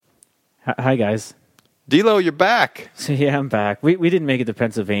Hi, guys. D'Lo, you're back. So, yeah, I'm back. We didn't make it to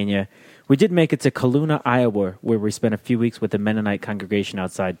Pennsylvania. We did make it to Kaluna, Iowa, where we spent a few weeks with the Mennonite congregation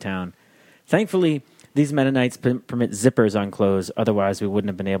outside town. Thankfully, these Mennonites permit zippers on clothes. Otherwise, we wouldn't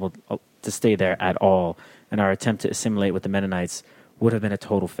have been able to stay there at all, and our attempt to assimilate with the Mennonites would have been a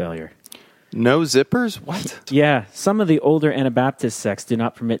total failure. No zippers? What? Yeah, some of the older Anabaptist sects do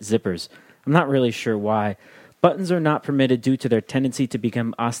not permit zippers. I'm not really sure why. Buttons are not permitted due to their tendency to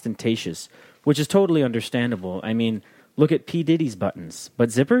become ostentatious, which is totally understandable. I mean, look at P. Diddy's buttons. But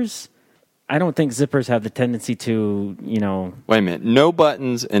zippers? I don't think zippers have the tendency to, Wait a minute. No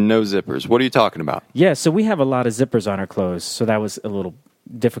buttons and no zippers. What are you talking about? Yeah, so we have a lot of zippers on our clothes, so that was a little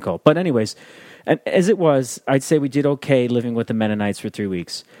difficult. But anyways, and as it was, I'd say we did okay living with the Mennonites for 3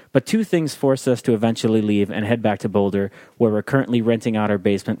 weeks. But two things forced us to eventually leave and head back to Boulder, where we're currently renting out our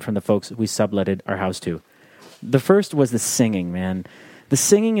basement from the folks we subletted our house to. The first was the singing, man. The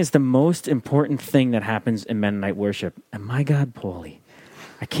singing is the most important thing that happens in Mennonite worship. And my God, Paulie,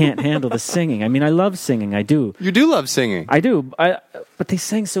 I can't handle the singing. I mean, I love singing. I do. You do love singing. I do. But they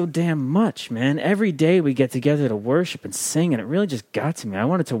sang so damn much, man. Every day we get together to worship and sing, and it really just got to me. I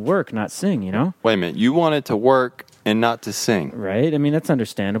wanted to work, not sing, Wait a minute. You wanted to work and not to sing. Right? I mean, that's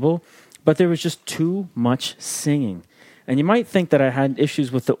understandable. But there was just too much singing. And you might think that I had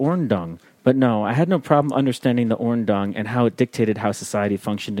issues with the Orndung, but no, I had no problem understanding the Orndung and how it dictated how society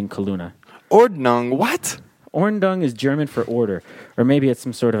functioned in Kaluna. Ordnung? What? Orndung is German for order, or maybe it's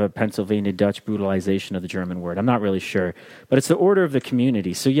some sort of a Pennsylvania Dutch brutalization of the German word. I'm not really sure. But it's the order of the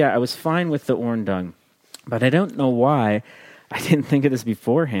community. So yeah, I was fine with the Orndung. But I don't know why I didn't think of this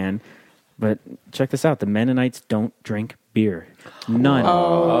beforehand. But check this out. The Mennonites don't drink beer. None.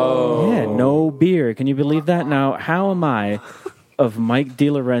 Oh. Yeah, no beer. Can you believe that? Now, how am I, of Mike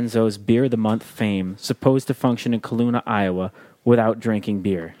DiLorenzo's Beer of the Month fame, supposed to function in Kaluna, Iowa, without drinking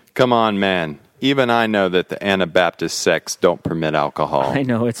beer? Come on, man. Even I know that the Anabaptist sects don't permit alcohol. I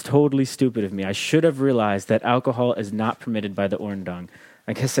know, it's totally stupid of me. I should have realized that alcohol is not permitted by the Orndung.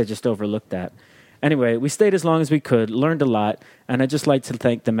 I guess I just overlooked that. Anyway, we stayed as long as we could, learned a lot, and I'd just like to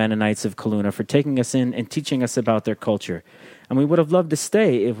thank the Mennonites of Kaluna for taking us in and teaching us about their culture. And we would have loved to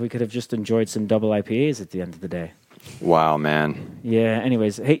stay if we could have just enjoyed some double IPAs at the end of the day. Wow, man. Yeah,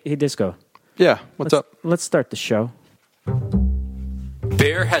 anyways, hey Disco. Yeah, what's up? Let's start the show.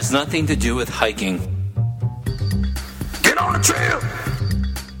 Beer has nothing to do with hiking. Get on the trail!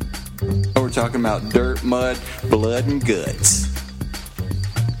 We're talking about dirt, mud, blood, and guts.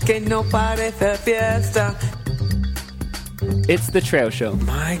 Que no parece fiesta. It's The Trail Show,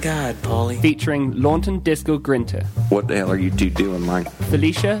 My God, Paulie. featuring Launton Disco Grinter, What the hell are you two doing, Mike?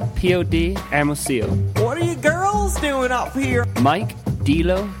 Felicia P.O.D. Hermosillo, What are you girls doing up here? Mike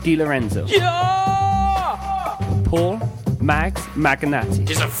D'Lo DiLorenzo, Yeah! Paul Mags Maganati.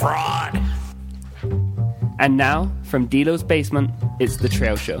 He's a fraud. And now, from D'Lo's basement, it's The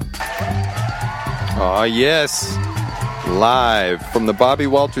Trail Show. Oh, yes. Live from the Bobby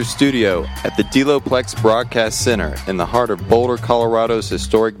Walters studio at the D'Loplex Broadcast Center in the heart of Boulder, Colorado's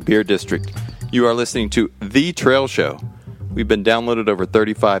historic beer district. You are listening to The Trail Show. We've been downloaded over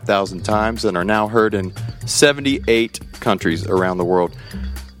 35,000 times and are now heard in 78 countries around the world.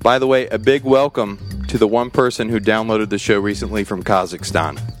 By the way, a big welcome to the one person who downloaded the show recently from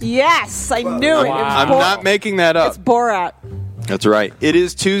Kazakhstan. Yes, I knew it. I'm not making that up. It's Borat. That's right. It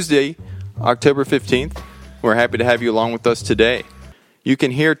is Tuesday, October 15th. We're happy to have you along with us today. You can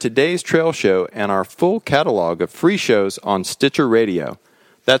hear today's Trail Show and our full catalog of free shows on Stitcher Radio.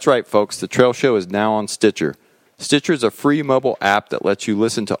 That's right, folks. The Trail Show is now on Stitcher. Stitcher is a free mobile app that lets you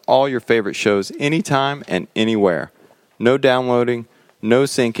listen to all your favorite shows anytime and anywhere. No downloading, no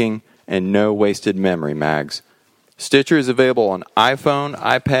syncing, and no wasted memory, Mags. Stitcher is available on iPhone,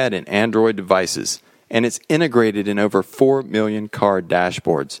 iPad, and Android devices, and it's integrated in over 4 million car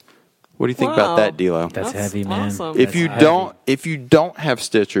dashboards. What do you think about that, D'Lo? That's heavy, man. Awesome. If you don't have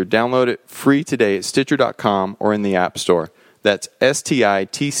Stitcher, download it free today at Stitcher.com or in the App Store. That's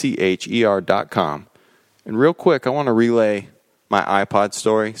STITCHER.com. And real quick, I want to relay my iPod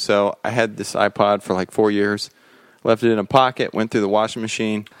story. So I had this iPod for like 4 years, left it in a pocket, went through the washing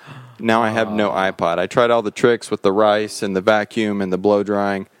machine. Now I have no iPod. I tried all the tricks with the rice and the vacuum and the blow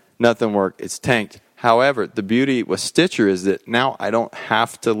drying. Nothing worked. It's tanked. However, the beauty with Stitcher is that now I don't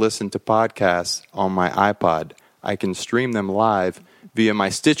have to listen to podcasts on my iPod. I can stream them live via my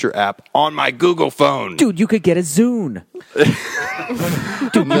Stitcher app on my Google phone. Dude, you could get a Zune.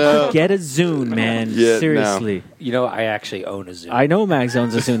 Dude, you could get a Zune, man. Yeah, Seriously. You know, I actually own a Zoom. I know Max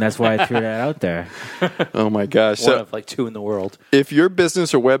owns a Zune. That's why I threw that out there. Oh, my gosh. One of like 2 in the world. If your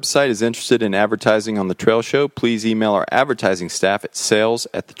business or website is interested in advertising on The Trail Show, please email our advertising staff at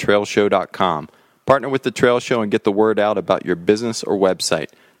sales@thetrailshow.com. Partner with The Trail Show and get the word out about your business or website.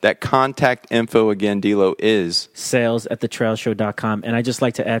 That contact info again, D'Lo, is sales@thetrailshow.com. And I just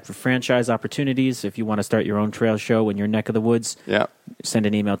like to add for franchise opportunities, if you want to start your own trail show in your neck of the woods, send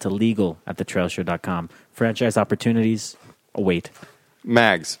an email to legal@thetrailshow.com. Franchise opportunities await.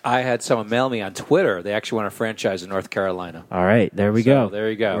 Mags. I had someone mail me on Twitter. They actually want a franchise in North Carolina. All right, there we go. There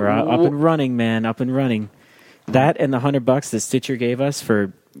you go. We're up and running, man, up and running. That and the $100 that Stitcher gave us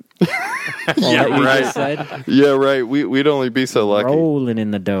for all that you just said. Yeah, right. We'd only be so lucky. Rolling in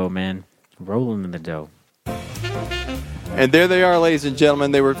the dough, man. Rolling in the dough. And there they are, ladies and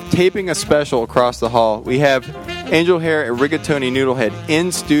gentlemen. They were taping a special across the hall. We have Angel Hair and Rigatoni Noodlehead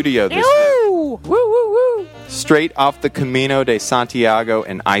in studio this Woo, woo, woo. straight off the Camino de Santiago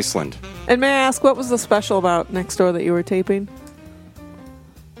in Iceland. And may I ask, what was the special about next door that you were taping?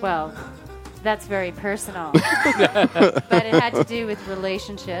 Well, that's very personal. But it had to do with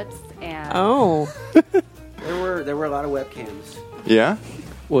relationships and Oh. There were a lot of webcams. Yeah?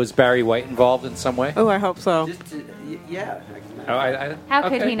 Was Barry White involved in some way? Oh, I hope so. Yeah. Oh, how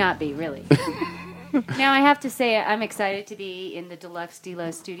could he not be, really? Now, I have to say, I'm excited to be in the Deluxe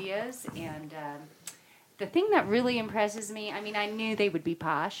D'Lo Studios. And the thing that really impresses me, I mean, I knew they would be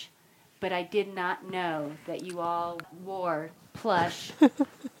posh, but I did not know that you all wore plush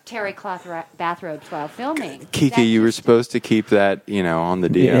terry cloth bathrobes while filming. Kiki, you were supposed to keep that, on the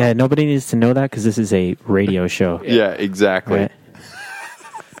deal. Yeah, nobody needs to know that because this is a radio show. Yeah, exactly. Right?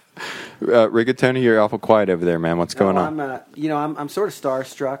 Rigatoni, you're awful quiet over there, man. What's going on? I'm sort of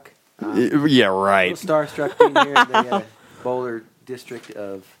starstruck. Yeah, right. Starstruck being here in the Boulder district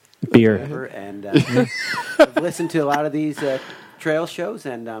of Beer. Denver, and I've listened to a lot of these trail shows,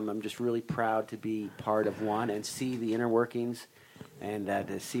 and I'm just really proud to be part of one and see the inner workings and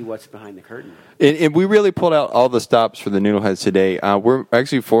to see what's behind the curtain. And we really pulled out all the stops for the Noodleheads today. We're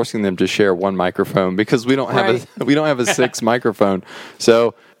actually forcing them to share one microphone because we don't have a 6 microphone.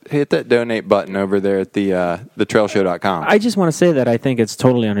 So hit that donate button over there at thetrailshow.com. I just want to say that I think it's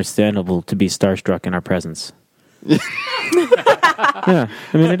totally understandable to be starstruck in our presence. Yeah,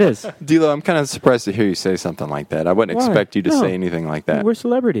 I mean, it is. D'Lo, I'm kind of surprised to hear you say something like that. I wouldn't expect you to say anything like that. We're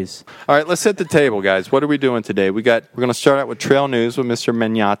celebrities. All right, let's set the table, guys. What are we doing today? We're going to start out with trail news with Mr.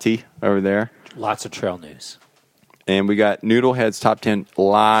 Magnati over there. Lots of trail news. And we got Noodlehead's Top 10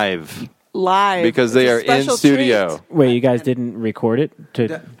 live. Because they are in studio. Treat. Wait, you guys didn't record it?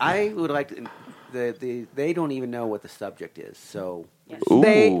 I would like to... They don't even know what the subject is, so... Ooh,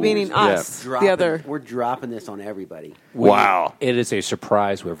 they, meaning us, the other. We're dropping this on everybody. Wow. It is a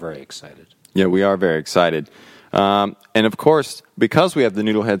surprise. We're very excited. Yeah, we are very excited. And of course, because we have the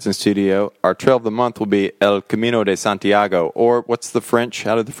Noodleheads in studio, our trail of the month will be El Camino de Santiago, or what's the French?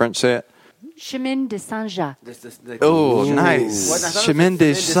 How did the French say it? Chemin de Saint-Jacques. Oh, nice. Chemin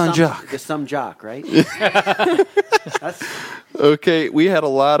de Saint-Jacques. De Saint-Jacques, right? Okay, we had a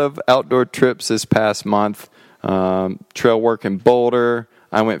lot of outdoor trips this past month. Trail work in Boulder.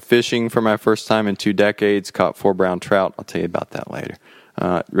 I went fishing for my first time in 2 decades, caught 4 brown trout. I'll tell you about that later.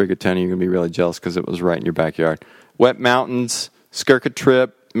 Rigatoni, you're going to be really jealous because it was right in your backyard. Wet Mountains, Skirka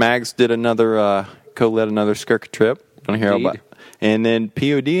trip. Mags did co-led another Skirka trip. Going to hear about it. And then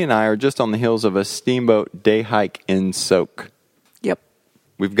POD and I are just on the heels of a steamboat day hike in Soak. Yep.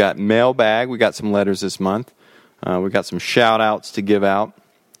 We've got mailbag. We got some letters this month. We've got some shout-outs to give out.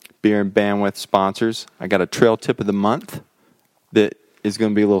 Beer and Bandwidth sponsors. I got a trail tip of the month that is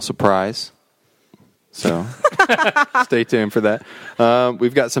going to be a little surprise. So stay tuned for that.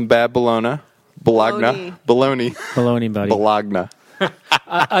 We've got some bad bologna. Bologna, buddy. Bologna.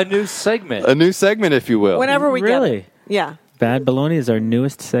 A new segment. A new segment, if you will. Whenever we really? get it. Yeah. Bad Bologna is our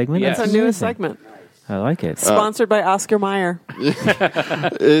newest segment? Yes. It's our newest segment. I like it. Sponsored by Oscar Mayer.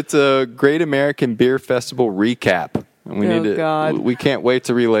 It's a Great American Beer Festival recap. And God. We can't wait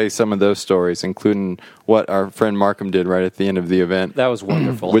to relay some of those stories, including what our friend Markham did right at the end of the event. That was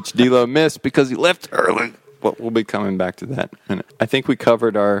wonderful. Which D'Lo missed because he left early. But we'll be coming back to that. And I think we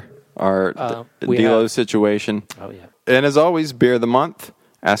covered our D'Lo situation. Oh, yeah. And as always, Beer of the Month.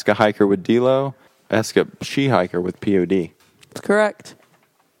 Ask a hiker with D'Lo. Ask a she-hiker with POD. That's correct.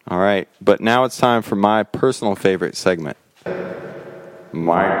 All right. But now it's time for my personal favorite segment.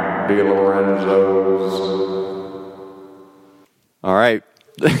 Mike DeLorenzo's. All right.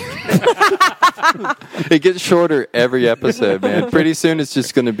 It gets shorter every episode, man. Pretty soon it's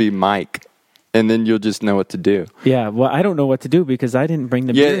just going to be Mike, and then you'll just know what to do. Yeah, well, I don't know what to do because I didn't bring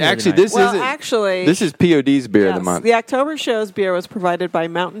the beer. Yeah, actually, Actually, this is POD's beer of the yes, month. the October show's beer was provided by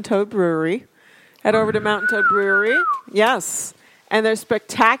Mountain Toad Brewery. Head over to Mountain Toad Brewery. Yes. And their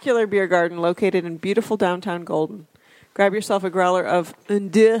spectacular beer garden located in beautiful downtown Golden. Grab yourself a growler of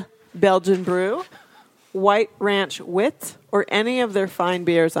Unde Belgian Brew, White Ranch Wit, or any of their fine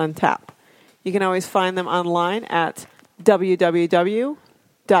beers on tap. You can always find them online at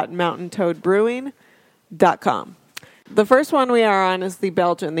www.mountaintoadbrewing.com. The first one we are on is the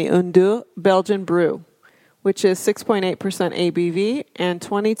Unde Belgian Brew, which is 6.8% ABV and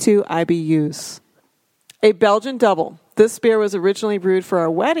 22 IBUs. A Belgian double. This beer was originally brewed for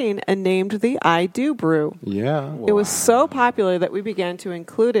our wedding and named the I Do Brew. Yeah. It was so popular that we began to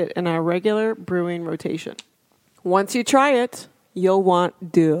include it in our regular brewing rotation. Once you try it, you'll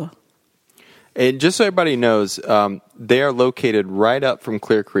want deux. And just so everybody knows, they are located right up from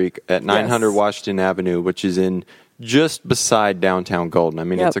Clear Creek at 900 Washington Avenue, which is in just beside downtown Golden. I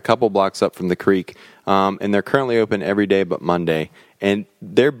mean, it's a couple blocks up from the creek, and they're currently open every day but Monday. And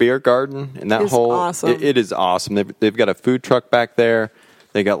their beer garden and that whole awesome. It is awesome. They've got a food truck back there.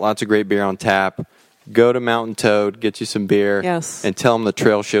 They got lots of great beer on tap. Go to Mountain Toad, get you some beer, and tell them the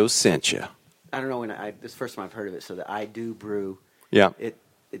Trail Show sent you. I don't know when this is the first time I've heard of it. So the I Do Brew. Yeah. It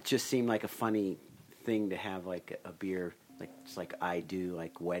just seemed like a funny thing to have, like a beer, like it's like I Do,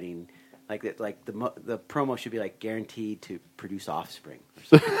 like wedding. Like that, like the promo should be like guaranteed to produce offspring.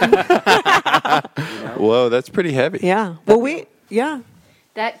 Or something. You know? Whoa, that's pretty heavy. Yeah. Well,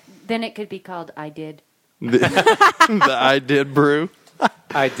 Then it could be called I Did. The I Did Brew.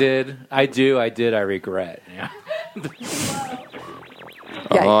 I did. I do. I did. I regret. Yeah.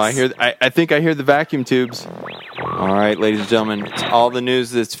 Oh, I think I hear the vacuum tubes. All right, ladies and gentlemen, it's all the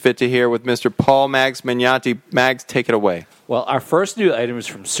news that's fit to hear with Mr. Paul Mags Magnati. Mags, take it away. Well, our first new item is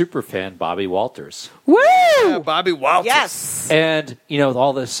from superfan Bobby Walters. Woo! Yeah, Bobby Walters. Yes. And, with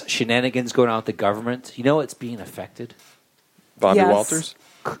all this shenanigans going on with the government, it's being affected? Bobby Walters?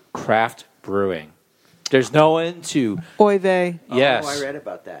 Craft brewing. There's no one to... Oy vey. Yes. Oh, I read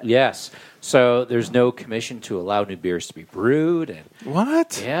about that. Yes. So there's no commission to allow new beers to be brewed. And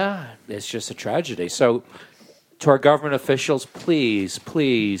what? Yeah, it's just a tragedy. So to our government officials, please,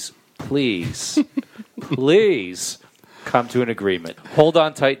 please, please, please come to an agreement. Hold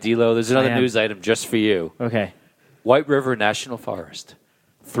on tight, D-Lo. There's another news item just for you. Okay. White River National Forest.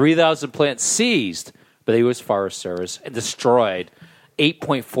 3,000 plants seized by the U.S. Forest Service and destroyed.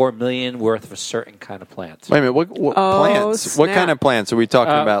 8.4 million worth of a certain kind of plant. Wait a minute, what plants? Snap. What kind of plants? Are we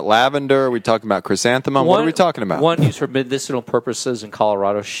talking about lavender? Are we talking about chrysanthemum? What are we talking about? One used for medicinal purposes in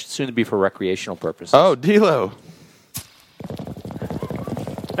Colorado, soon to be for recreational purposes. Oh, D-Lo.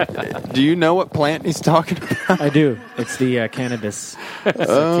 Do you know what plant he's talking about? I do. It's the cannabis.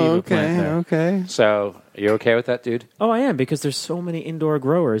 Oh, plant there. okay. So, are you okay with that, dude? Oh, I am, because there's so many indoor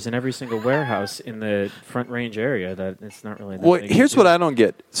growers in every single warehouse in the Front Range area that it's not really that Well, big here's a what deal. I don't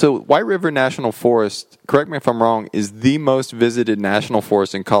get. So, White River National Forest, correct me if I'm wrong, is the most visited national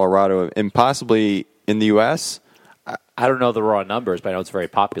forest in Colorado and possibly in the U.S.? I don't know the raw numbers, but I know it's very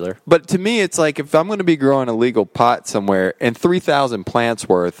popular. But to me, it's like if I'm going to be growing a legal pot somewhere and 3,000 plants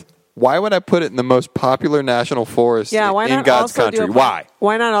worth, why would I put it in the most popular national forest why in not God's also country? do Why?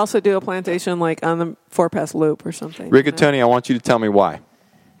 Why not also do a plantation like on the Four Pass Loop or something? Rigatoni, I want you to tell me why.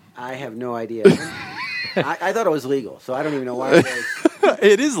 I have no idea. I thought it was legal, so I don't even know why it was.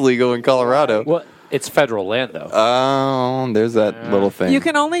 It is legal in Colorado. Well, it's federal land, though. Oh, there's that little thing. You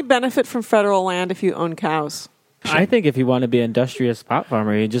can only benefit from federal land if you own cows. I think if you want to be an industrious pot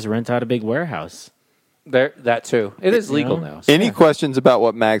farmer, you just rent out a big warehouse. That too. It is legal now. So. Any questions about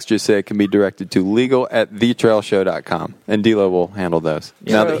what Max just said can be directed to legal@thetrailshow.com, and D-Lo will handle those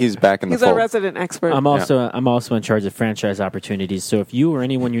now that he's back in the He's our fold. resident expert. I'm also in charge of franchise opportunities. So if you or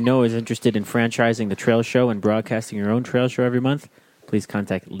anyone you know is interested in franchising the Trail Show and broadcasting your own trail show every month, please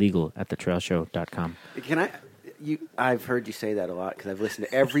contact legal@thetrailshow.com. Can I? I've heard you say that a lot because I've listened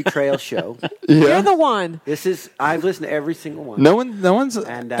to every trail show. You're the one. I've listened to every single one. No one's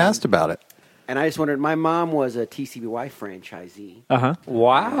asked about it. And I just wondered, my mom was a TCBY franchisee. Uh-huh.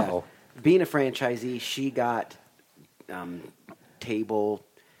 Wow. Being a franchisee, she got table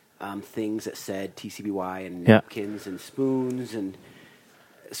things that said TCBY and napkins and spoons. And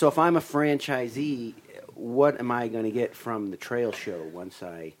so if I'm a franchisee, what am I going to get from the trail show once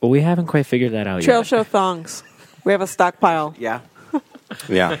I... Well, we haven't quite figured that out Trail yet. show thongs. We have a stockpile. Yeah.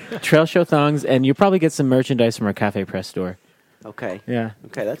 Yeah. Trail show thongs, and you probably get some merchandise from our Cafe Press store. Okay. Yeah.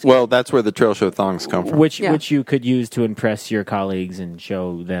 Okay, that's Well, that's where the trail show thongs come from. Which Yeah. you could use to impress your colleagues and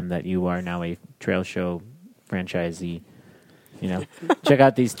show them that you are now a trail show franchisee. You know, check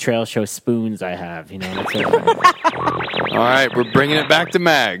out these trail show spoons I have. You know, that's it. All right, we're bringing it back to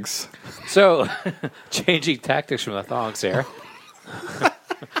Mags. So, changing tactics from the thongs here.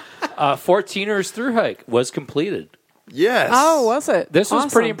 14ers through hike was completed. Yes. Oh, was it? This was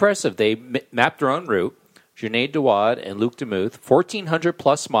pretty Awesome. impressive. They mapped their own route. Junaid Dawad and Luke Demuth, 1,400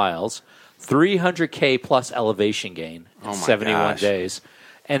 plus miles, 300K plus elevation gain in my 71 gosh. days.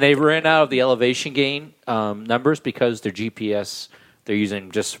 And they ran out of the elevation gain numbers because their GPS, they're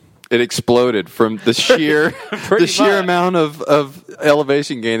using just It exploded from the sheer Pretty much. amount of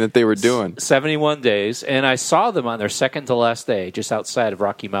elevation gain that they were doing. 71 days. And I saw them on their second to last day just outside of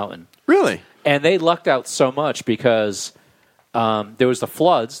Rocky Mountain. Really? And they lucked out so much because there was the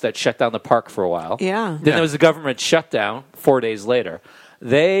floods that shut down the park for a while. Yeah. Then there was the government shutdown 4 days later.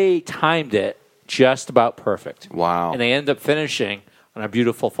 They timed it just about perfect. Wow. And they ended up finishing on a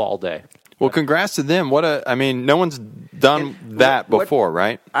beautiful fall day. Well, congrats to them. No one's done that what- before,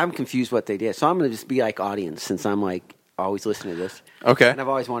 right? I'm confused what they did. So I'm going to just be like audience since I'm like always listening to this. Okay. And I've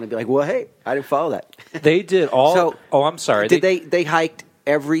always wanted to be like, well, hey, I didn't follow that. They did all. So, I'm sorry. Did they hiked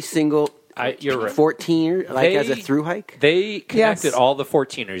every single You're right. 14 like as a They- through hike? They connected Yes. all the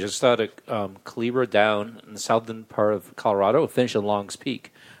 14ers just out of Calibra down in the southern part of Colorado and finished in Longs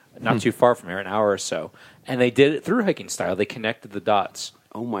Peak, not too far from here, an hour or so. And they did it through hiking style. They connected the dots.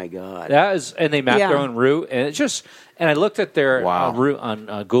 Oh my god. And they mapped Yeah. their own route, and and I looked at their Wow. route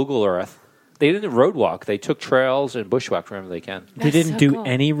on Google Earth. They didn't road walk; they took trails and bushwhacked wherever they can. They didn't so do cool.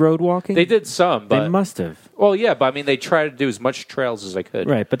 any road walking. They did some, but They must have. well, yeah, but I mean, they tried to do as much trails as they could.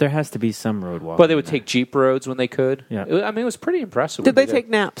 Right, but there has to be some road walking. But they would take jeep roads when they could. Yeah. It was pretty impressive. Did what they take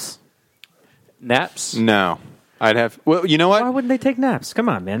naps? naps? No. I'd have. Well, you know Why what? wouldn't they take naps? Come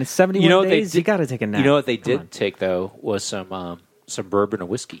on, man. It's 71 You know what they days. did- You got to take a nap. You know what they Come on. did take though was some bourbon and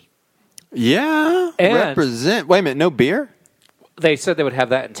whiskey. Yeah. And- Represent. Wait a minute. No beer? They said they would have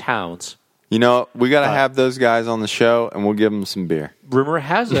that in towns. You know, we got to have those guys on the show, and we'll give them some beer. Rumor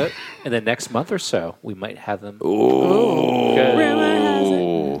has it, in the next month or so, we might have them.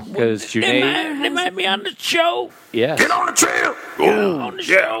 Because Junaid, They might be on the show. yes, Get on the trail. On the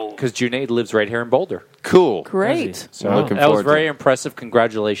show. because Junaid lives right here in Boulder. Cool. Great. So Looking that was forward to very it. impressive.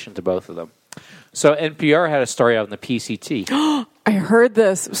 Congratulations to both of them. So NPR had a story out in the PCT. I heard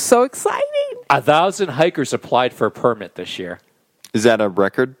this. It was so exciting. 1,000 hikers applied for a permit this year. Is that a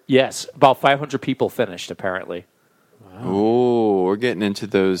record? Yes, about 500 people finished apparently. Oh, we're getting into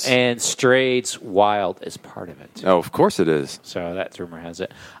those. And Straits Wild is part of it. Oh, of course it is. So that rumor has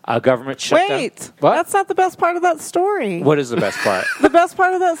it. Government shutdown. Wait. What? That's not the best part of that story. What is the best part? The best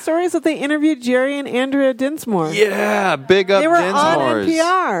part of that story is that they interviewed Jerry and Andrea Dinsmore. Yeah, big up They were Dinsmore's. on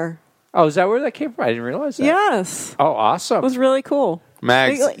NPR. Oh, is that where that came from? I didn't realize that. Yes. Oh, awesome. It was really cool.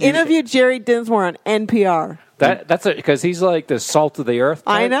 Mags, They interviewed Jerry Dinsmore on NPR. That's it, because he's like the salt of the earth.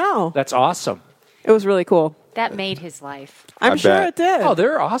 I type. know. That's awesome. It was really cool. That made his life. I'm I sure bet. it did. Oh,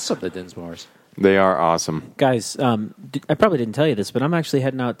 they're awesome, the Dinsmores. They are awesome. Guys, I probably didn't tell you this, but I'm actually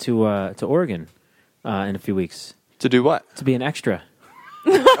heading out to Oregon in a few weeks To do what? to be an extra.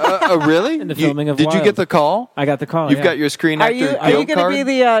 Really? In the filming of Did you Wild. get the call? I got the call. You've yeah. got your Screen Are Actor you Guild going card? to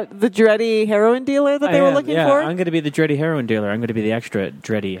be the dready heroin dealer that I they were am, looking yeah, for? I'm going to be the dready heroin dealer. I'm going to be the extra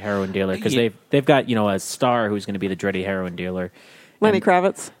dready heroin dealer because they've got a star who's going to be the dready heroin dealer. Lenny And-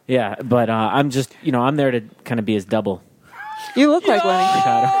 Kravitz. Yeah, but I'm just I'm there to kind of be his double. You look like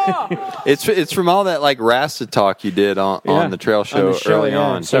Lenny. It's from all that like Rasta talk you did on the trail show, early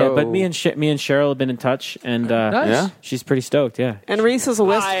on. So, but me and Cheryl have been in touch, and Nice. Yeah? she's pretty stoked. Yeah, And Reese is a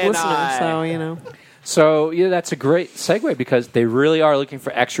listener, so So, yeah, that's a great segue because they really are looking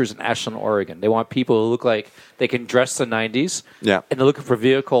for extras in Ashland, Oregon. They want people who look like they can dress the 90s. Yeah. And they're looking for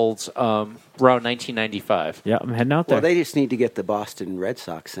vehicles around 1995. yeah, I'm heading out there. Well, they just need to get the Boston Red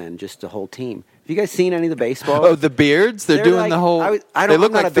Sox then, just the whole team. Have you guys seen any of the baseball? Oh, the beards? They're doing like- the whole. I they don't,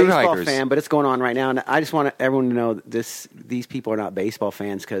 look I'm not like a food baseball hikers. fan, but it's going on right now, and I just want everyone to know that these people are not baseball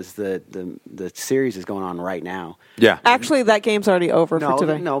fans because the series is going on right now. Yeah. actually that game's already over No, for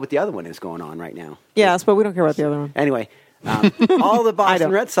today. no, but the other one is going on right now. Yes, but we don't care about the other one. Anyway, all the Boston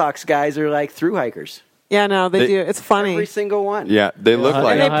don't. Red Sox guys are like through hikers. Yeah, no, they They- do. It's funny. Every single one. Yeah, they look And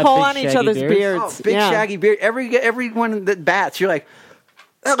like and they have pull big on each shaggy other's beards? beards. Oh, big yeah. shaggy beard. Everyone that bats, you're like,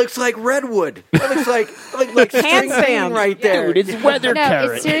 That looks like redwood. That looks like spring Handstand. green right there. Dude, it's weather No,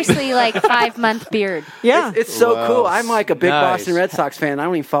 carrot. it's seriously like 5-month beard. Yeah. It's so Wow. cool. I'm like a big Nice. Boston Red Sox fan. I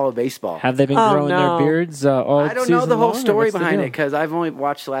don't even follow baseball. Have they been Oh, growing no. their beards all I don't know season the whole long, or story what's the behind deal? it because I've only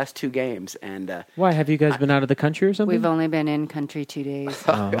watched the last 2 games, and Why have you guys been out of the country or something? We've only been in country 2 days.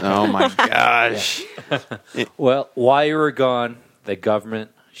 Oh my gosh! Well, while you were gone, the government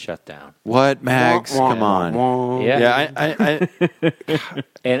shut down. What, Mags? Wah, wah, Come on. wah, wah. Yeah. I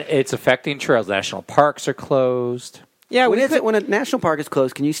And it's affecting trails. National parks are closed. Yeah, When, we is it, when a national park is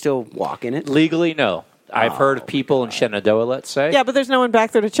closed, can you still walk in it? Legally, no. I've heard of people in Shenandoah, let's say, Yeah, but there's no one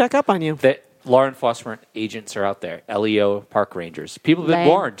back there to check up on you. that law enforcement agents are out there, LEO park rangers. People have been Lame.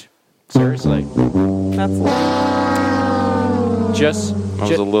 warned. Seriously. That's Just,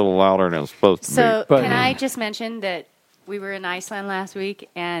 was a little louder than it was supposed to So, But- can I just mention that we were in Iceland last week,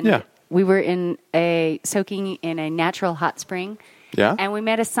 and Yeah. we were soaking in a natural hot spring, Yeah? and we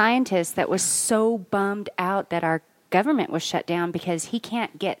met a scientist that was so bummed out that our government was shut down because he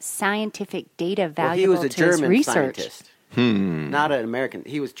can't get scientific data Well, he valuable was a to his German research. scientist, not an American.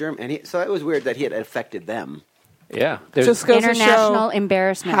 He was German, and so it was weird that he had affected them. yeah. There's, just goes to International show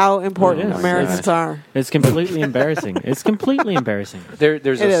embarrassment. how important It is. Americans are. It's completely embarrassing. It's completely embarrassing.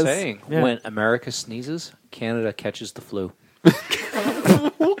 there's It a is. saying, Yeah. when America sneezes, Canada catches the flu.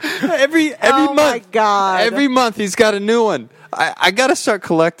 Every Oh, month, my God. every month he's got a new one. I got to start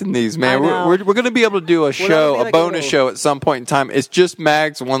collecting these, man. I know. We're going to be able to do a that'll show, be a like bonus a- show at some point in time. It's just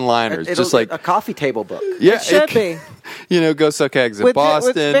Mags one-liners, It'll just like a coffee table book. yeah, It should be. You know, go suck eggs in With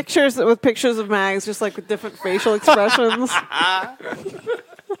Boston. pictures of Mags, just like with different facial expressions.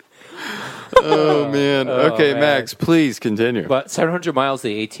 Oh man. Okay, man. Mags, please continue. But 700 miles of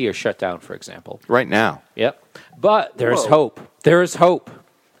the AT are shut down, for example. Right now. Yep. But there's Whoa. hope. There is hope.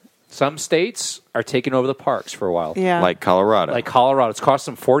 Some states are taking over the parks for a while. Yeah. Like Colorado. Like Colorado, it's cost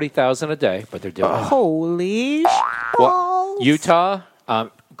them $40,000 a day, but they're doing it. Holy Well, balls. Utah,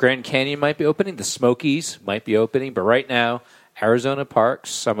 Grand Canyon might be opening. The Smokies might be opening, but right now, Arizona parks,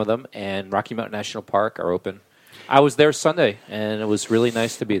 some of them, and Rocky Mountain National Park are open. I was there Sunday, and it was really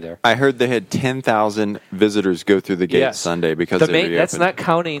nice to be there. I heard they had 10,000 visitors go through the gate Yes. Sunday because The they main, that's reopened. not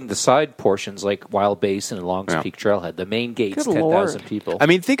counting the side portions like Wild Basin and Longs Yeah. Peak Trailhead. The main gate's Good 10,000 Lord. people. I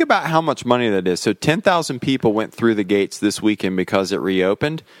mean, think about how much money that is. So 10,000 people went through the gates this weekend because it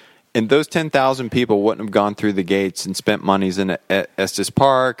reopened. And those 10,000 people wouldn't have gone through the gates and spent monies in Estes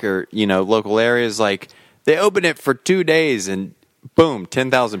Park or, local areas. Like, they opened it for 2 days and boom,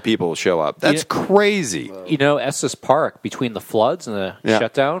 10,000 people will show up. That's crazy. Estes Park, between the floods and the Yeah.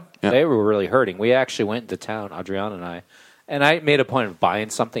 shutdown, Yeah. they were really hurting. We actually went into town, Adriana and I made a point of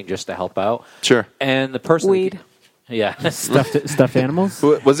buying something just to help out. Sure. And the person... Weed. Yeah. Stuffed animals?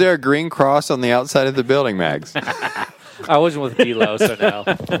 Was there a green cross on the outside of the building, Mags? I wasn't with Bilo, so no.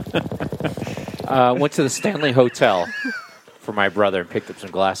 Went to the Stanley Hotel for my brother and picked up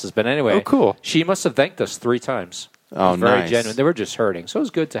some glasses. But anyway, Oh, cool. She must have thanked us 3 times. Oh, It was very nice. genuine. They were just hurting, so it was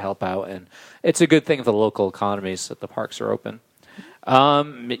good to help out, and it's a good thing for the local economies that the parks are open.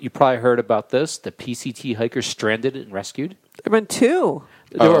 You probably heard about this: the PCT hikers stranded and rescued. There have been 2.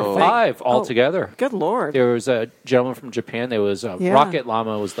 There Oh. were 5 altogether. Good Lord. There was a gentleman from Japan. There was Yeah. Rocket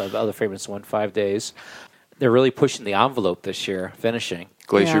Llama was the other famous one. 5 days. They're really pushing the envelope this year, finishing.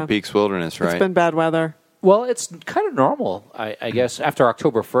 Glacier Yeah. Peaks Wilderness, right? It's been bad weather. Well, it's kind of normal, I guess. After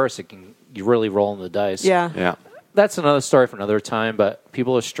October 1st, you really rolling the dice. Yeah. Yeah. That's another story for another time, but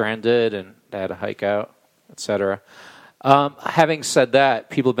people are stranded and they had to hike out, etc. Having said that,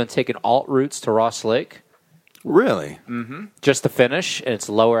 people have been taking alt routes to Ross Lake Really? just to finish, and it's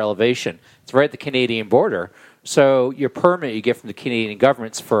lower elevation. It's right at the Canadian border. So your permit you get from the Canadian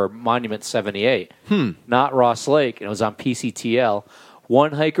government's for Monument 78, not Ross Lake, and it was on PCTL.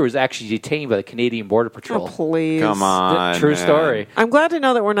 One hiker was actually detained by the Canadian Border Patrol. Oh, please. Come on. True man. story. I'm glad to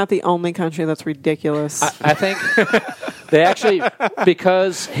know that we're not the only country that's ridiculous. I think they actually,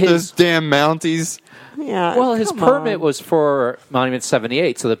 because Those his damn Mounties. yeah. his come permit on. was for Monument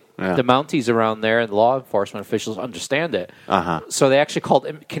 78, so Yeah. the Mounties around there and the law enforcement officials understand it. Uh-huh. So they actually called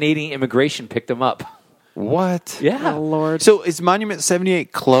Canadian immigration, picked him up. What? Yeah. Oh, Lord. So is Monument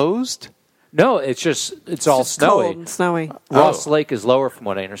 78 closed? No, it's all It's snowy. cold and snowy. Ross Lake is lower, from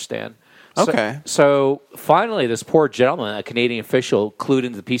what I understand. So, Okay. So finally, this poor gentleman, a Canadian official, clued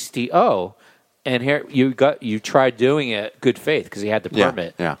into the PCTO, and here you tried doing it good faith because he had the Yeah,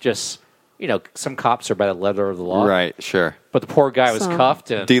 permit. yeah. Just some cops are by the letter of the law, Right, sure. But the poor guy was So-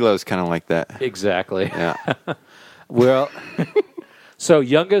 cuffed and Delo's kind of like that. exactly. Yeah. Well, So,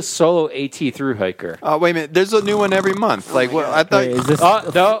 youngest solo AT through hiker. Oh, wait a minute. There's a new one every month. Like, what? I thought. Wait, is this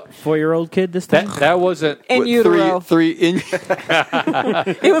No, 4-year-old kid this time? that wasn't. In utero. Three in.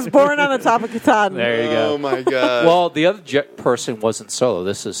 He was born on the top of Katahdin. There you go. Oh my god. Well, the other person wasn't solo.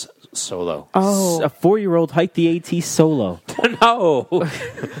 This is solo. Oh. A 4-year-old hiked the AT solo. No.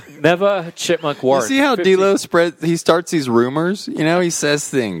 Never Chipmunk You Warren. see how 15 D'Lo spread? He starts these rumors. You know, he says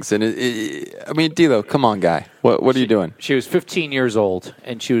things, and I mean, D'Lo, come on, guy. What are you doing? She was 15 years old,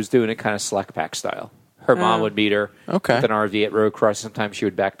 and she was doing it kind of slack pack style. Her mom would meet her Okay. with an RV at road crossing. Sometimes she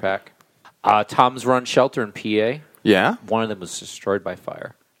would backpack. Tom's Run Shelter in PA. Yeah. One of them was destroyed by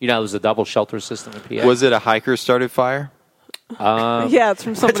fire. You know, there was a double shelter system in PA. Was it a hiker started fire? Yeah, it's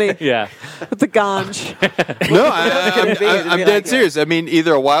from somebody Yeah. with the ganj. No, I'm dead serious. I mean,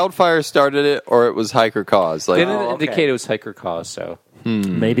 either a wildfire started it or it was hiker cause. Like, Didn't indicate it was hiker cause, so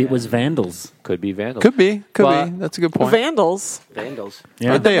Maybe it was vandals. could be vandals. could be. But- That's a good point. Vandals. Vandals.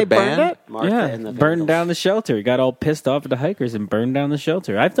 Yeah. Aren't they a They burned band? it? Martha Yeah, and the burned Vandals. down the shelter. Got all pissed off at the hikers and burned down the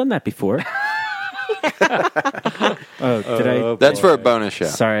shelter. I've done that before. Did I? That's for a bonus show.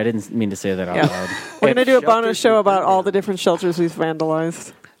 Sorry, I didn't mean to say that out Yeah. loud. We're going to do a Shelters bonus show we about burned all down. the different shelters we've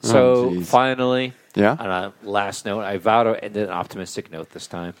vandalized. So Oh, geez. finally, Yeah? on a last note, I vow to end an optimistic note this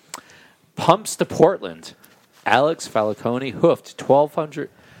time. Pumps to Portland. Alex Falcone hoofed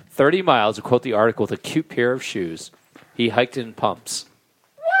 1,230 miles, to quote the article, with a cute pair of shoes. He hiked in pumps.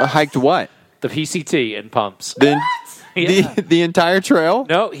 Hiked what? The PCT in pumps. The the entire trail?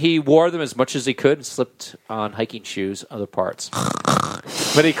 No, he wore them as much as he could and slipped on hiking shoes, other parts.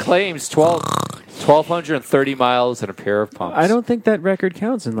 But he claims 1,230 miles and a pair of pumps. I don't think that record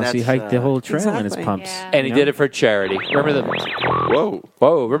counts unless he That's, hiked the whole trail in his exactly. pumps. Yeah. And he did it for charity. Remember the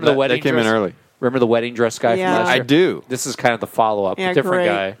Whoa. remember the wedding That came dress? in early. Remember the wedding dress guy Yeah. from last I year? do. This is kind of the follow-up. Yeah,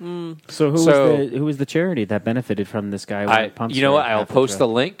 Different great. guy. So So- who was the charity that benefited from this guy? wearing pumps You know for what? I'll half the post the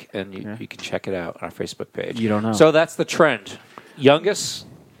trail? link, and you can check it out on our Facebook page. You don't know. So that's the trend. Youngest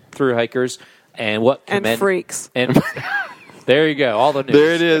through hikers, and what And commend- freaks. And there you go. All the news.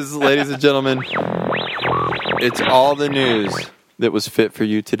 There it is, ladies and gentlemen. It's all the news that was fit for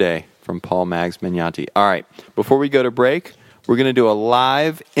you today from Paul Mags Mignati. All right, before we go to break, we're going to do a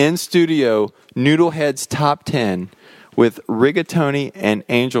live in-studio Noodleheads Top 10 with Rigatoni and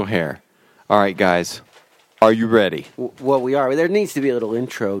Angel Hair. All right, guys, are you ready? Well, we are. There needs to be a little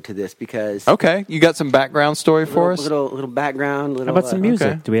intro to this because Okay, you got some background story for us? Little background. Little, How about some music?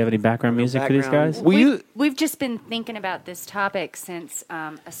 okay. Do we have any background music for these background. guys? Will you? We've just been thinking about this topic since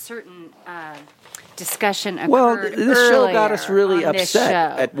a certain discussion occurred. Well, this show got us really on this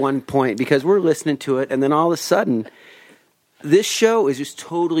upset show. at one point because we're listening to it, and then all of a sudden, this show is just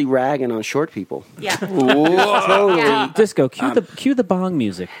totally ragging on short people. Yeah. Totally. Yeah. Disco, cue the bong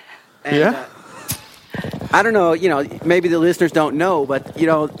music. And, Yeah. I don't know. Maybe the listeners don't know, but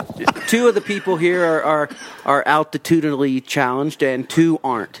two of the people here are altitudinally challenged, and two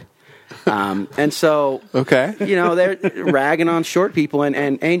aren't. And so, Okay. they're ragging on short people,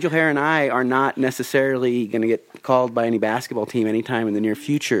 and Angel Hair and I are not necessarily going to get called by any basketball team anytime in the near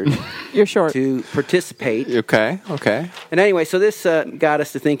future You're short. to participate. Okay. And anyway, so this got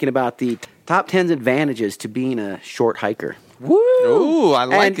us to thinking about the top 10 advantages to being a short hiker. Ooh, I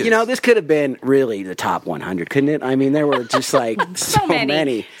like And, it. this could have been really the top 100, couldn't it? I mean, there were just like So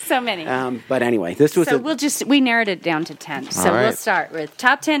many. But anyway, this was So we narrowed it down to 10. So All right. we'll start with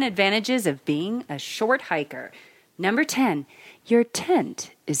top 10 advantages of being a short hiker. Number 10, your tent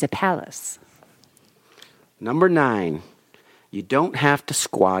is a palace. number 9. You don't have to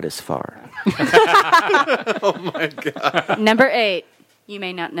squat as far. Number 8, you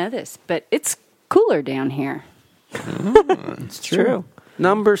may not know this, but it's cooler down here. It's true.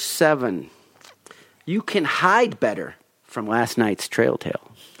 Number 7. You can hide better from last night's trail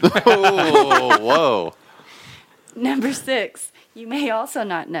tale. Oh, whoa. Number 6, you may also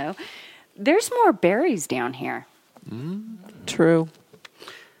not know, there's more berries down here. True.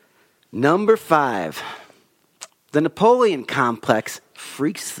 Number 5. The Napoleon complex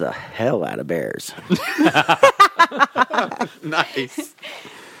freaks the hell out of bears. Nice.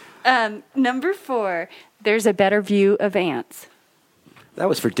 Number 4, there's a better view of ants. That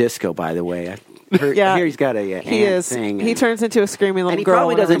was for disco, by the way. I Yeah. hear he's got a He ant is. thing. He turns into a screaming little and he girl.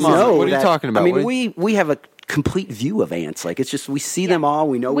 probably doesn't whenever he know. What are you that- talking about? I mean, What we have a complete view of ants. Like, it's just we see them all.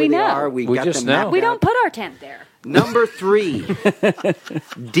 We know We where they know. are. We We got just them know. mapped We out. don't put our tent there. Number 3,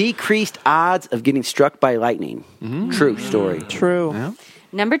 decreased odds of getting struck by lightning. True story. True.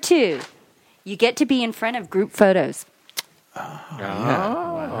 Number 2, you get to be in front of group photos.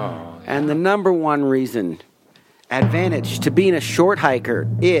 And the number 1 reason, advantage to being a short hiker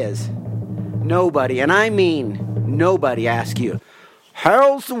is nobody, and I mean nobody, asks you,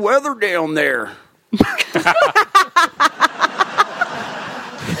 How's the weather down there?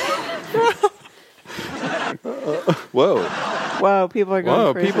 Whoa. Whoa, people are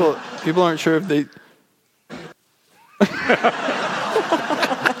going crazy. People aren't sure if they.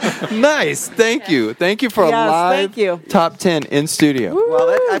 Nice. Thank you for a Yes, live thank you. top 10 in studio.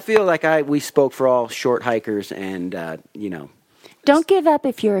 Well, I feel like we spoke for all short hikers, and Don't give up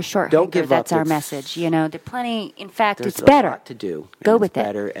if you're a short Don't hiker. give up. That's our It's- message. You know, there's plenty. In fact, there's it's a better. lot to do. Go and with it's it.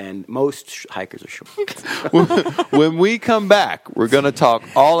 better, and most hikers are short. When we come back, we're going to talk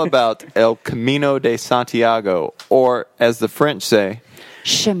all about El Camino de Santiago, or as the French say,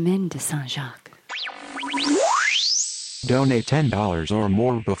 Chemin de Saint-Jacques. Donate $10 or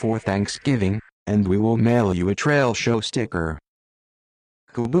more before Thanksgiving, and we will mail you a Trail Show sticker.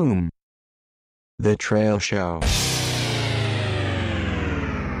 Kaboom! The Trail Show.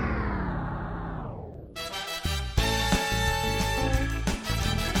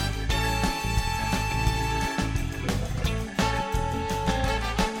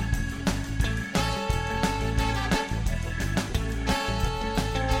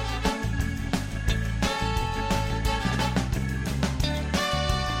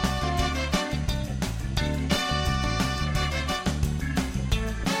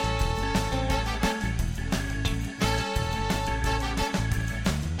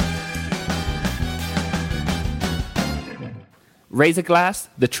 Raise a glass.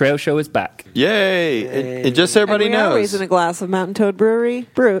 The Trail Show is back. yay! And just so everybody and we are knows, raising a glass of Mountain Toad Brewery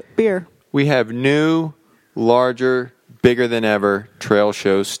beer. we have new, larger, bigger than ever Trail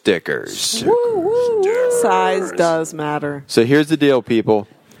Show stickers. Size does matter. So here's the deal, people.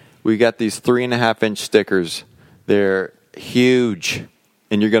 We got these 3.5-inch stickers. They're huge,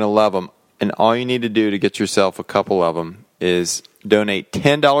 and you're going to love them. And all you need to do to get yourself a couple of them is donate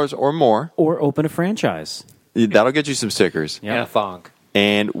 $10 or more. Or open a franchise. That'll get you some stickers. And a thong.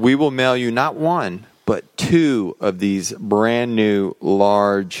 And we will mail you not one, but 2 of these brand new,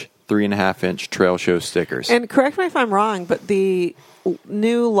 large 3.5-inch Trail Show stickers. And correct me if I'm wrong, but the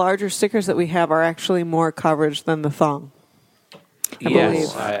new larger stickers that we have are actually more coverage than the thong.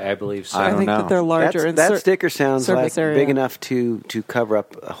 Yes, believe. I believe so. I I don't think know. that they're larger. in That sticker sounds surface like area. big enough to cover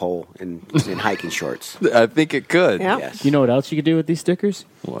up a hole in hiking shorts. I think it could. Yeah. Yes. You know what else you could do with these stickers?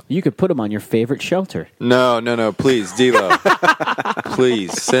 What? You could put them on your favorite shelter. No, please, D-Lo.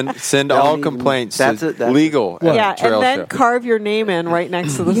 Please, send all even- complaints that's to it, that's legal at Yeah, Trail and then Show. carve your name in right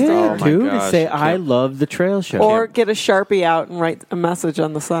next to the Yeah, Oh, sticker. my dude. gosh, Say, you I can't- love the trail show. Or get a Sharpie out and write a message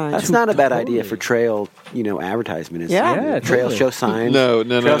on the side. That's not a bad idea for trail, advertisement. Is Yeah. trail totally. show signs. No,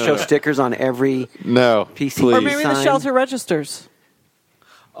 Trail show stickers on every No, PC. please. Or maybe the sign. shelter registers.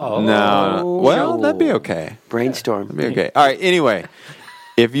 No. Well, that'd be okay. Brainstorm. That'd be okay. All right, anyway.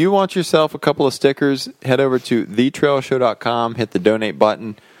 If you want yourself a couple of stickers, head over to thetrailshow.com, hit the donate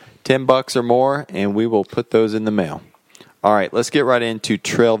button, $10 or more, and we will put those in the mail. All right, let's get right into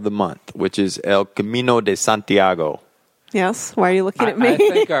Trail of the Month, which is El Camino de Santiago. Yes. Why are you looking I at me?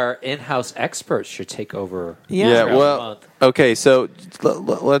 think our in-house experts should take over. Yeah. Trail of the well, Month. okay, so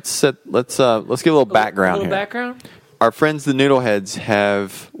let's give a little background little here. background? Our friends the Noodleheads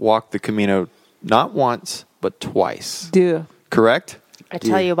have walked the Camino not once, but twice. Do. Correct? I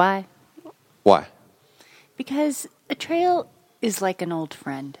tell you why. Why? Because a trail is like an old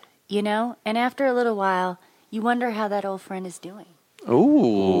friend, and after a little while, you wonder how that old friend is doing.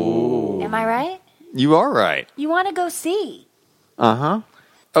 Ooh. Am I right? You are right. You want to go see. Uh-huh.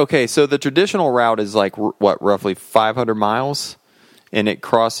 Okay, so the traditional route is like, roughly 500 miles? And it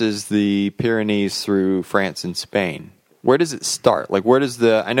crosses the Pyrenees through France and Spain. Where does it start? Like,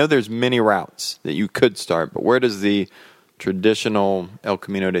 I know there's many routes that you could start, but where does the traditional El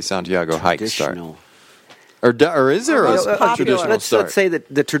Camino de Santiago hike start? Or is there a traditional Let's start? say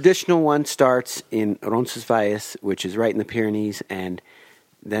that the traditional one starts in Roncesvalles, which is right in the Pyrenees, and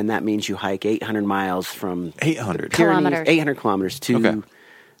then that means you hike 800 miles from 800 Kilometers. 800 kilometers to Okay.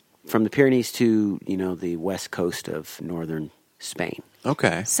 from the Pyrenees to the west coast of northern Spain.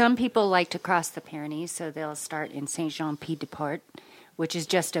 Okay. Some people like to cross the Pyrenees, so they'll start in Saint-Jean-Pied-de-Port, which is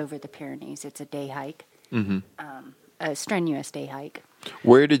just over the Pyrenees. It's a day hike, a strenuous day hike.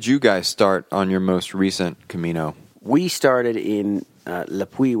 Where did you guys start on your most recent Camino? We started in Le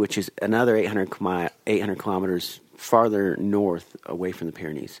Puy, which is another 800 kilometers farther north away from the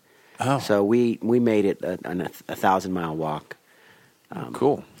Pyrenees. Oh. So we made it a 1,000-mile walk.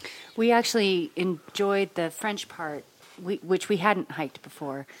 Cool. We actually enjoyed the French part, which we hadn't hiked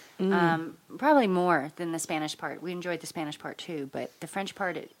before, probably more than the Spanish part. We enjoyed the Spanish part too, but the French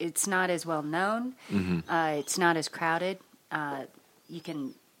part, it's not as well known. It's not as crowded. You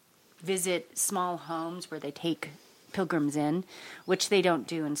can visit small homes where they take pilgrims in, which they don't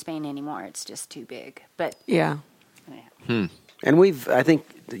do in Spain anymore. It's just too big. But Yeah. And I think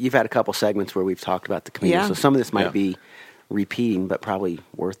you've had a couple segments where we've talked about the Camino, Yeah. so some of this might be repeating, but probably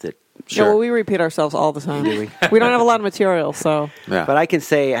worth it. Yeah, well, we repeat ourselves all the time. Do we? We don't have a lot of material, so. Yeah. But I can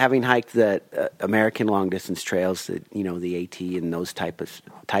say, having hiked the American long distance trails, the AT and those types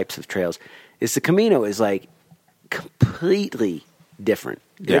of trails, is the Camino is like completely different.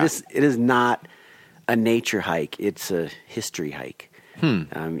 Yeah. It is not a nature hike; it's a history hike.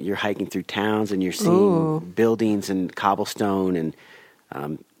 You're hiking through towns and you're seeing buildings and cobblestone, and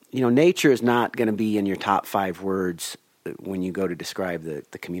nature is not going to be in your top 5 words when you go to describe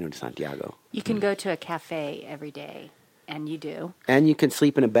the Camino de Santiago. you can go to a cafe every day, and you do. And you can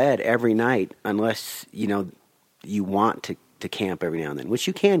sleep in a bed every night unless, you want to camp every now and then, which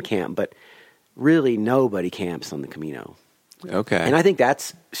you can camp, but really nobody camps on the Camino. Okay. And I think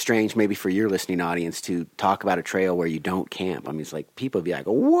that's strange maybe for your listening audience to talk about a trail where you don't camp. I mean, it's like people would be like,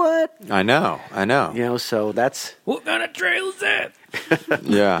 what? I know. So that's... What kind of trail is that?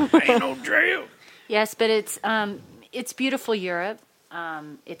 Yeah. Ain't no trail. Yes, but it's beautiful Europe.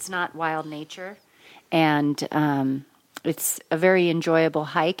 It's not wild nature, and it's a very enjoyable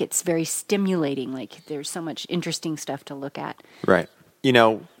hike. It's very stimulating. Like there's so much interesting stuff to look at. Right.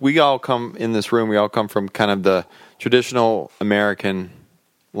 We all come in this room, we all come from kind of the traditional American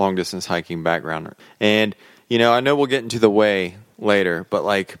long distance hiking background. And, I know we'll get into the way later, but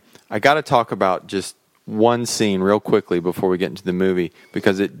I got to talk about just one scene real quickly before we get into the movie,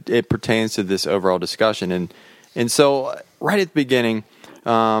 because it pertains to this overall discussion. And so right at the beginning,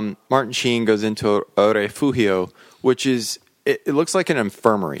 Martin Sheen goes into a refugio, which is, it looks like an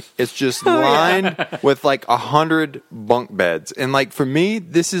infirmary. It's just lined with 100 bunk beds. And for me,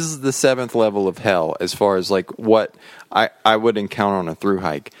 this is the 7th level of hell as far as what I would encounter on a through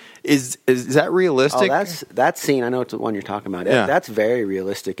hike. Is that realistic? Oh, that scene, I know it's the one you're talking about. Yeah. That's very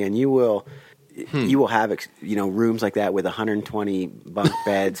realistic, and you will have rooms like that with 120 bunk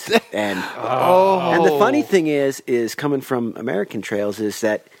beds. And and the funny thing is coming from American trails is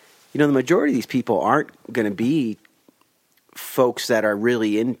that the majority of these people aren't going to be folks that are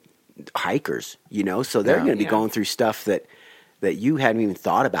really in hikers, so they're going to be going through stuff that you hadn't even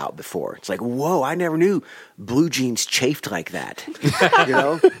thought about before. It's like, whoa, I never knew blue jeans chafed like that.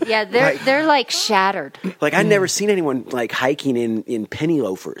 Yeah, they're shattered. I'd never seen anyone hiking in penny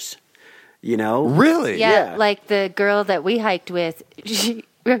loafers. Really? Yeah, like the girl that we hiked with,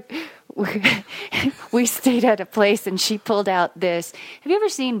 we stayed at a place and she pulled out this. Have you ever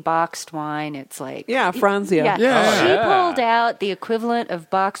seen boxed wine? It's Franzia. Yeah. She pulled out the equivalent of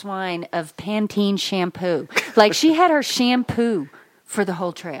boxed wine of Pantene shampoo. She had her shampoo for the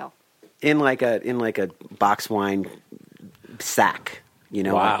whole trail. In a box wine sack.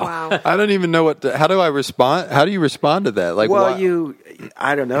 Wow. I don't even know how do I respond? How do you respond to that?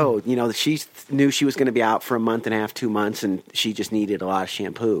 I don't know. She knew she was going to be out for a month and a half, 2 months, and she just needed a lot of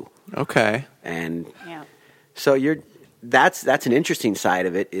shampoo. Okay. And so that's an interesting side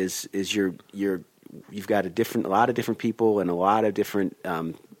of it is you've got a lot of different people and a lot of different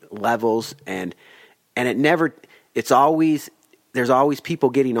levels, and there's always people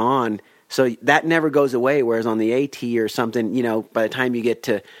getting on. So that never goes away, whereas on the AT or something, by the time you get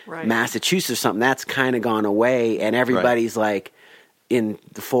to Massachusetts or something, that's kind of gone away, and everybody's in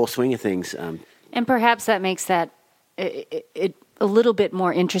the full swing of things. And perhaps that makes that it a little bit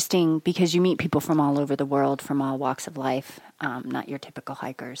more interesting because you meet people from all over the world, from all walks of life, not your typical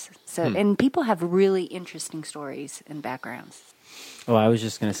hikers. So, and people have really interesting stories and backgrounds. Oh, I was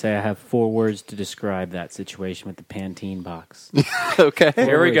just going to say I have 4 words to describe that situation with the Pantene box. Okay.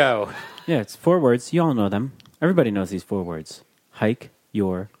 Here we go. Yeah, it's 4 words. You all know them. Everybody knows these 4 words. Hike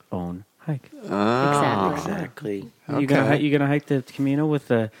your own hike. Exactly. You gonna hike the Camino with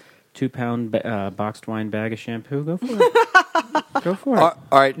a 2-pound boxed wine bag of shampoo? Go for it. Go for it. All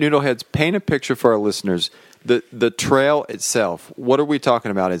right, Noodleheads, paint a picture for our listeners. The trail itself, what are we talking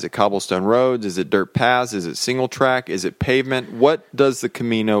about? Is it cobblestone roads? Is it dirt paths? Is it single track? Is it pavement? What does the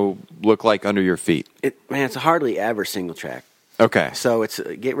Camino look like under your feet? It's hardly ever single track. Okay. So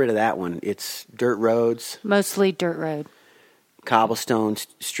get rid of that one. It's dirt roads. Mostly dirt road. Cobblestone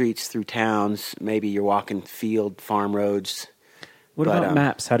streets through towns. Maybe you're walking farm roads. What about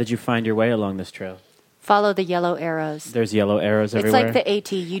maps? How did you find your way along this trail? Follow the yellow arrows. There's yellow arrows It's everywhere. like the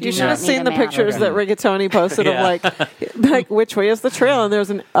AT. You do You should not have need seen a the map. pictures that Rigatoni posted of which way is the trail, and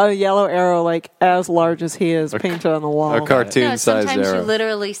there's a yellow arrow as large as he is painted on the wall. A cartoon size sometimes arrow. you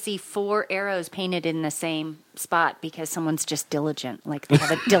literally see 4 arrows painted in the same spot because someone's just diligent. They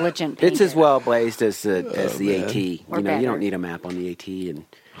have a diligent painter. It's as well blazed as the AT. Or You better. don't need a map on the AT, and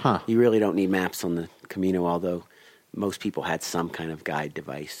you really don't need maps on the Camino. Although most people had some kind of guide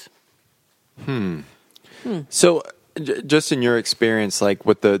device. So, just in your experience, like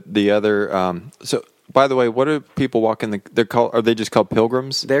with the other, so by the way, what do people walk in they're called? Are they just called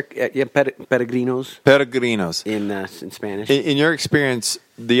pilgrims? They're peregrinos. Peregrinos in Spanish. In your experience,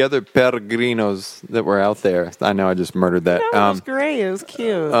 the other peregrinos that were out there, I know I just murdered that. No, it was great. It was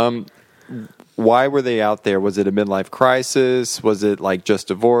cute. Why were they out there? Was it a midlife crisis? Was it like just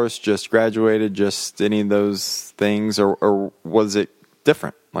divorced, just graduated, just any of those things, or was it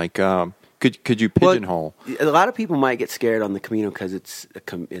different? Like, could you pigeonhole? Well, a lot of people might get scared on the Camino because it's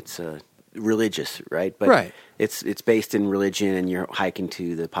religious, right? But right. It's based in religion, and you're hiking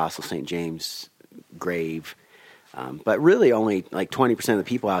to the Apostle St. James grave. But really, only like 20% of the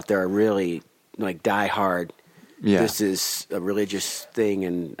people out there are really like die hard. Yeah. This is a religious thing,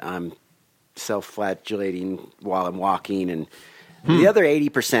 and I'm self-flagellating while I'm walking, and the other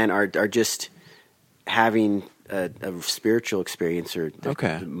 80% are just having a spiritual experience, or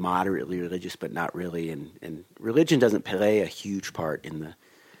they're moderately religious, but not really. And religion doesn't play a huge part in the.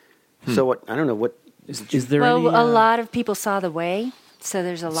 So what? I don't know what is there. Well, any, a lot of people saw the way. So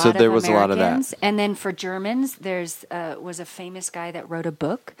there's a lot of there was a lot of that. Americans. And then for Germans, there's was a famous guy that wrote a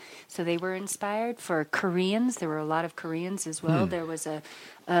book. So they were inspired. For Koreans, there were a lot of Koreans as well. There was a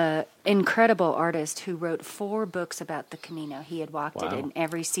incredible artist who wrote 4 books about the Camino. He had walked it in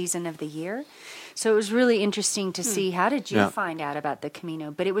every season of the year. So it was really interesting to see, how did you find out about the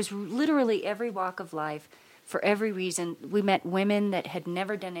Camino? But it was literally every walk of life. For every reason. We met women that had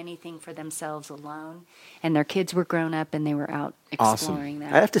never done anything for themselves alone, and their kids were grown up and they were out exploring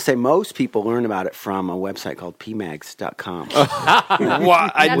that. I have to say, most people learn about it from a website called pmags.com.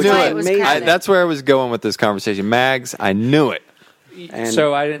 Wow, I knew it. That's where I was going with this conversation. Mags, I knew it. And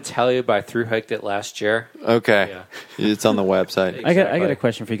so I didn't tell you, but I thru-hiked it last year. Okay. Yeah. It's on the website. Exactly. I got a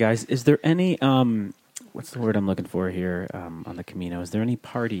question for you guys. Is there any, what's the word I'm looking for here on the Camino? Is there any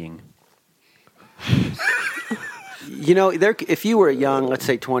partying? You know, if you were a young, let's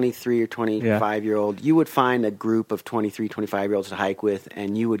say 23 or 25-year-old, you would find a group of 23, 25-year-olds to hike with,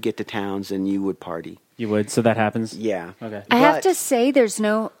 and you would get to towns and you would party. You would? So that happens? Yeah. Okay. I have to say there's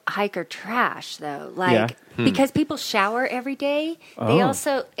no hiker trash, though. Like, Yeah. because people shower every day. They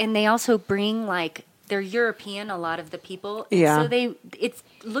also bring, like, they're European, a lot of the people. And Yeah. so it's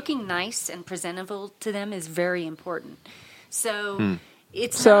looking nice and presentable to them is very important. So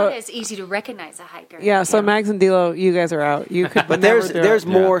it's not as easy to recognize a hiker. Yeah, so Mags and Dilo, you guys are out. You could, but there's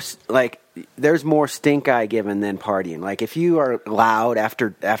more there's more stink eye given than partying. Like if you are loud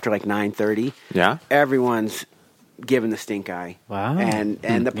after like 9:30, everyone's given the stink eye. Wow,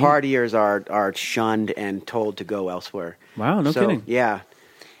 and the partiers are shunned and told to go elsewhere. Wow, no kidding. Yeah,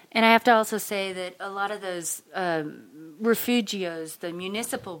 and I have to also say that a lot of those refugios, the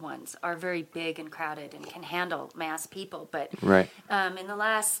municipal ones, are very big and crowded and can handle mass people. But in the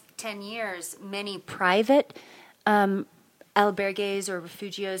last 10 years, many private albergues or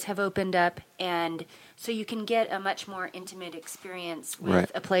refugios have opened up, and so you can get a much more intimate experience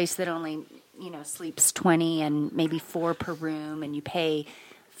with a place that only sleeps 20 and maybe 4 per room, and you pay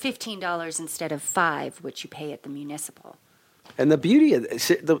 $15 instead of $5, which you pay at the municipal. And the beauty of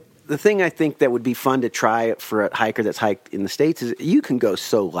the thing I think that would be fun to try for a hiker that's hiked in the States is you can go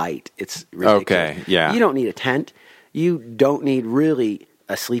so light. It's ridiculous. Okay, yeah. You don't need a tent. You don't need really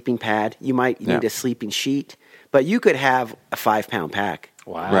a sleeping pad. You might need a sleeping sheet. But you could have a 5-pound pack.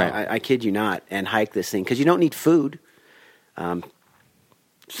 Wow. Right. I kid you not, and hike this thing because you don't need food. You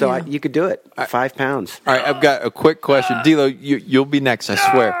could do it. 5 pounds. All right, I've got a quick question. Dilo, you'll be next, I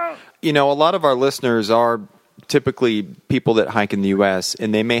swear. You know, a lot of our listeners are typically people that hike in the U.S.,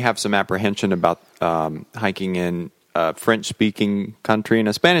 and they may have some apprehension about hiking in a French-speaking country and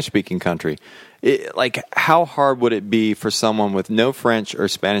a Spanish-speaking country. How hard would it be for someone with no French or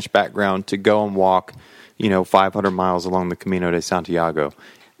Spanish background to go and walk, 500 miles along the Camino de Santiago?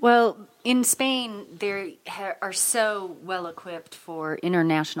 Well, in Spain, they are so well equipped for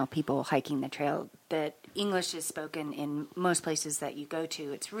international people hiking the trail that English is spoken in most places that you go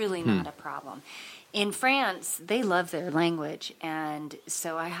to. It's really not a problem. In France, they love their language, and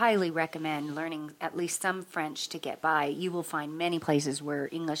so I highly recommend learning at least some French to get by. You will find many places where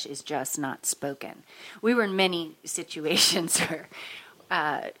English is just not spoken. We were in many situations where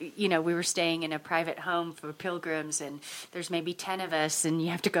we were staying in a private home for pilgrims, and there's maybe 10 of us, and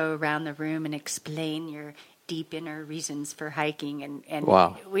you have to go around the room and explain your deep inner reasons for hiking, and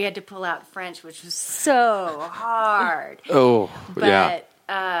we had to pull out French, which was so hard.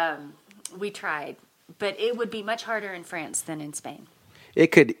 We tried, but it would be much harder in France than in Spain. It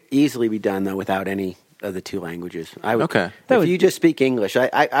could easily be done, though, without any of the 2 languages. If you just speak English,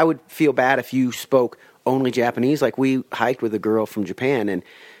 I would feel bad if you spoke only Japanese. Like we hiked with a girl from Japan, and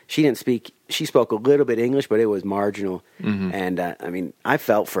she spoke a little bit English, but it was marginal. And I mean, I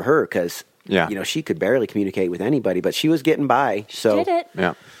felt for her because she could barely communicate with anybody, but she was getting by. So Did it?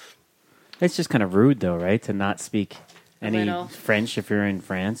 Yeah. It's just kind of rude, though, right, to not speak any little. French if you're in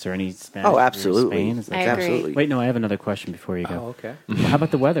France or any Spanish. Oh, if you're in absolutely. Spain. It's I agree. Absolutely. Wait, no, I have another question before you go. Oh, okay. Well, how about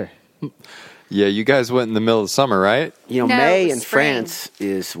the weather? Yeah, you guys went in the middle of summer, right? No, May it was in spring. France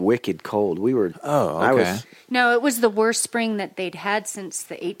is wicked cold. We were. Oh, I okay. was. No, it was the worst spring that they'd had since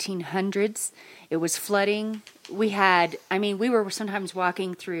the 1800s. It was flooding. We were sometimes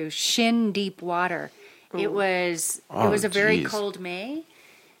walking through shin deep water. It was a very geez. cold May,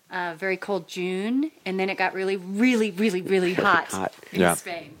 very cold June, and then it got really, really, really, really hot, in Yeah.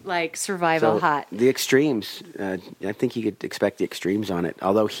 Spain, like survival So hot. the extremes, I think you could expect the extremes on it.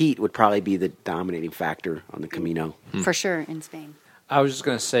 Although heat would probably be the dominating factor on the Camino. For sure, in Spain. I was just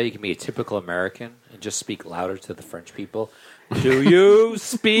going to say you can be a typical American and just speak louder to the French people. Do you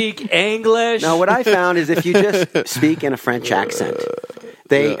speak English? Now, what I found is if you just speak in a French accent,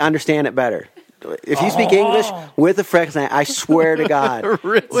 they understand it better. If you speak English with a French accent, I swear to God,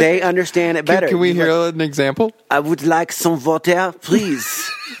 they understand it better. Can we hear an example? I would like some water,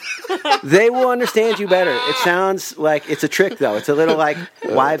 please. They will understand you better. It sounds like it's a trick, though. It's a little like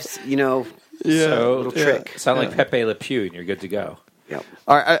wives, little trick. Sound like Pepe Le Pew, and you're good to go. Yep.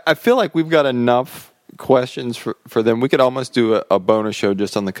 All right, I feel like we've got enough questions for them. We could almost do a bonus show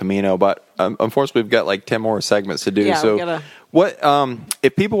just on the Camino, but unfortunately, we've got like 10 more segments to do. Yeah, so, we gotta- what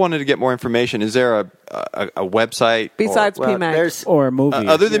if people wanted to get more information? Is there a website Besides Well, PMAG. there's Or a movie?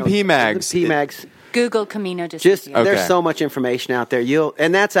 other than PMags? PMags. Google Camino Just Desafío. there's Okay. so much information out there.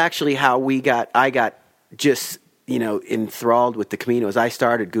 And that's actually how I got just enthralled with the Camino. As I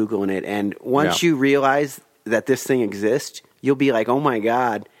started Googling it, and once you realize that this thing exists, you'll be like, oh my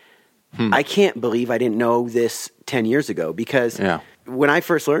God, I can't believe I didn't know this 10 years ago. Because when I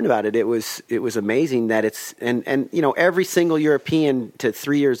first learned about it, it was amazing that it's and every single European to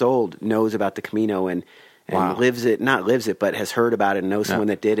 3 years old knows about the Camino and lives it, but has heard about it and knows someone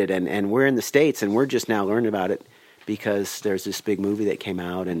that did it. And we're in the States, and we're just now learning about it because there's this big movie that came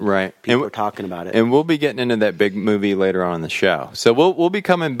out, and people are talking about it. And we'll be getting into that big movie later on in the show. So we'll be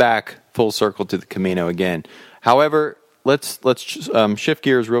coming back full circle to the Camino again. However, let's shift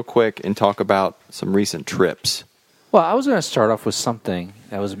gears real quick and talk about some recent trips. Well, I was going to start off with something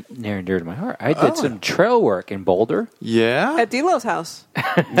that was near and dear to my heart. I did some trail work in Boulder. Yeah? At Delo's house.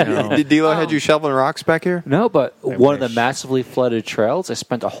 Did D'Lo had you shoveling rocks back here? No, but one of the massively flooded trails, I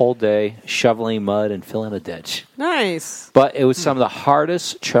spent a whole day shoveling mud and filling a ditch. Nice. But it was some of the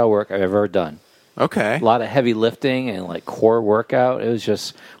hardest trail work I've ever done. Okay. A lot of heavy lifting and like core workout. It was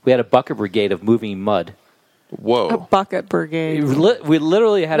just, we had a bucket brigade of moving mud. Whoa. A bucket brigade. We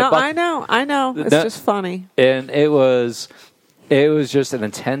literally had a No, bucket. I know. It's just funny. And it was just an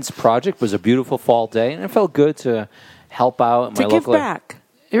intense project. It was a beautiful fall day, and it felt good to help out in To my give local back.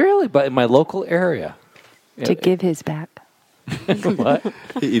 Really, but in my local area. To give his back. What?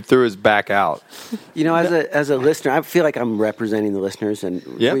 He threw his back out. As a listener, I feel like I'm representing the listeners, and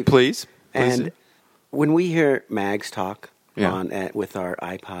Please. And when we hear Mags talk Yeah. with our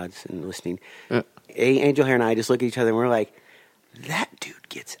iPods and listening, Angel Hair and I just look at each other and we're like, that dude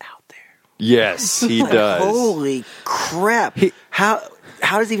gets out there. Yes, he does. Holy crap! How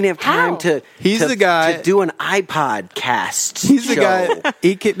does he even have time to? He's the guy to do an iPod cast. He's the show?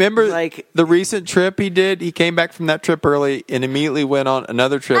 guy. Remember the recent trip he did? He came back from that trip early and immediately went on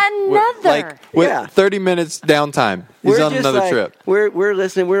another trip. With 30 minutes downtime. He's We're on just another like- trip. We're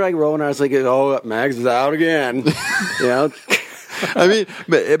listening. We're like rolling our eyes, like, oh, Mags is out again. I mean,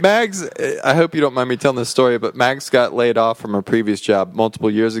 Mags, I hope you don't mind me telling this story, but Mags got laid off from a previous job multiple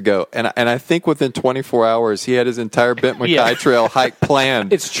years ago. And I think within 24 hours, he had his entire Bent Mackay Trail hike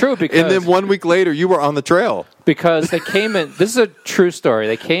planned. It's true because... And then 1 week later, you were on the trail. Because they came in... This is a true story.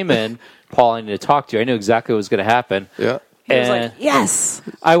 They came in, Paul, I need to talk to you. I knew exactly what was going to happen. Yeah. He was like, yes.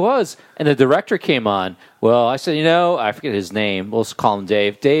 I was. And the director came on. Well, I said, I forget his name. We'll just call him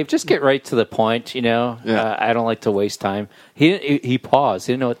Dave. Dave, just get right to the point, I don't like to waste time. He paused.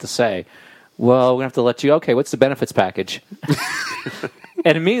 He didn't know what to say. Well, we're going to have to let you... Okay, what's the benefits package?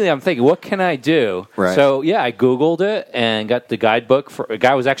 And immediately I'm thinking, what can I do? Right. So, I Googled it and got the guidebook. A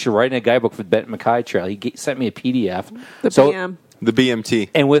guy was actually writing a guidebook for the Bent Mackay Trail. He sent me a PDF. The BMT.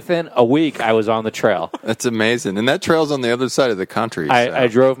 And within a week, I was on the trail. That's amazing. And that trail's on the other side of the country. I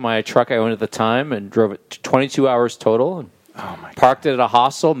drove my truck I owned at the time and drove it 22 hours total. And parked it at a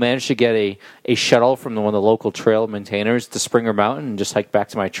hostel, managed to get a shuttle from one of the local trail maintainers to Springer Mountain and just hiked back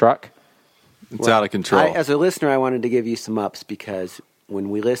to my truck. It's out of control. As a listener, I wanted to give you some ups because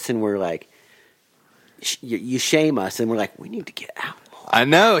when we listen, we're like, you shame us, and we're like, we need to get out. I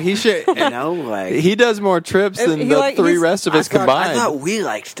know he should. You know, like He does more trips than He the like- three he's- rest of us combined. I thought we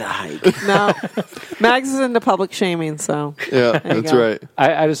liked to hike. No, Mags is into public shaming, so Yeah, There you that's go. right.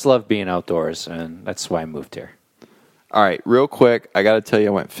 I just love being outdoors, and that's why I moved here. All right, real quick, I got to tell you,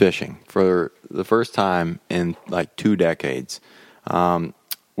 I went fishing for the first time in like 2 decades.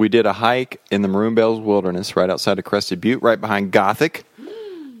 We did a hike in the Maroon Bells Wilderness right outside of Crested Butte, right behind Gothic,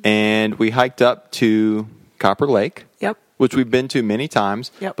 and we hiked up to Copper Lake. Yep. Which we've been to many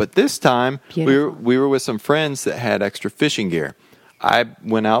times. Yep. But this time, Beautiful. we were with some friends that had extra fishing gear. I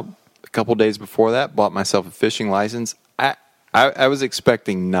went out a couple days before that, bought myself a fishing license. I was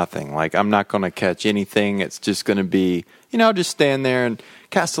expecting nothing. Like, I'm not going to catch anything. It's just going to be, just stand there and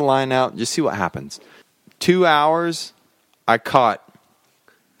cast a line out and just see what happens. 2 hours, I caught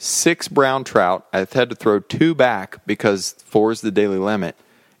 6 brown trout. I had to throw 2 back because 4 is the daily limit.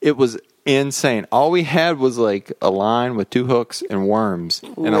 It was insane. All we had was like a line with 2 hooks and worms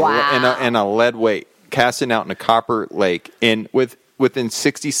and a lead weight casting out in a Copper Lake. And within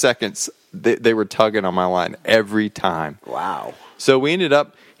 60 seconds, they were tugging on my line every time. Wow. So we ended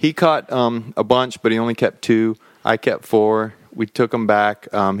up, he caught a bunch, but he only kept 2. I kept 4. We took them back.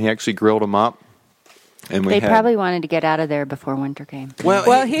 He actually grilled them up. And They probably wanted to get out of there before winter came.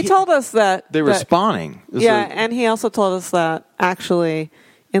 Well, he told us that they were that- spawning. Yeah, and he also told us that actually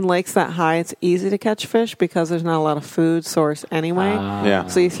in lakes that high, it's easy to catch fish because there's not a lot of food source anyway. Yeah.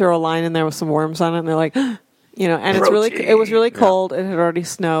 So you throw a line in there with some worms on it, and they're like, and it was really cold. It had already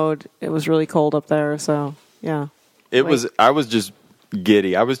snowed. It was really cold up there. So yeah, I was just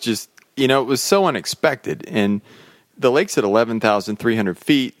giddy. I was just, it was so unexpected. And the lake's at 11,300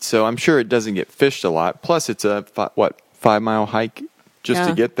 feet, so I'm sure it doesn't get fished a lot. Plus, it's a 5-mile hike just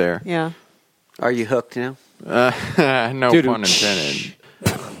to get there. Yeah. Are you hooked now? No pun intended.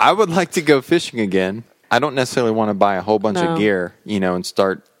 I would like to go fishing again. I don't necessarily want to buy a whole bunch of gear, and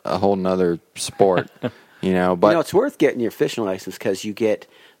start a whole nother sport, But it's worth getting your fishing license because you get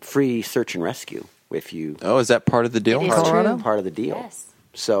free search and rescue if you. Oh, is that part of the deal in It is Colorado? true. Part of the deal. Yes.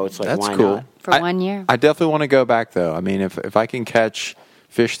 So it's like, That's why cool. not? For 1 year. I definitely want to go back, though. I mean, if I can catch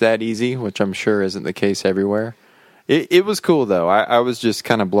fish that easy, which I'm sure isn't the case everywhere. It was cool, though. I was just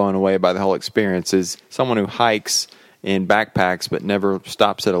kind of blown away by the whole experience. As someone who hikes in backpacks but never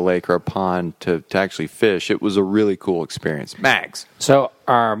stops at a lake or a pond to actually fish, it was a really cool experience. Mags. So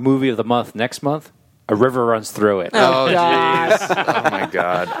our movie of the month next month, A River Runs Through It. Oh, God. Oh, my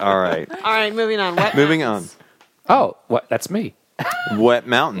God. All right. All right, moving on. Moving on. Oh, what? That's me. Wet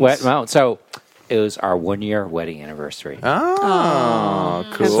Mountains. Wet Mountain. So it was our 1-year wedding anniversary. Oh,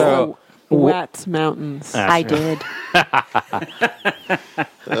 cool. So- Wet mountains. I did.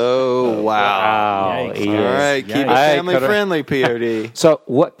 Oh, wow. Wow. Yikes. All right, keep it I family coulda- friendly, POD. So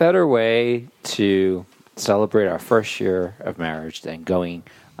what better way to celebrate our first year of marriage than going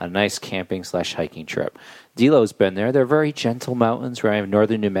on a nice camping / hiking trip? Delo's been there. They're very gentle mountains right in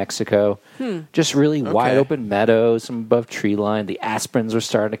northern New Mexico. Just really wide open meadows, some above tree line. The aspens are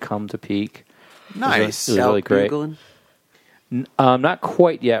starting to come to peak. Nice. It was really great. Googling? Not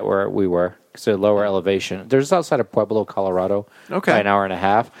quite yet where we were, because they're lower elevation. There's outside of Pueblo, Colorado, Okay. by an hour and a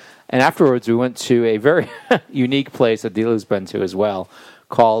half. And afterwards, we went to a very unique place that Delo's been to as well,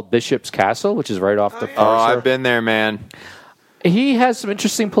 called Bishop's Castle, which is right off the Oh, Forest. I've been there, man. He has some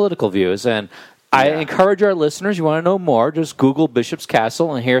interesting political views, and I encourage our listeners, you want to know more, just Google Bishop's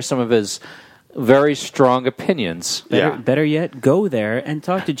Castle and hear some of his very strong opinions. Better yet, go there and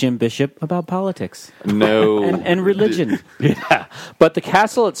talk to Jim Bishop about politics No. and religion. Yeah. But the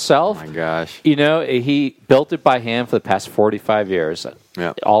castle itself, Oh, my gosh. he built it by hand for the past 45 years,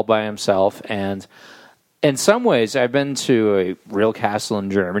 Yeah. all by himself. And in some ways, I've been to a real castle in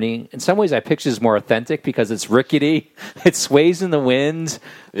Germany. In some ways, I picture it's more authentic because it's rickety. It sways in the wind.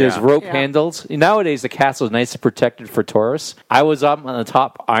 There's Yeah. rope Yeah. handles. Nowadays, the castle is nicely protected for tourists. I was up on the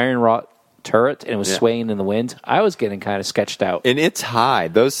top iron wrought turret, and it was swaying in the wind. I was getting kind of sketched out. And it's high.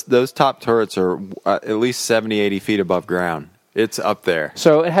 Those top turrets are at least 70, 80 feet above ground. It's up there.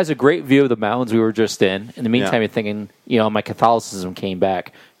 So it has a great view of the mountains we were just in. In the meantime, Yeah. you're thinking, my Catholicism came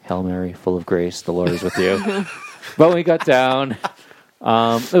back. Hail Mary, full of grace, the Lord is with you. But when we got down,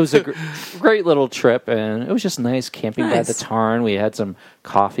 it was a great little trip, and it was just nice camping by the tarn. We had some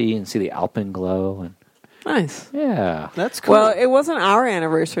coffee and see the alpenglow. And Nice. yeah. That's cool. Well, it wasn't our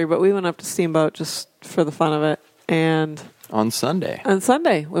anniversary, but we went up to Steamboat just for the fun of it. And on Sunday. on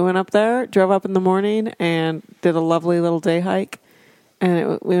Sunday, we went up there, drove up in the morning, and did a lovely little day hike.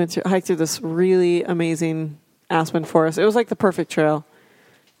 And we went to hike through this really amazing aspen forest. It was like the perfect trail.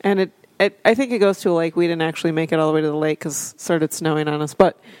 And I think it goes to a lake. We didn't actually make it all the way to the lake because it started snowing on us.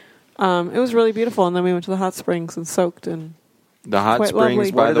 But It was really beautiful, and then we went to the hot springs and soaked. And The hot quite springs,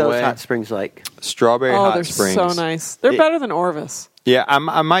 lovely. by What are the those way, hot springs like? strawberry oh, hot they're springs. so nice. They're better than Orvis. Yeah, I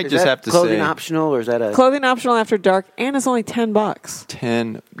might Is just that have to clothing say optional, or is that a Clothing optional after dark, and it's only $10.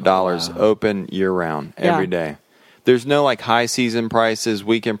 $10 open year round every Yeah. day. There's no like high season prices,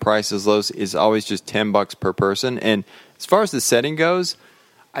 weekend prices, lows. It's always just $10 per person. And as far as the setting goes,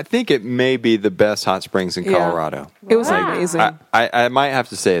 I think it may be the best hot springs in Yeah. Colorado. It was Wow. amazing. I might have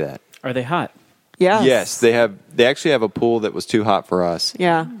to say that. Are they hot? Yes. Yes, they actually have a pool that was too hot for us.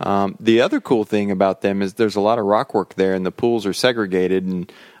 Yeah. The other cool thing about them is there's a lot of rock work there, and the pools are segregated,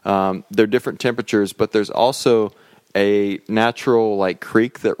 and they're different temperatures. But there's also a natural like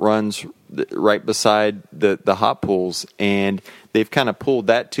creek that runs right beside the hot pools, and they've kind of pulled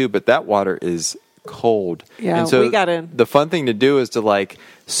that too. But that water is cold. Yeah, and so we got in. The fun thing to do is to like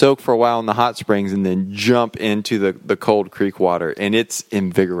soak for a while in the hot springs and then jump into the cold creek water, and it's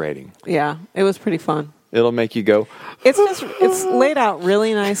invigorating. Yeah, it was pretty fun. It'll make you go. It's laid out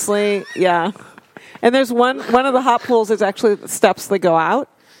really nicely. Yeah. And there's one of the hot pools is actually the steps that go out,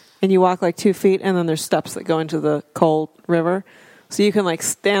 and you walk like 2 feet, and then there's steps that go into the cold river. So you can like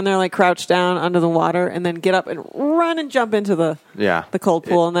stand there, like crouch down under the water, and then get up and run and jump into the cold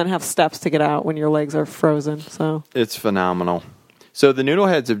pool, and then have steps to get out when your legs are frozen. So It's phenomenal. So the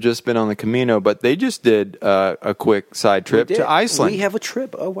Noodleheads have just been on the Camino, but they just did a quick side trip We did. to Iceland. We have a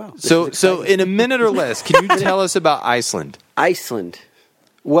trip. Oh wow! This So is so exciting. in a minute or less, can you tell us about Iceland? Iceland.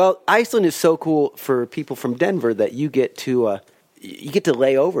 Well, Iceland is so cool for people from Denver that you get to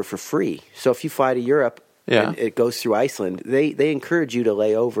lay over for free. So if you fly to Europe, and it goes through Iceland. They encourage you to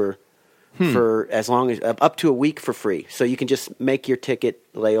lay over for as long as up to a week for free. So you can just make your ticket,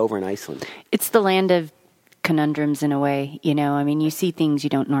 lay over in Iceland. It's the land of conundrums in a way, you know. I mean, you see things you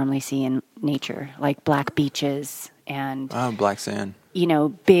don't normally see in nature, like black beaches and black sand. You know,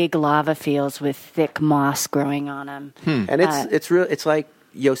 big lava fields with thick moss growing on them. And it's real. It's like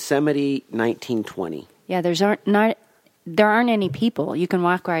Yosemite 1920. Yeah, there aren't any people. You can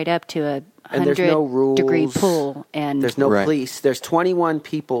walk right up to a And there's no rules. 100-degree pool, and There's no police. There's 21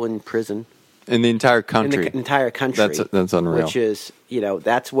 people in prison. In the entire country. In the entire country. That's unreal. Which is,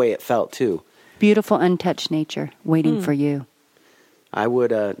 that's the way it felt too. beautiful untouched nature waiting for you. I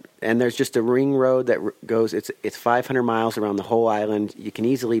would, and there's just a ring road that goes. It's 500 miles around the whole island. You can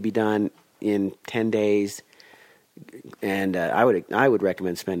easily be done in 10 days, and I would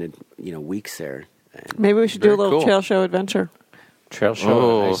recommend spending weeks there. Maybe we should do a little trail show adventure. Trail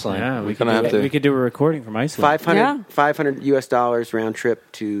show in Iceland. Yeah, we could do a recording from Iceland. $500 US round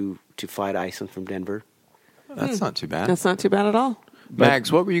trip to fly to Iceland from Denver. That's not too bad. That's not too bad at all.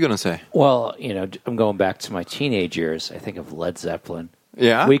 Mags, what were you going to say? Well, I'm going back to my teenage years. I think of Led Zeppelin.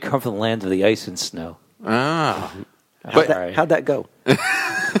 Yeah? We come from the land of the ice and snow. Ah. How'd that go?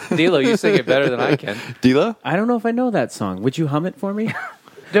 D'Lo, you sing it better than I can. D'Lo? I don't know if I know that song. Would you hum it for me?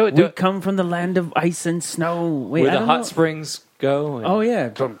 Do it. We come from the land of ice and snow. Wait, Where I the don't hot know. springs go. And Oh yeah.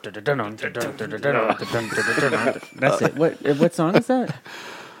 That's it. What song is that?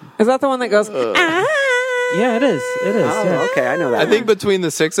 Is that the one that goes? Yeah, it is. It is. Oh, yeah. okay, I know that. I think between the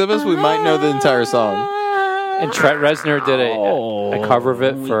six of us, we might know the entire song. And Trent Reznor did a cover of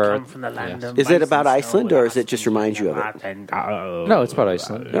it for. Is it about Iceland, or is it just remind you of it? No, it's about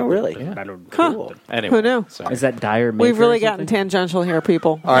Iceland. Oh, really? Cool. Anyway, Who knew? sorry. Is that Dire Maker? We've really or gotten something? tangential here,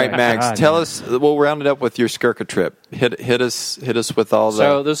 people. All right, Mags, God, tell man. us. We'll round it up with your Skirka trip. Hit us with all the.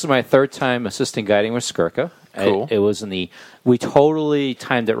 So this is my third time assisting guiding with Skirka. Cool. It was we totally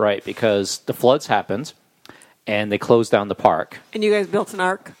timed it right because the floods happened, and they closed down the park. And you guys built an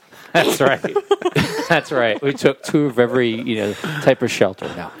ark. That's right. That's right. We took two of every type of shelter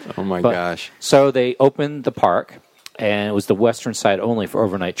now. Oh my gosh! So they opened the park, and it was the western side only for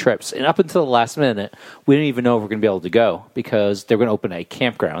overnight trips. And up until the last minute, we didn't even know if we were going to be able to go because they were going to open a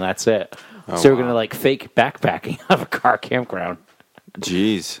campground. That's it. So we were going to fake backpacking of a car campground.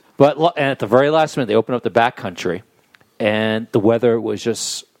 Jeez. But and at the very last minute, they opened up the backcountry, and the weather was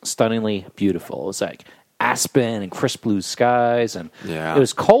just stunningly beautiful. It was like aspen and crisp blue skies, and it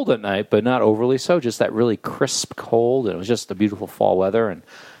was cold at night, but not overly so. Just that really crisp cold, and it was just a beautiful fall weather. And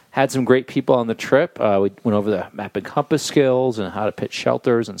had some great people on the trip. We went over the map and compass skills and how to pitch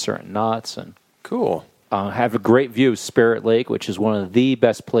shelters and certain knots. And cool. Have a great view of Spirit Lake, which is one of the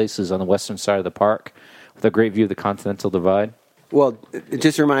best places on the western side of the park, with a great view of the Continental Divide. Well, it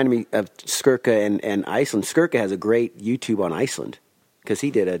just reminded me of Skirka and Iceland. Skirka has a great YouTube on Iceland because he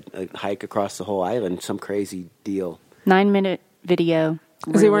did a hike across the whole island, some crazy deal. 9-minute video.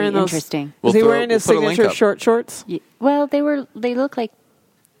 Is he wearing those? Interesting. Is he wearing his we'll put a link signature up. short shorts? Well, they look like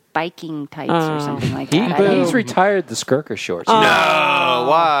biking tights or something like that. He's retired the Skirka shorts. No,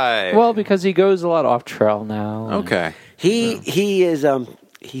 why? Well, because he goes a lot off trail now. Okay. He is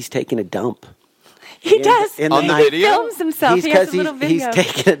he's taking a dump. He does. In On the night. video? He films himself. He has a little He's video.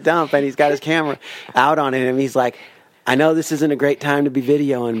 taking a dump and he's got his camera out on it and he's like, I know this isn't a great time to be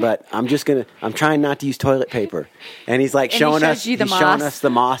videoing, but I'm trying not to use toilet paper. And he's like And he showing shows you the showing moss. us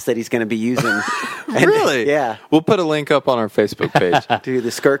the moss that he's going to be using. And- Really? Yeah. We'll put a link up on our Facebook page. To the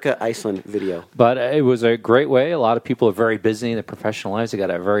Skirka Iceland video. But it was a great way. A lot of people are very busy in their professional lives. They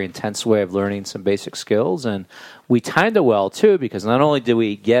got a very intense way of learning some basic skills. And we timed it well, too, because not only did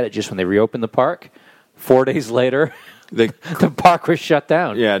we get it just when they reopened the park, 4 days later, the park was shut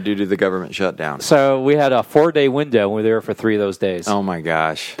down. Yeah, due to the government shutdown. So we had a 4-day window, and we were there for 3 of those days. Oh, my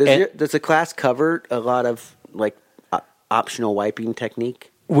gosh. Does the class cover a lot of like optional wiping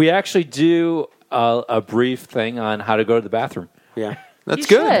technique? We actually do a brief thing on how to go to the bathroom. Yeah. That's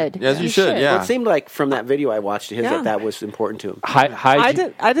You good. should. Yes, you should. Well, Yeah. it seemed like from that video I watched of his Yeah. that was important to him. I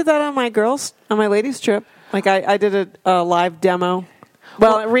did that on my ladies trip. Like I did a live demo.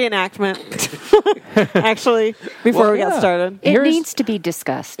 Well, a reenactment. Actually, before we got started. It needs to be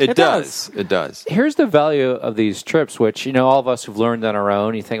discussed. It does. It does. Here's the value of these trips, which, all of us who've learned on our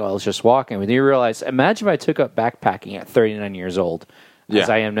own, you think, well, it's just walking. When you realize, imagine if I took up backpacking at 39 years old, as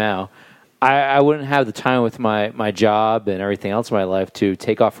I am now. I wouldn't have the time with my job and everything else in my life to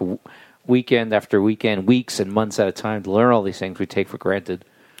take off weekend after weekend, weeks and months at a time to learn all these things we take for granted.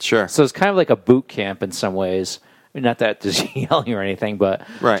 Sure. So it's kind of like a boot camp in some ways. I mean, not that just yelling or anything, but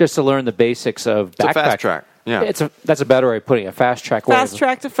just to learn the basics of backpacking. It's a fast track. Yeah. That's a better way of putting it. A fast track way. Fast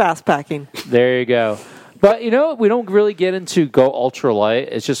track to fast packing. There you go. But, we don't really get into go ultralight.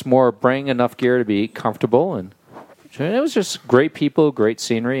 It's just more bring enough gear to be comfortable. And it was just great people, great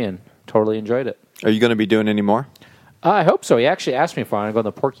scenery, and totally enjoyed it. Are you going to be doing any more? I hope so. He actually asked me if I want to go on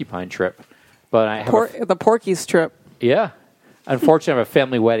the Porcupine trip. But I have the Porky's trip. Yeah. Unfortunately, I have a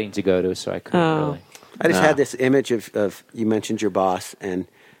family wedding to go to, so I couldn't really. I just had this image of you mentioned your boss, and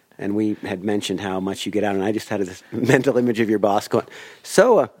we had mentioned how much you get out, and I just had this mental image of your boss going,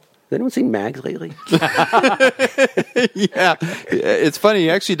 so, has anyone seen Mags lately? Yeah. It's funny. He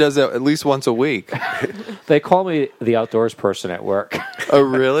actually does that at least once a week. They call me the outdoors person at work. Oh,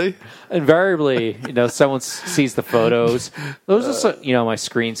 really? Invariably, someone sees the photos. Those are, my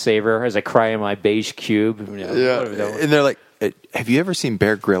screensaver as I cry in my beige cube. Yeah. And they're like, have you ever seen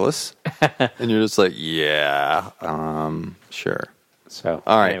Bear Grylls? And you're just like, yeah, sure. So,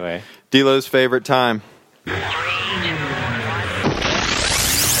 all right. Anyway. D'Lo's favorite time.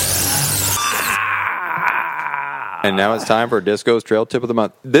 And now it's time for Disco's Trail Tip of the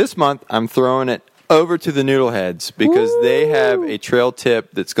Month. This month, I'm throwing it over to the Noodleheads because they have a trail tip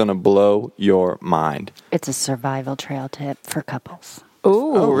that's going to blow your mind. It's a survival trail tip for couples.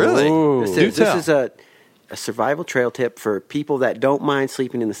 Ooh. Oh, really? This is a survival trail tip for people that don't mind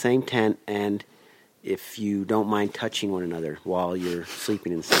sleeping in the same tent, and if you don't mind touching one another while you're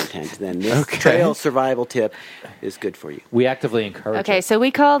sleeping in the same tent, then this trail survival tip is good for you. We actively encourage it. Okay, so we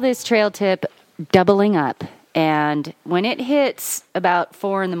call this trail tip doubling up. And when it hits about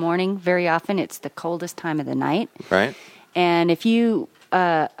 4 a.m, very often it's the coldest time of the night. Right. And if you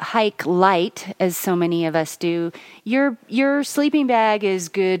hike light, as so many of us do, your sleeping bag is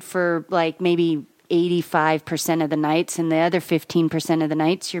good for like maybe 85% of the nights, and the other 15% of the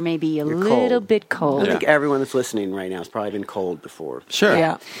nights you're maybe a little bit cold. I think everyone that's listening right now has probably been cold before. Sure.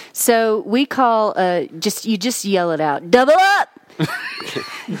 Yeah. So we call you just yell it out, double up. Wait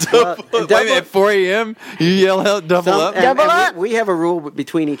a minute, at 4 a.m., you yell out double up? Double up. We have a rule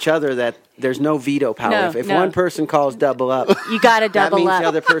between each other that there's no veto power. No, if no. one person calls double up, You got to that double means up. the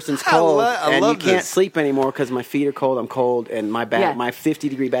other person's cold, I and love you can't this. sleep anymore because my feet are cold. I'm cold, and my bag, Yeah. my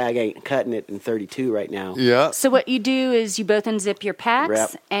 50-degree bag ain't cutting it in 32 right now. Yeah. So what you do is you both unzip your packs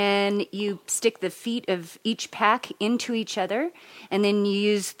Wrap. and you stick the feet of each pack into each other, and then you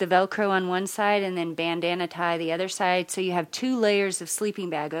use the Velcro on one side and then bandana tie the other side, so you have 2 layers of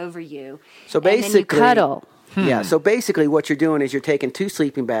sleeping bag over you. So and then you basically, cuddle. Yeah. So basically, what you're doing is you're taking 2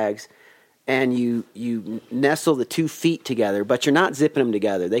 sleeping bags, and you nestle the 2 feet together, but you're not zipping them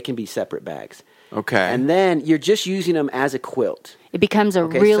together. They can be separate bags. Okay. And then you're just using them as a quilt. It becomes a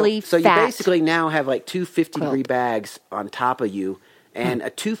Okay, really so fat. you basically now have like 2 50-degree quilt. bags on top of you, and a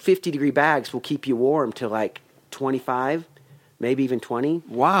 2 50-degree bags will keep you warm till like 25, maybe even 20.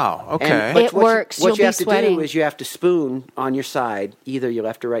 Wow. Okay. And It works. What You'll you be have to sweating. do is you have to spoon on your side, either your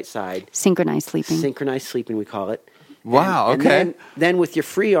left or right side. Synchronized sleeping. Synchronized sleeping, we call it. Wow, And okay. then with your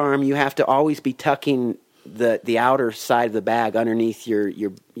free arm, you have to always be tucking the outer side of the bag underneath your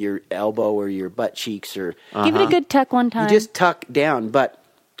elbow or your butt cheeks, or Give it a good tuck one time. you just tuck down. But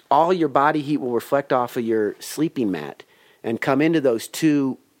all your body heat will reflect off of your sleeping mat and come into those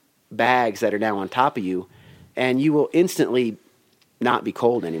two bags that are now on top of you, and you will instantly not be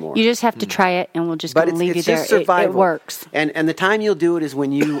cold anymore. You just have to try it, and we'll just But leave you it's there. just survival. It works. And the time you'll do it is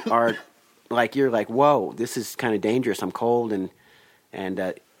when you are you're like, whoa, this is kind of dangerous. I'm cold, and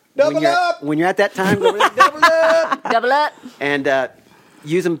Double up! When you're at that time, double up, Double up. and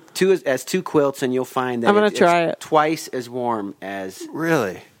use them as two quilts, and you'll find that I'm gonna try it's twice as warm as.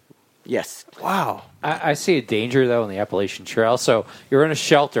 Really? Yes. Wow. I see a danger, though, in the Appalachian Trail. So you're in a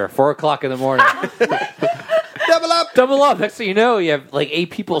shelter, 4 o'clock in the morning. Double up! Double up. Next thing you know, you have like 8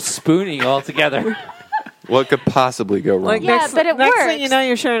 people spooning all together. What could possibly go wrong? Like Yeah, next, but it next works. thing you know,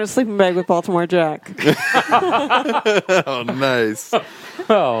 you're sharing a sleeping bag with Baltimore Jack. Oh, nice.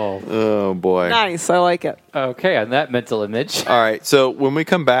 Oh, boy. Nice, I like it. Okay, on that mental image. All right, so when we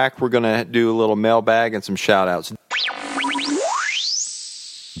come back, we're going to do a little mailbag and some shout-outs.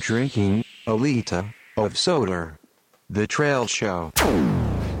 Drinking a liter of soda. The Trail Show.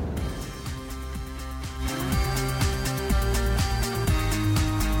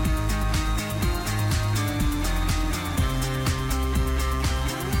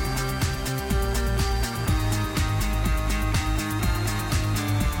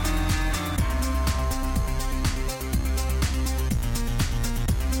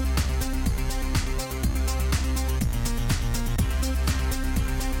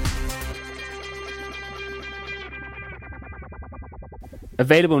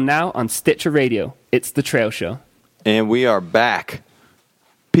 Available now on Stitcher Radio. It's The Trail Show. And we are back.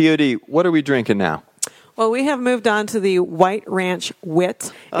 POD, what are we drinking now? Well, we have moved on to the White Ranch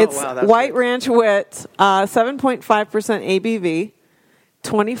Wit. Oh, It's wow, that's White good. Ranch Wit, 7.5% ABV,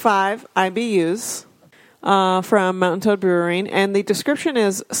 25 IBUs from Mountain Toad Brewing. And the description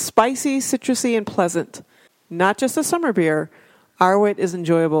is spicy, citrusy, and pleasant. Not just a summer beer. Our wit is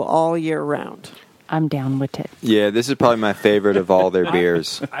enjoyable all year round. I'm down with it. Yeah, this is probably my favorite of all their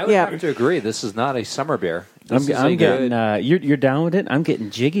beers. I would Yeah. have to agree. This is not a summer beer. I'm This is a getting. good- You're down with it. I'm getting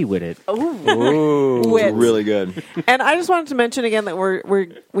jiggy with it. Ooh, Wit. really good. And I just wanted to mention again that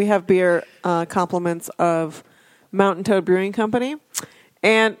we have beer compliments of Mountain Toad Brewing Company,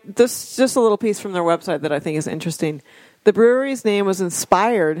 and this just a little piece from their website that I think is interesting. The brewery's name was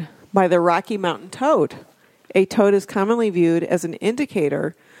inspired by the Rocky Mountain toad. A toad is commonly viewed as an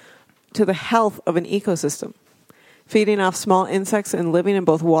indicator to the health of an ecosystem. Feeding off small insects and living in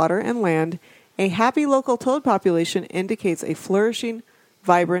both water and land, a happy local toad population indicates a flourishing,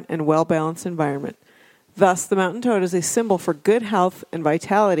 vibrant, and well-balanced environment. Thus, the mountain toad is a symbol for good health and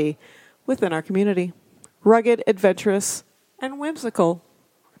vitality within our community. Rugged, adventurous, and whimsical,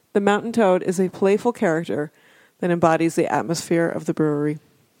 the mountain toad is a playful character that embodies the atmosphere of the brewery.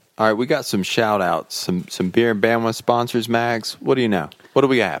 All right, we got some shout-outs, some beer and bandwidth sponsors, Mags. What do you know? What do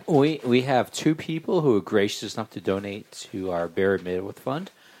we have? We have 2 people who are gracious enough to donate to our Bear and Midwith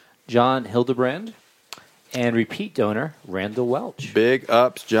Fund. John Hildebrand and repeat donor Randall Welch. Big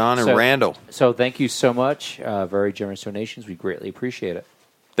ups, John and Randall. So thank you so much. Very generous donations. We greatly appreciate it.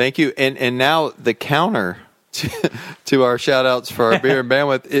 Thank you. And now the counter to our shout-outs for our beer and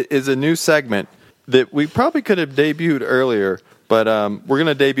bandwidth is a new segment that we probably could have debuted earlier, but we're going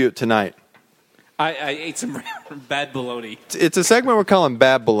to debut it tonight. I ate some bad bologna. It's a segment we're calling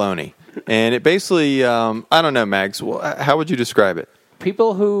Bad Baloney. And it basically, I don't know, Mags, how would you describe it?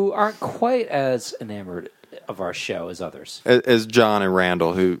 People who aren't quite as enamored of our show as others. As John and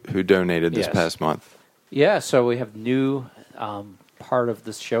Randall, who donated this Yes. past month. Yeah, so we have new part of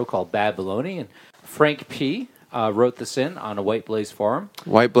this show called Bad Baloney. And Frank P. Wrote this in on a White Blaze forum.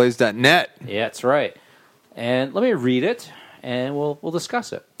 Whiteblaze.net. Yeah, that's right. And let me read it, and we'll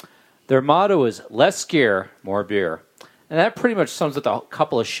discuss it. Their motto is less gear, more beer. And that pretty much sums up the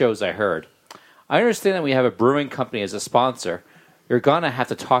couple of shows I heard. I understand that we have a brewing company as a sponsor. You're going to have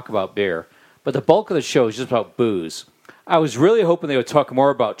to talk about beer. But the bulk of the show is just about booze. I was really hoping they would talk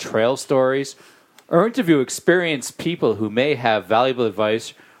more about trail stories or interview experienced people who may have valuable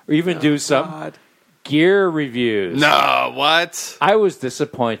advice or even do some gear reviews. No, what? I was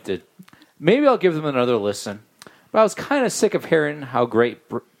disappointed. Maybe I'll give them another listen. But I was kind of sick of hearing how great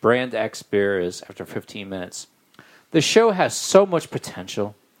Brand X beer is after 15 minutes. The show has so much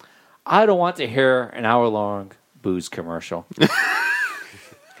potential. I don't want to hear an hour-long booze commercial.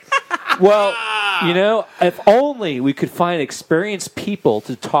 Well, you know, if only we could find experienced people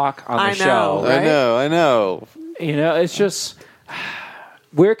to talk on the show. Right? I know. You know, it's just,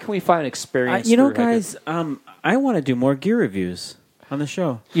 where can we find experienced You brew guys, I want to do more gear reviews on the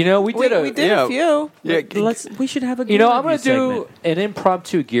show. You know, we did a few. Yeah, We should have a gear you know, I'm going to do an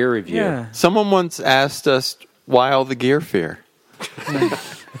impromptu gear review. Yeah. someone once asked us why all the gear fear.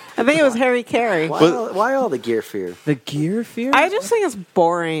 I think it was Harry Carey. Why all the gear fear? The gear fear? I just think it's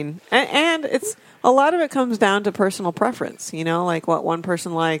boring, and it's a lot of it comes down to personal preference. You know, like what one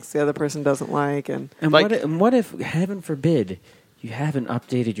person likes, the other person doesn't like, and what if, heaven forbid, you haven't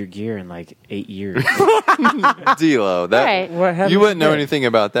updated your gear in like 8 years? D'Lo, you wouldn't know anything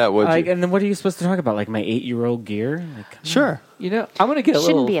about that, would you? And then what are you supposed to talk about? Like my 8-year-old gear? Like, sure. You know, I'm going to get a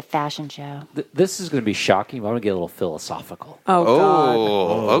Shouldn't little. be a fashion show. This is going to be shocking, but I'm going to get a little philosophical. Oh,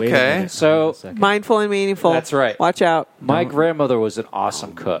 God. Okay. So Mindful and meaningful. That's right. Watch out. My grandmother was an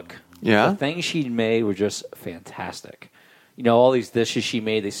awesome cook. Yeah? The things she made were just fantastic. You know, all these dishes she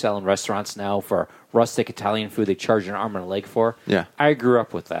made, they sell in restaurants now for rustic Italian food they charge an arm and a leg for. Yeah. I grew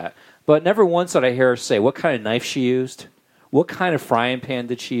up with that. But never once did I hear her say what kind of knife she used, what kind of frying pan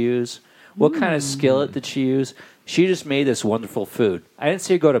did she use, what kind of skillet did she use. She just made this wonderful food. I didn't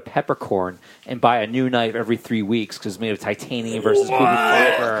see her go to Peppercorn and buy a new knife every 3 weeks because it's made of titanium versus booby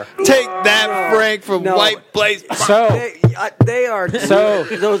fiber. Take that, Frank, from White Blaze. So they are. So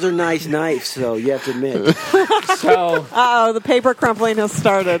those are nice knives, though. You have to admit. The paper crumpling has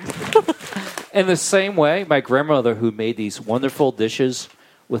started. In the same way, my grandmother, who made these wonderful dishes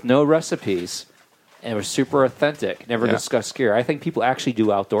with no recipes and was super authentic, never discussed gear. I think people actually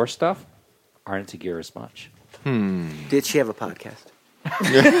do outdoor stuff aren't into gear as much. Did she have a podcast?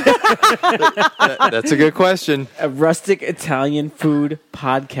 That's a good question. A rustic Italian food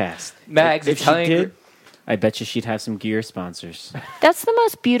podcast. Mags, if she did, I bet you she'd have some gear sponsors. That's the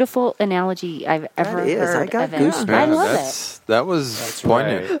most beautiful analogy I've ever is. heard. I got of it. goosebumps. I love it. That was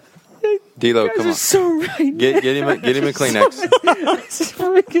poignant. D'Lo, come on. So right. Get him a Kleenex.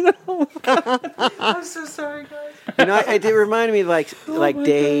 I'm so sorry, guys. You know, it reminded me of like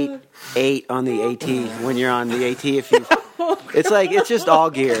day 8 on the AT when you're on the AT. It's just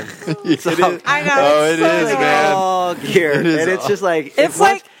all gear. It's all, I know. Oh, it is, man. all gear, and it's just like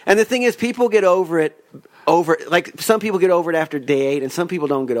And the thing is, people get over it. Like some people get over it after day 8, and some people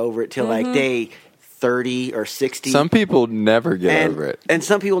don't get over it till like day 30 or 60. Some people never get over it. And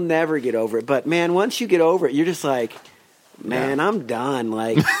some people never get over it. But, man, once you get over it, you're just like, man, I'm done.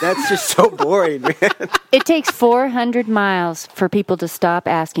 Like, that's just so boring, man. It takes 400 miles for people to stop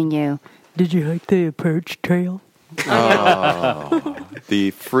asking you, did you hike the approach trail? Oh,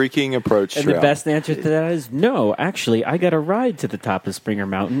 the freaking approach trail. And the best answer to that is no. Actually, I got a ride to the top of Springer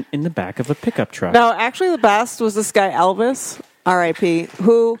Mountain in the back of a pickup truck. No, actually, the best was this guy, Elvis, R.I.P.,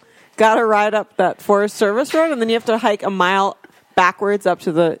 who got a ride up that Forest Service road, and then you have to hike a mile backwards up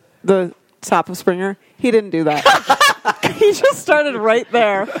to the top of Springer. He didn't do that. He just started right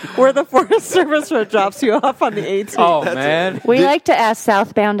there where the Forest Service road drops you off on the AT. Oh, man. We like to ask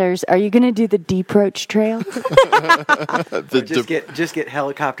southbounders, are you going to do the Deproach Trail? Just get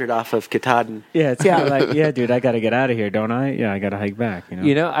helicoptered off of Katahdin. Yeah, it's kind of like, yeah, dude, I got to get out of here, don't I? Yeah, I got to hike back.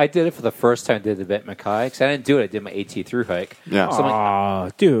 You know, I did it for the first time. I did the Bet McKay because I didn't do it. I did my AT through hike. Yeah. So I'm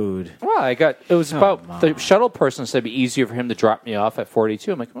like, dude. well, it was about the shuttle person said it'd be easier for him to drop me off at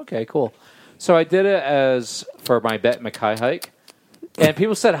 42. I'm like, okay, cool. So I did it for my Bet McKay hike, and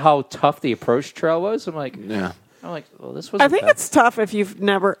people said how tough the approach trail was. I'm like, well, this was. I think it's tough if you've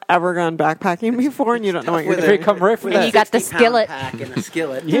never ever gone backpacking before and you don't know what you're if doing. you come right from And that. you got the skillet. Pack and a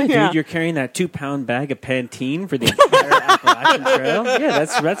skillet. Yeah, dude, Yeah. you're carrying that 2-pound bag of Pantene for the entire Appalachian Trail. Yeah,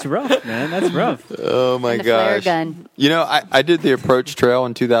 that's rough, man. That's rough. Oh, my And the flare gosh. gun. You know, I did the approach trail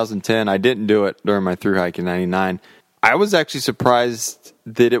in 2010. I didn't do it during my through hike in 99. I was actually surprised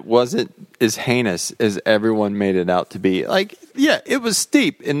that it wasn't as heinous as everyone made it out to be. Like, yeah, it was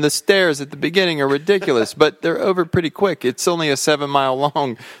steep, and the stairs at the beginning are ridiculous, but they're over pretty quick. It's only a 7-mile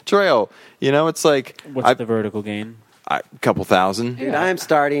long trail. You know, it's like... What's the vertical gain? A couple thousand. Dude, I am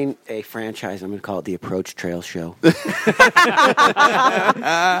starting a franchise. I'm going to call it the Approach Trail Show.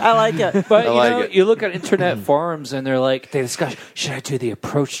 I like it. But, you look at internet forums, and they're like, they discuss, should I do the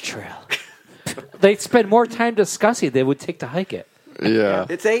approach trail? They'd spend more time discussing it than it would take to hike it. Yeah.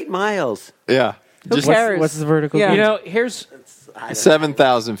 It's 8 miles. Yeah. Who cares? What's the vertical Yeah. gain? You know, here's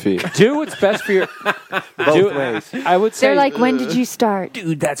 7,000 feet. do what's best for your Both ways. I would say They're like, when did you start?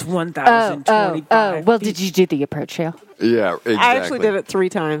 Dude, that's Oh, 1,025 well, did you do the approach trail? Yeah, exactly. I actually did it 3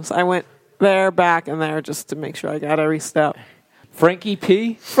 times. I went there, back, and there just to make sure I got every step. Frankie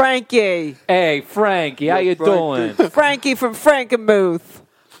P. Frankie. Hey, Frankie, how you doing? Frankie from Frankenbooth.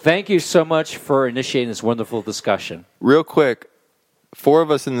 Thank you so much for initiating this wonderful discussion. Real quick, 4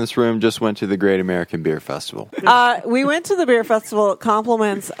 of us in this room just went to the Great American Beer Festival. We went to the beer festival at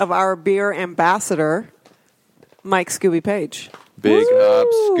compliments of our beer ambassador, Mike Scooby Page. Big up,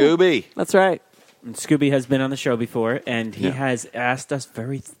 Scooby. That's right. And Scooby has been on the show before, and he Yeah. has asked us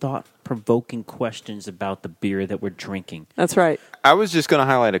very thought-provoking questions about the beer that we're drinking. That's right. I was just going to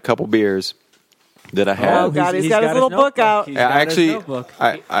highlight a couple beers that I had. Oh, God, he's got his little book out. He's got his Actually, notebook.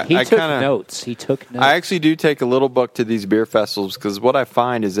 He I took kinda, notes. He took notes. I actually do take a little book to these beer festivals because what I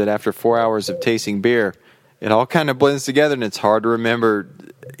find is that after 4 hours of tasting beer, it all kind of blends together and it's hard to remember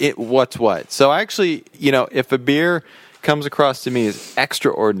what's what. So actually, if a beer comes across to me as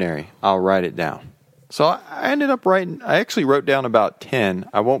extraordinary, I'll write it down. So I ended up writing. I actually wrote down about 10.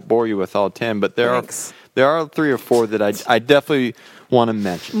 I won't bore you with all 10, but there are 3 or 4 that I definitely want to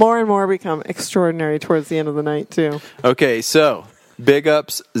mention. More and more become extraordinary towards the end of the night, too. Okay, so big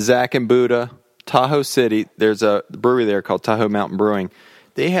ups, Zach and Buddha, Tahoe City. There's a brewery there called Tahoe Mountain Brewing.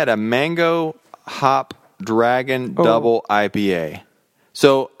 They had a mango hop dragon double IPA.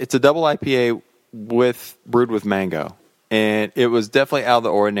 So it's a double IPA brewed with mango, and it was definitely out of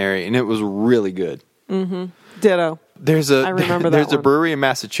the ordinary, and it was really good. Mm-hmm. Ditto. I remember that There's a one. brewery in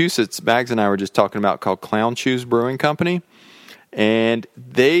Massachusetts, Mags and I were just talking about, called Clown Shoes Brewing Company. And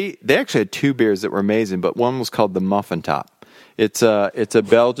they actually had 2 beers that were amazing, but one was called the Muffin Top. It's a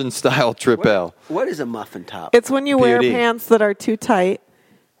Belgian style trip ale. What is a muffin top? It's when you wear POD. pants that are too tight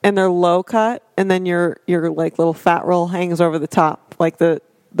and they're low cut, and then your like little fat roll hangs over the top, like the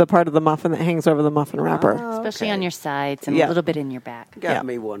part of the muffin that hangs over the muffin wrapper. Especially on your sides and Yeah. a little bit in your back. Got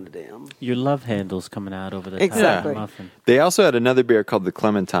me one of them. Your love handle's coming out over the Exactly. top of the muffin. They also had another beer called the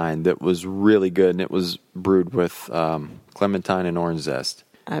Clementine that was really good, and it was brewed with clementine and orange zest.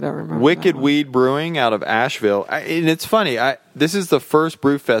 I don't remember. Wicked Weed Brewing out of Asheville. And it's funny. This is the first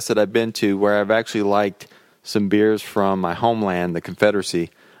brew fest that I've been to where I've actually liked some beers from my homeland, the Confederacy.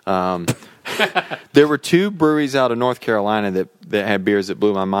 There were 2 breweries out of North Carolina that had beers that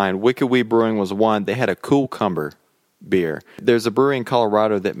blew my mind. Wicked Weed Brewing was one. They had a cucumber beer. There's a brewery in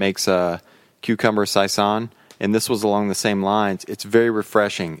Colorado that makes a cucumber saison, and this was along the same lines. It's very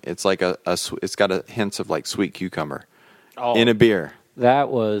refreshing. It's like it's got a hints of like sweet cucumber in a beer. That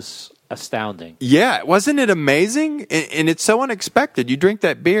was astounding. Yeah, wasn't it amazing? And it's so unexpected. You drink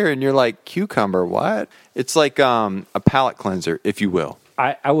that beer and you're like, cucumber, what? It's like a palate cleanser, if you will.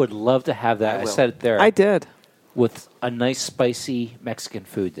 I would love to have that. I said it there. I did. With a nice spicy Mexican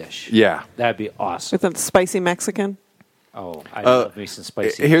food dish. Yeah. That'd be awesome. With a spicy Mexican. Oh, I love me some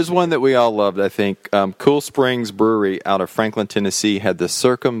spicy. Here's one that we all loved, I think. Cool Springs Brewery out of Franklin, Tennessee had the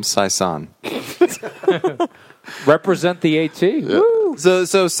Circum Saison. Represent the AT. Woo.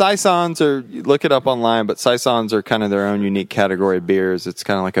 So Saisons are, look it up online, but Saisons are kind of their own unique category of beers. It's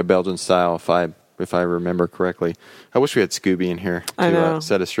kind of like a Belgian style, if I remember correctly. I wish we had Scooby in here to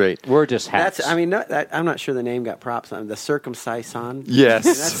set us straight. We're just hacks. I'm not sure the name got props on the circumcision.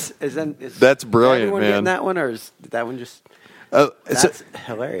 Yes. That's brilliant, everyone man. getting that one, or is that one just? That's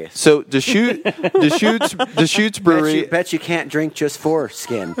hilarious. So Deschutes Brewery. Bet you can't drink just for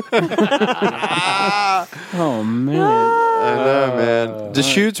skin. Oh, man. I know, man.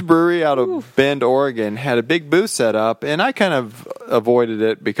 Deschutes Brewery out of Bend, Oregon had a big booth set up, and I kind of avoided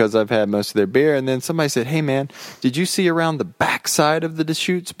it because I've had most of their beer. And then somebody said, "Hey, man, did you see around the backside of the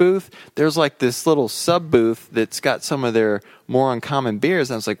Deschutes booth? There's like this little sub booth that's got some of their more uncommon beers."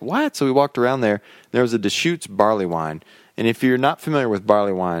 And I was like, "What?" So we walked around there. There was a Deschutes barley wine. And if you're not familiar with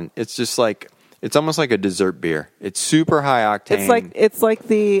barley wine, it's just like, it's almost like a dessert beer. It's super high octane. It's like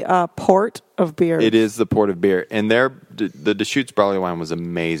the port of beer. It is the port of beer. And the Deschutes barley wine was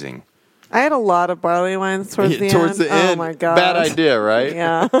amazing. I had a lot of barley wines towards the end. Oh my god! Bad idea, right?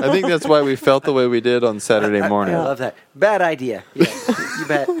 Yeah. I think that's why we felt the way we did on Saturday morning. I love that. Bad idea. Yeah, you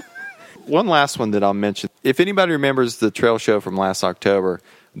bet. One last one that I'll mention. If anybody remembers the trail show from last October,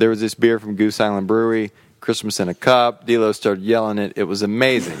 there was this beer from Goose Island Brewery, Christmas in a Cup. D'Lo started yelling it. It was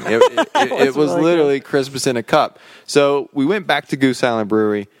amazing. It was really literally Christmas in a cup. So we went back to Goose Island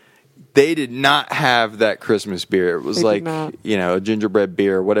Brewery. They did not have that Christmas beer. It was They like, did not. a gingerbread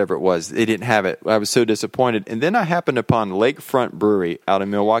beer or whatever it was. They didn't have it. I was so disappointed. And then I happened upon Lakefront Brewery out in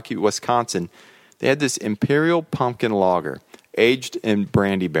Milwaukee, Wisconsin. They had this Imperial Pumpkin Lager aged in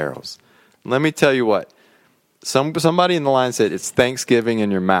brandy barrels. Let me tell you what. Somebody in the line said, "It's Thanksgiving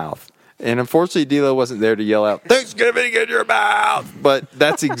in your mouth." And unfortunately, D'Lo wasn't there to yell out, "Thanksgiving in your mouth!" But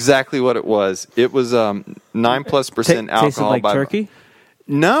that's exactly what it was. It was 9+% alcohol. Tasted like turkey?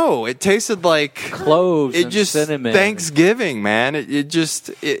 No, it tasted like cloves it and just cinnamon. Thanksgiving, man. It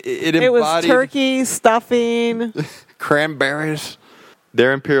It was embodied turkey stuffing. cranberries.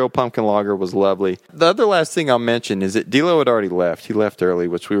 Their Imperial Pumpkin Lager was lovely. The other last thing I'll mention is that D'Lo had already left. He left early,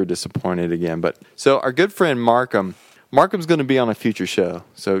 which we were disappointed again. But so our good friend Markham's going to be on a future show,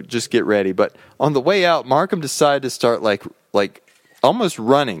 so just get ready. But on the way out, Markham decided to start like almost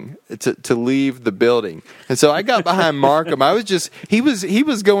running to leave the building. And so I got behind Markham. He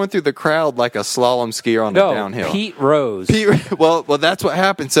was going through the crowd like a slalom skier on the downhill. Pete Rose. Well, that's what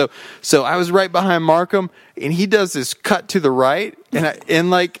happened. So I was right behind Markham, and he does this cut to the right, and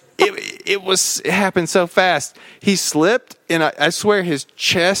it happened so fast. He slipped, and I swear his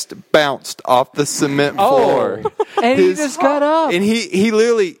chest bounced off the cement floor. And he just got up. And he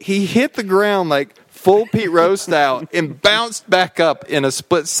literally hit the ground like full Pete Rose style and bounced back up in a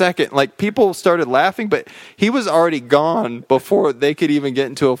split second. Like, people started laughing, but he was already gone before they could even get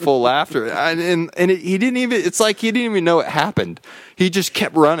into a full laughter. He didn't even. It's like he didn't even know it happened. He just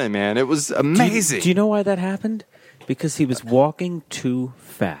kept running, man. It was amazing. Do you know why that happened? Because he was walking too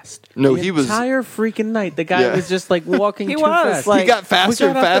fast. No, the he was entire freaking night. The guy was just like walking too fast. He got faster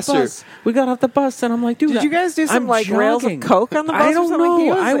and faster. We got off the bus, and I'm like, dude, did you guys do some rails of coke on the bus? I don't or something?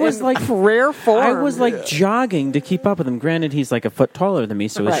 know. I was like rare form. I was like jogging to keep up with him. Granted, he's like a foot taller than me,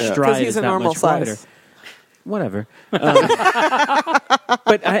 so his stride is not much wider. Whatever.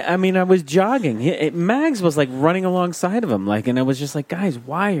 But I mean, I was jogging. Mags was like running alongside of him, and I was just like, guys,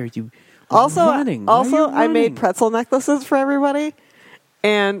 why are you? Running? I made pretzel necklaces for everybody,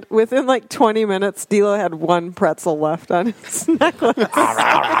 and within like 20 minutes, D'Lo had one pretzel left on his necklace.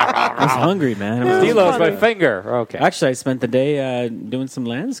 I was hungry, man. D'Lo's my finger. Okay. Actually, I spent the day doing some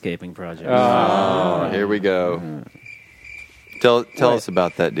landscaping projects. Oh, here we go. Tell us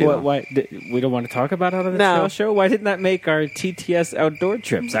about that, D'Lo. Why we don't want to talk about it on the trail show? Why didn't that make our TTS outdoor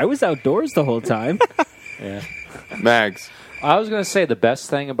trips? I was outdoors the whole time. Yeah. Mags. I was going to say the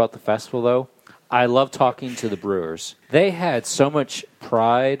best thing about the festival, though, I love talking to the brewers. They had so much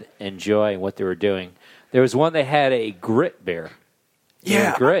pride and joy in what they were doing. There was one that had a grit beer.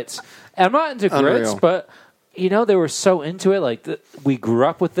 Yeah. Grits. And I'm not into grits, but, they were so into it. Like, we grew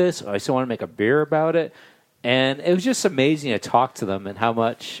up with this. I still want to make a beer about it. And it was just amazing to talk to them and how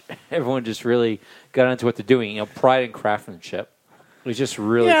much everyone just really got into what they're doing. Pride and craftsmanship. It was just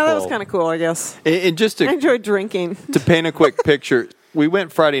really cool. Yeah, that was kind of cool, I guess. And just I enjoyed drinking. To paint a quick picture, we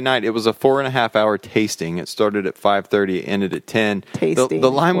went Friday night. It was a 4.5-hour tasting. It started at 5:30, it ended at 10. Tasting. The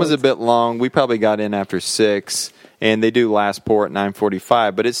line was a bit long. We probably got in after 6, and they do last pour at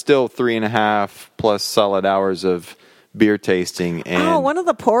 9:45. But it's still 3.5 plus solid hours of beer tasting. And one of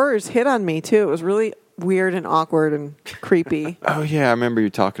the pourers hit on me too. It was really weird and awkward and creepy. Oh yeah, I remember you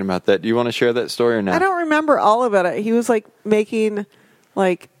talking about that. Do you want to share that story or not? I don't remember all of it. He was like making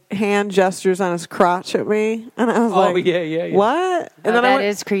like hand gestures on his crotch at me, and I was like, yeah. What? And then that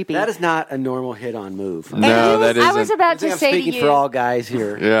is creepy. That is not a normal hit-on move. No, that isn't. I was about to say to you, speaking for all guys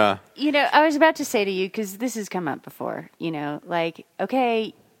here. Yeah. I was about to say to you, because this has come up before,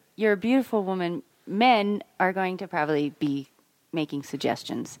 okay, you're a beautiful woman. Men are going to probably be making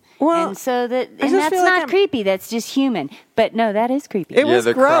suggestions. Well, and so that's like not creepy. That's just human. But no, that is creepy. It was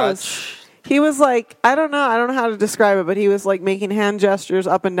the gross. crotch. He was like, I don't know how to describe it, but he was like making hand gestures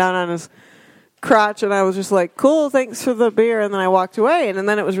up and down on his crotch, and I was just like, cool, thanks for the beer, and then I walked away, and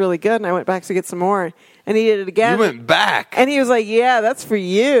then it was really good, and I went back to get some more, and he did it again. You went back. And he was like, yeah, that's for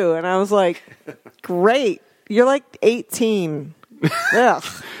you, and I was like, great. You're like 18. Ugh.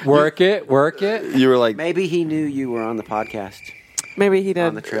 Work it. You were like, Maybe he knew you were on the podcast, Maybe he did.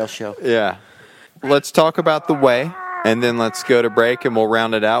 on the trail show. yeah. Let's talk about the way, and then let's go to break, and we'll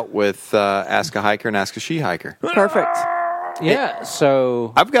round it out with Ask a Hiker and Ask a She Hiker. Perfect. Yeah,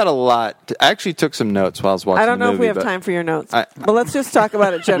 so I've got a lot. I actually took some notes while I was watching I don't the know movie. if we have but time for your notes, but let's just talk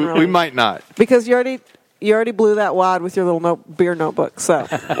about it generally. We might not. Because you already blew that wad with your little beer notebook. So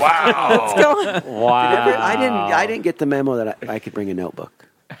Wow. let's go. wow. I didn't get the memo that I could bring a notebook.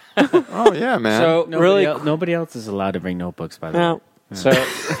 Oh, yeah, man. So Nobody else is allowed to bring notebooks, by the way. No. So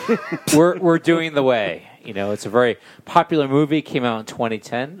we're doing the way. It's a very popular movie. Came out in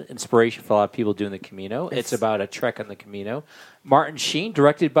 2010. Inspiration for a lot of people doing the Camino. It's about a trek on the Camino. Martin Sheen,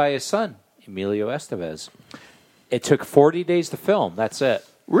 directed by his son Emilio Estevez. It took 40 days to film. That's it.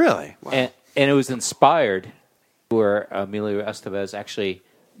 Really? Wow. And it was inspired where Emilio Estevez actually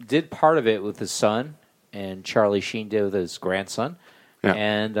did part of it with his son, and Charlie Sheen did with his grandson. Yeah.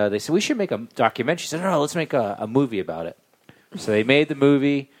 And they said, we should make a documentary. He said, no, let's make a movie about it. So they made the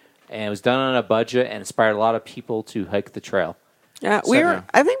movie, and it was done on a budget and inspired a lot of people to hike the trail. Yeah,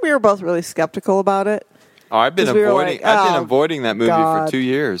 I think we were both really skeptical about it. Oh, I've been 'Cause we were avoiding. like, I've been oh, avoiding that movie God. for 2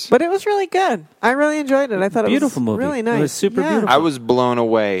 years. But it was really good. I really enjoyed it. I thought Beautiful it was movie. really It nice. was super Yeah. beautiful. I was blown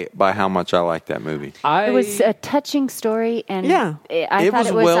away by how much I liked that movie. It was a touching story, and Yeah. I It thought was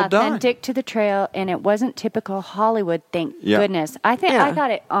it was well done. authentic to the trail, and it wasn't typical Hollywood. Thank Yeah. goodness. I think Yeah. I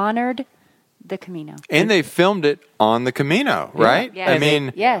thought it honored the Camino. And they filmed it on the Camino, right? Yes. I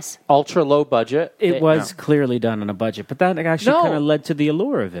mean, yes. Ultra low budget. It was clearly done on a budget, but that actually No. kind of led to the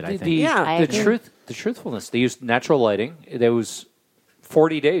allure of it, I think. I the agree. the truthfulness. They used natural lighting. There was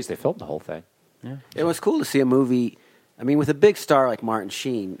 40 days they filmed the whole thing. It was cool to see a movie. I mean, with a big star like Martin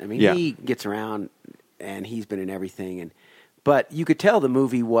Sheen. I mean, Yeah. he gets around and he's been in everything. But you could tell the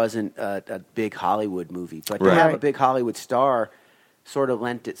movie wasn't a big Hollywood movie. But to Right. have a big Hollywood star sort of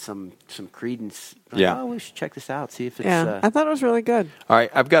lent it some credence. Like, Yeah. oh, we should check this out. See if it's. Yeah, I thought it was really good. all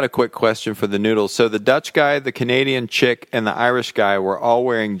right, I've got a quick question for the Noodles. So the Dutch guy, the Canadian chick, and the Irish guy were all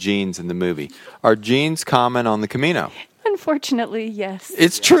wearing jeans in the movie. Are jeans common on the Camino? Unfortunately, yes.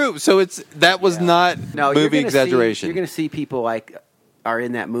 It's true. So that was not no, you're movie gonna exaggeration. You're going to see people like are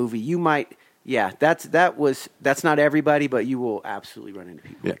in that movie. You might. Yeah, that's not everybody, but you will absolutely run into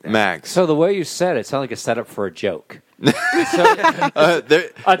people like that. Max. So the way you said it sounded like a setup for a joke. There-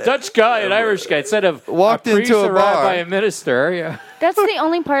 A Dutch guy, an Irish guy, instead of Walked a priest, into a a bar. rabbi, a minister. Yeah. That's the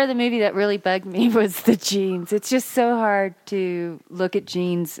only part of the movie that really bugged me was the jeans. It's just so hard to look at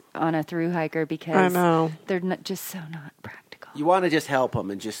jeans on a thru hiker because I know. they're not, just so not practical. You want to just help them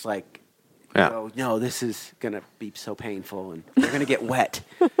and just like, Yeah. go, no, this is going to be so painful and they're going to get wet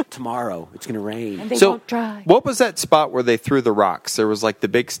tomorrow. It's going to rain. And they So won't dry. what was that spot where they threw the rocks? There was like the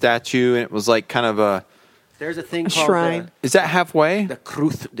big statue, and it was like kind of a. There's a thing A called shrine. Is that halfway? the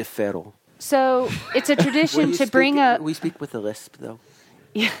Cruz de Ferro. So it's a tradition to bring We speak with a lisp, though.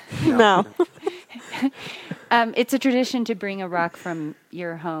 No. It's a tradition to bring a rock from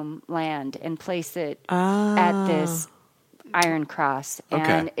your homeland and place it Ah. at this iron cross.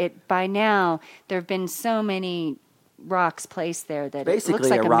 And it by now there have been so many rocks placed there that it Basically looks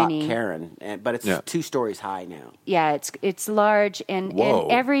like a rock mini. cairn, but it's 2 stories high now. Yeah, it's large, and Whoa.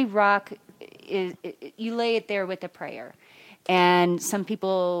 every rock is you lay it there with a prayer, and some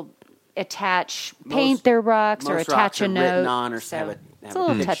people paint their rocks or Most attach rocks a are note. written on or so have it's a a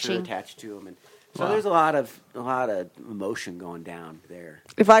little picture touching. attached to them. And so there's a lot of emotion going down there.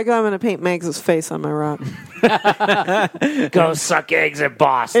 If I go, I'm going to paint Megs' face on my rock. Go suck eggs at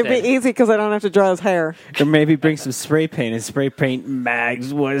Boston. It'd be easy because I don't have to draw his hair. Or maybe bring some spray paint and spray paint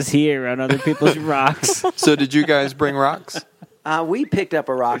Mags was here on other people's rocks. So did you guys bring rocks? We picked up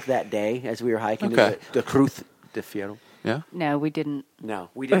a rock that day as we were hiking Okay. to the Cruz de Ferro. Yeah. No, we didn't. No,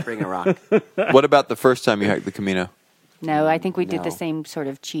 we didn't bring a rock. What about the first time you hiked the Camino? No, I think we did the No. same sort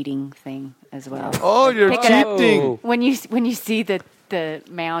of cheating thing as well. Oh, you're Pick it up. cheating. When you see the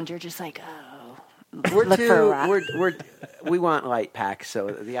mound, you're just like, oh, We're look for a rock. we want light packs, so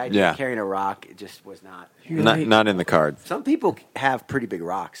the idea Yeah. of carrying a rock it just was not. Not in the card. Some people have pretty big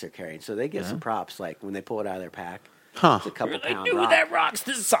rocks they're carrying, so they get some props. Like when they pull it out of their pack, Huh. it's a couple pound Dude, rock. that rock's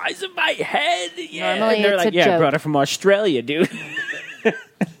the size of my head. Yeah. Normally And they're it's like, a yeah, I joke. brought it from Australia, dude.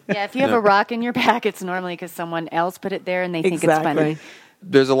 Yeah, if you have a rock in your pack, it's normally because someone else put it there and they think it's Exactly. funny.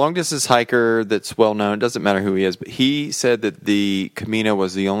 There's a long distance hiker that's well known. It doesn't matter who he is, but he said that the Camino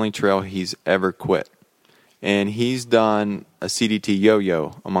was the only trail he's ever quit. And he's done a CDT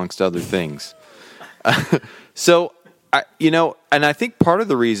yo-yo, amongst other things. So, and I think part of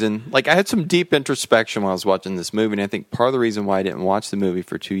the reason, like I had some deep introspection while I was watching this movie, and I think part of the reason why I didn't watch the movie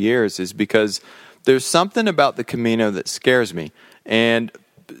for 2 years is because there's something about the Camino that scares me. And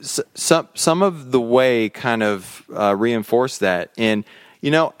some of the way kind of reinforced that. And,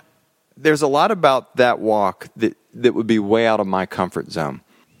 there's a lot about that walk that would be way out of my comfort zone.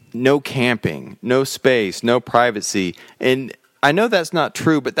 No camping, no space, no privacy. And I know that's not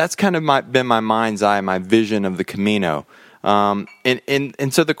true, but that's kind of been my mind's eye, my vision of the Camino. And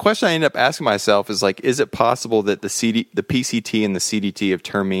so the question I end up asking myself is like, is it possible that the PCT and the CDT have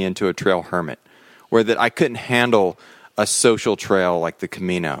turned me into a trail hermit, where that I couldn't handle a social trail like the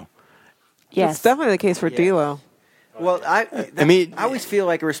Camino? Yes. It's definitely the case for D'Lo. Well, I always feel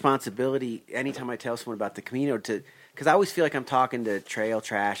like a responsibility anytime I tell someone about the Camino because I always feel like I'm talking to trail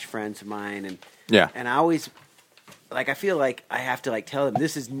trash friends of mine, and I always I feel like I have to tell them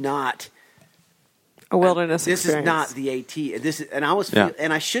this is not A wilderness this experience. is not the AT. This is, and I always feel,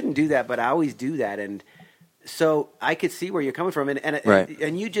 and I shouldn't do that, but I always do that, and so I could see where you're coming from,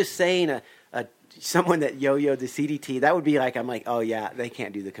 and you just saying someone that yo-yoed the CDT, that would be like, I'm like, oh yeah, they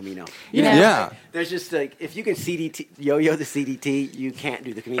can't do the Camino. There's just if you can yo-yo the CDT, you can't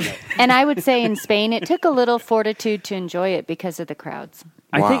do the Camino. And I would say in Spain, it took a little fortitude to enjoy it because of the crowds.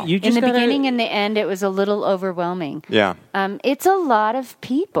 I think you just in the gotta- beginning and the end, it was a little overwhelming. Yeah. It's a lot of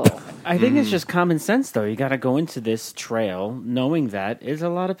people. I think it's just common sense, though. You got to go into this trail knowing that is a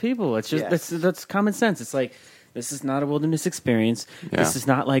lot of people. It's just that's common sense. It's like, this is not a wilderness experience. Yeah. This is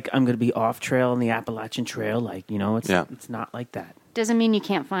not like I'm going to be off trail on the Appalachian Trail. Like, it's not like that. doesn't mean you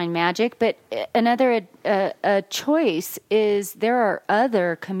can't find magic. But another choice is there are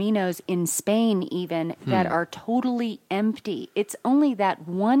other Caminos in Spain even that are totally empty. It's only that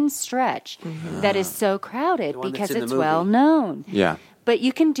one stretch that is so crowded because it's well known. Yeah. But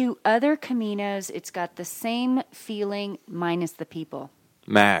you can do other Caminos. It's got the same feeling minus the people.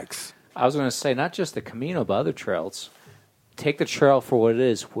 Max. I was going to say, not just the Camino, but other trails. Take the trail for what it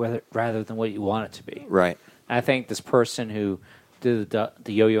is rather than what you want it to be. Right. I think this person who did the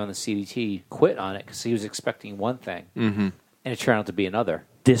yo-yo on the CDT quit on it because he was expecting one thing, and it turned out to be another.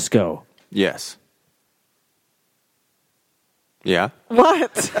 Disco. Yes. Yeah.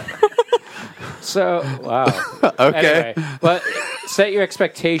 What? So, wow. Okay. Anyway, but set your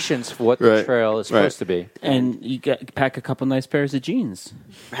expectations for what the trail is supposed to be. And you pack a couple nice pairs of jeans.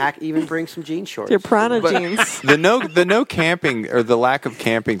 Even bring some jean shorts. Your Prana jeans. The no camping or the lack of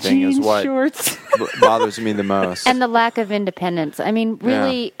camping thing is what bothers me the most. And the lack of independence. I mean,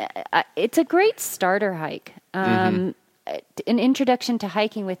 really, it's a great starter hike. An introduction to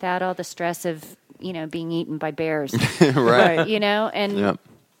hiking without all the stress of, being eaten by bears. Right. And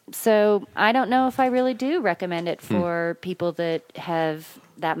so I don't know if I really do recommend it for people that have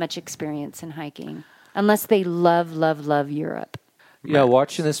that much experience in hiking, unless they love, love, love Europe.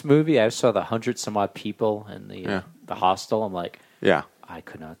 Watching this movie, I saw the 100-some-odd people in the hostel. I'm like, I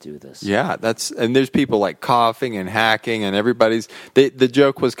could not do this. Yeah, and there's people like coughing and hacking, and everybody's. The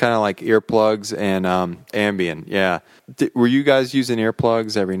joke was kind of like earplugs and Ambien. Yeah, were you guys using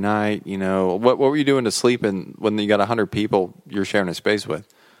earplugs every night? What were you doing to sleep when you got 100 people you're sharing a space with?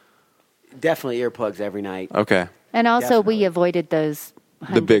 Definitely earplugs every night. Okay. And also, we avoided those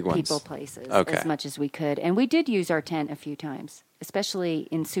the big ones. people places as much as we could, and we did use our tent a few times, especially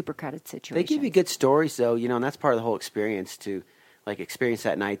in super crowded situations. They give you good stories, though, and that's part of the whole experience to experience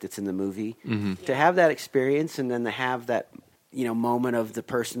that night that's in the movie. To have that experience and then to have that moment of the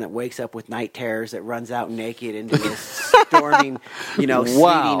person that wakes up with night terrors that runs out naked into this storming,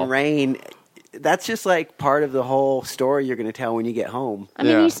 sleeting rain. That's just part of the whole story you're going to tell when you get home. I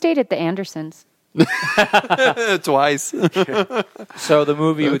mean, you stayed at the Andersons. Twice. So the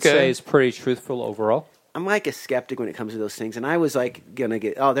movie would say is pretty truthful overall. I'm like a skeptic when it comes to those things, and I was they're going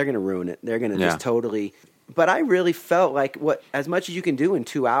to ruin it. They're going to just totally. But I really felt like as much as you can do in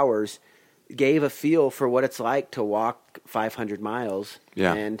 2 hours, gave a feel for what it's like to walk 500 miles.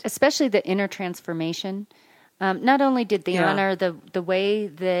 Yeah, and especially the inner transformation. Not only did they honor the way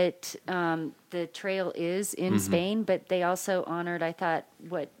that the trail is in Spain, but they also honored, I thought,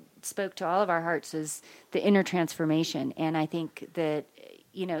 what spoke to all of our hearts was the inner transformation. And I think that,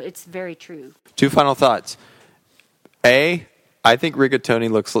 it's very true. 2 final thoughts. A, I think Rigatoni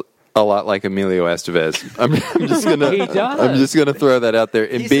looks a lot like Emilio Estevez. I'm just gonna throw that out there.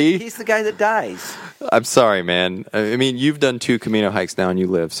 And he's the guy that dies. I'm sorry, man. I mean, you've done 2 Camino hikes now and you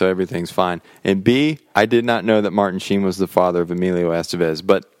live, so everything's fine. And B, I did not know that Martin Sheen was the father of Emilio Estevez,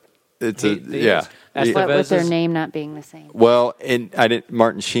 but it's What with their name not being the same? Well,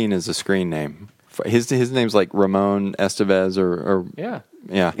 Martin Sheen is a screen name. His name's like Ramon Estevez or Yeah.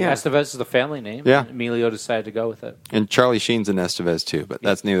 Estevez is the family name. Yeah. Emilio decided to go with it. And Charlie Sheen's an Estevez too, but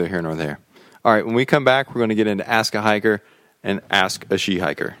that's neither here nor there. All right, when we come back, we're going to get into Ask a Hiker and Ask a She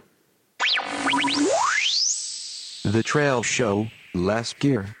Hiker. The Trail Show, less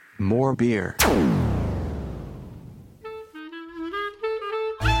gear, more beer.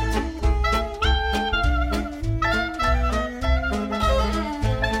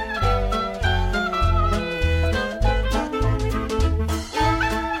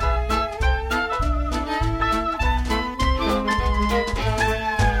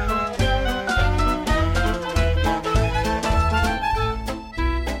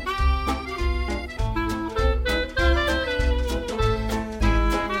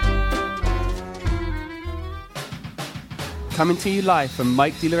 Coming to you live from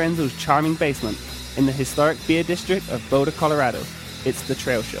Mike DiLorenzo's charming basement in the historic beer district of Boulder, Colorado. It's The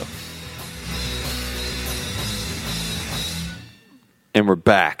Trail Show. And we're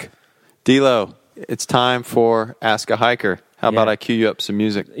back. D-Lo, it's time for Ask a Hiker. How about I cue you up some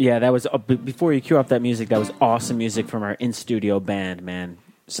music? Yeah, that was, before you cue up that music, that was awesome music from our in-studio band, man.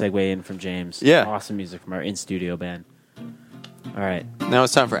 Segue in from James. Yeah. Awesome music from our in-studio band. All right. Now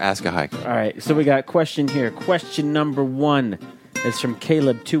it's time for Ask a Hiker. All right, so we got a question here. Question number 1 is from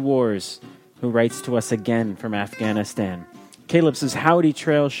Caleb 2 Wars, who writes to us again from Afghanistan. Caleb says, Howdy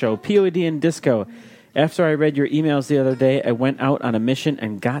Trail Show, POD and Disco. After I read your emails the other day, I went out on a mission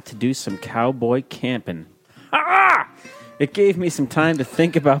and got to do some cowboy camping. Ha! It gave me some time to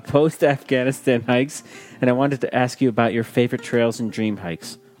think about post-Afghanistan hikes, and I wanted to ask you about your favorite trails and dream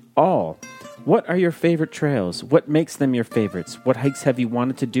hikes. All. What are your favorite trails? What makes them your favorites? What hikes have you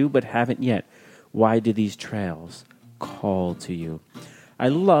wanted to do but haven't yet? Why do these trails call to you? I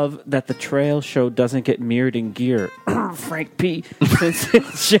love that the trail show doesn't get mirrored in gear, Frank P., since it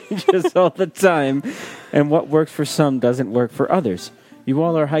changes all the time, and what works for some doesn't work for others. You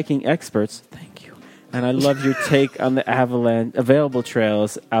all are hiking experts. Thank you. And I love your take on the available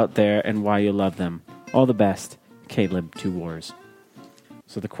trails out there and why you love them. All the best, Caleb 2 Wars.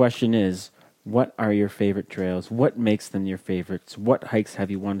 So the question is, what are your favorite trails? What makes them your favorites? What hikes have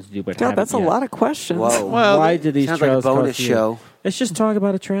you wanted to do but haven't that's yet? a lot of questions. Whoa. Well, why do these sounds trails like a call bonus to you? show. Let's just talk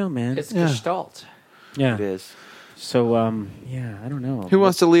about a trail, man. It's Gestalt. Yeah. It is. So, yeah, I don't know. Who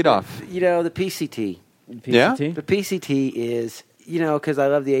wants to lead off? You know, the PCT. Yeah? The PCT is, because I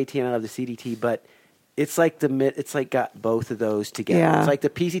love the AT and I love the CDT, but it's like got both of those together. Yeah. It's like the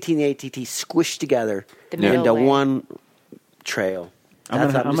PCT and the ATT squished together The middle into way. one trail. I'm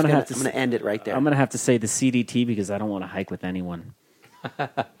gonna end it right there. I'm going to have to say the CDT because I don't want to hike with anyone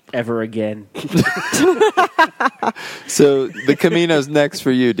ever again. So the Camino's next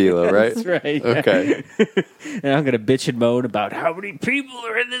for you, Dilo, right? That's right. Okay. And I'm going to bitch and moan about how many people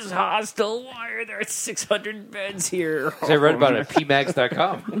are in this hostel. Why are there 600 beds here? I read about it at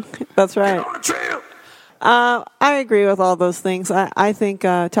pmags.com. That's right. I agree with all those things. I think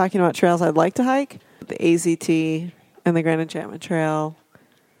talking about trails I'd like to hike, the AZT and the Grand Enchantment Trail.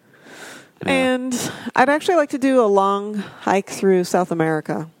 And I'd actually like to do a long hike through South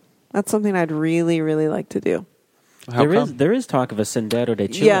America. That's something I'd really, really like to do. There is talk of a Sendero de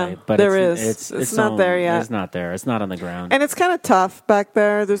Chile, Yeah, but there it's not there yet. It's not there. It's not on the ground. And it's kind of tough back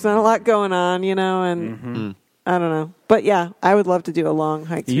there. There's not a lot going on, and I don't know. But yeah, I would love to do a long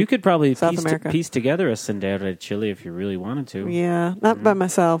hike through You could probably South America. piece together a Sendero de Chile if you really wanted to. Yeah, not by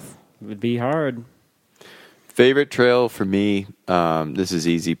myself. It would be hard. Favorite trail for me, this is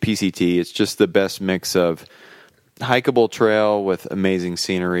easy, PCT. It's just the best mix of hikeable trail with amazing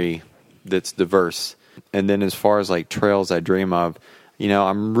scenery that's diverse. And then as far as like trails I dream of,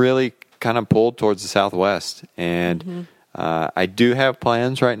 I'm really kind of pulled towards the Southwest. And I do have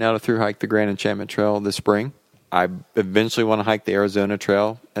plans right now to through hike the Grand Enchantment Trail this spring. I eventually want to hike the Arizona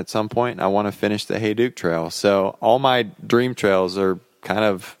Trail at some point. I want to finish the Hayduke Trail. So all my dream trails are kind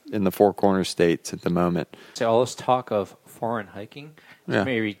of in the Four Corners states at the moment. So all this talk of foreign hiking, Yeah.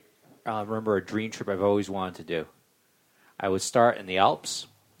 maybe remember a dream trip I've always wanted to do. I would start in the Alps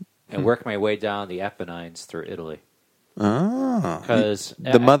and work my way down the Apennines through Italy. Oh, Because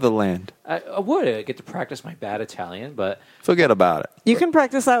the motherland. I would get to practice my bad Italian, but Forget about it. You can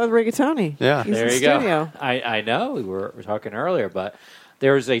practice that with rigatoni. Yeah. He's there in you studio. go. I know we were talking earlier, but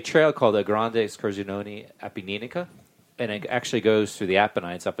there's a trail called the Grande Escursione Appenninica, and it actually goes through the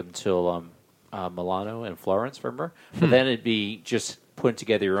Apennines up until Milano and Florence, remember? But then it'd be just putting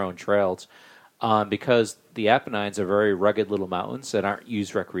together your own trails because the Apennines are very rugged little mountains that aren't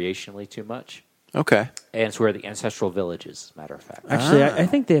used recreationally too much. Okay. And it's where the ancestral village is, as a matter of fact. Actually, I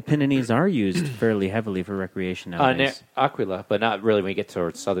think the Apennines are used fairly heavily for recreation nowadays. Aquila, but not really when you get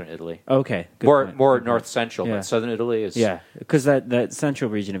towards southern Italy. Okay. good More point. more Good north point. central, Yeah. but southern Italy is... Yeah, because that central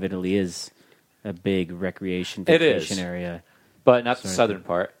region of Italy is a big recreation It is. vacation area. But not the Sorry. southern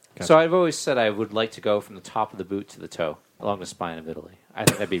part. Gotcha. So I've always said I would like to go from the top of the boot to the toe along the spine of Italy. I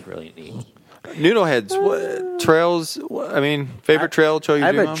think that'd be really neat. Noodleheads, what trails? Favorite trail you I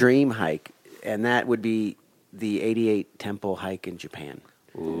have dream a of? dream hike, and that would be the 88 Temple hike in Japan.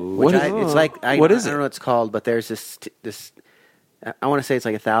 What is- It's like what is I don't it? know what it's called, but there's this. I want to say it's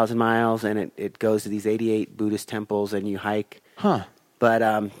like 1,000 miles, and it goes to these 88 Buddhist temples, and you hike. Huh. But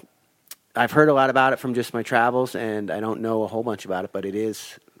I've heard a lot about it from just my travels, and I don't know a whole bunch about it, but it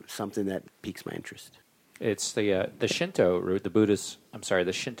is something that piques my interest. It's the Shinto route.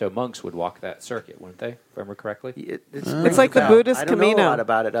 The Shinto monks would walk that circuit, wouldn't they? If I remember correctly. It's like the Buddhist I don't know Camino. a lot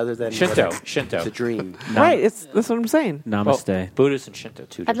about it other than Shinto. It's a dream. Right, that's what I'm saying. Namaste. Well, Buddhist and Shinto,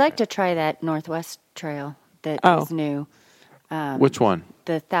 too. I'd like to try that Northwest Trail that is new. Which one?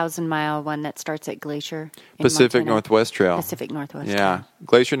 The 1,000-mile one that starts at Glacier. in Pacific Montana. Northwest Trail. Pacific Northwest. Yeah.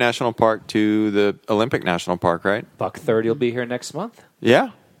 Glacier National Park to the Olympic National Park, right? Buck 30 will be here next month. Yeah.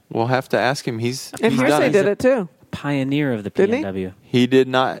 We'll have to ask him. He's And done Hearsay it. did it too. Pioneer of the Didn't he? PNW. He did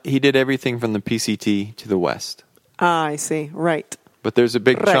not. He did everything from the PCT to the west. Ah, I see. Right. But there's a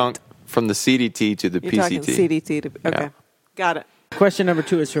big Right. chunk from the CDT to the You're PCT. talking CDT. Okay. Yeah. Got it. Question number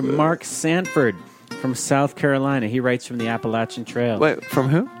 2 is from Mark Sanford from South Carolina. He writes from the Appalachian Trail. Wait, from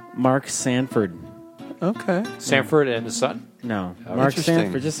who? Mark Sanford. Okay. Sanford and the Sun? No, Oh, Mark interesting.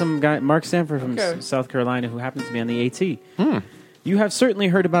 Sanford. Just some guy, Mark Sanford from Okay. South Carolina, who happens to be on the AT. You have certainly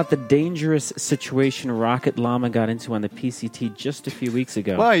heard about the dangerous situation Rocket Llama got into on the PCT just a few weeks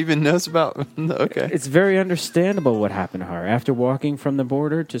ago. Well, I even knows about... Okay. It's very understandable what happened to her. After walking from the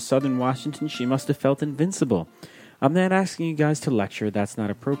border to southern Washington, she must have felt invincible. I'm not asking you guys to lecture. That's not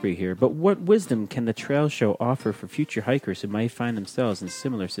appropriate here. But what wisdom can the trail show offer for future hikers who might find themselves in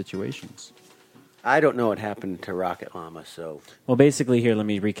similar situations? I don't know what happened to Rocket Llama, so... Well, basically, here, let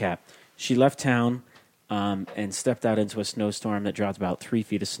me recap. She left town and stepped out into a snowstorm that dropped about 3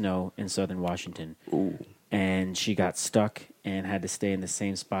 feet of snow in southern Washington. Ooh. And she got stuck and had to stay in the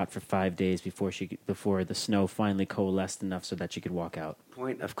same spot for 5 days before the snow finally coalesced enough so that she could walk out.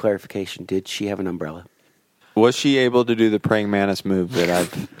 Point of clarification, did she have an umbrella? Was she able to do the praying mantis move that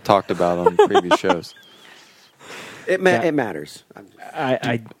I've talked about on previous shows? It matters.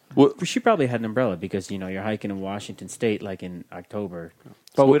 She probably had an umbrella because, you're hiking in Washington State like in October.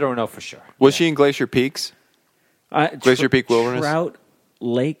 But we don't know for sure. Was she in Glacier Peaks? Glacier Peak Wilderness? Trout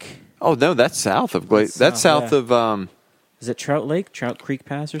Lake. Oh, no, that's south of Glacier. That's south of... Is it Trout Lake? Trout Creek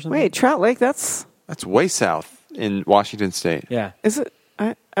Pass or something? Wait, Trout Lake, that's way south in Washington State. Yeah. Is it?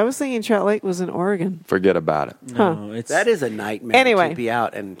 I was thinking Trout Lake was in Oregon. Forget about it. No, that is a nightmare Anyway. to be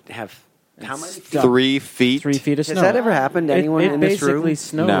out and have... How many feet? 3 feet? 3 feet of snow. Has that ever happened to anyone in this room? It basically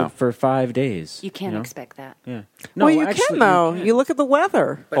snowed for 5 days. You can't expect that. Yeah. No, you can, though. You look at the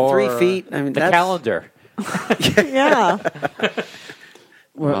weather. But 3 feet, I mean, the that's... calendar. Yeah.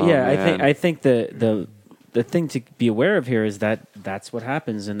 Well, I think the thing to be aware of here is that that's what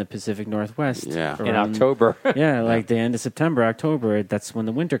happens in the Pacific Northwest. Yeah. In October. Yeah, like the end of September, October. That's when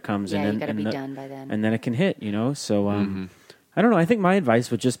the winter comes. Yeah, and you then, got to be and done by then. And then it can hit, So, I don't know. I think my advice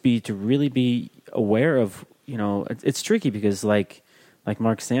would just be to really be aware of, it's tricky because like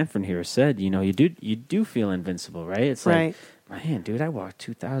Mark Sanford here said, you do feel invincible, right? It's Right. like, man, dude, I walked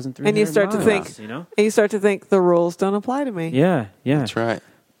 2,300 And you start to miles, think, and you start to think the rules don't apply to me. Yeah. That's right.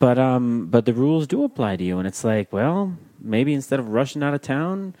 But the rules do apply to you, and it's like, well, maybe instead of rushing out of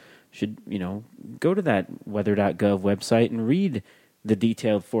town, should go to that weather.gov website and read the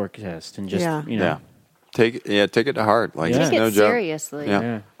detailed forecast and just take it to heart. Like Take it's it no joke. seriously.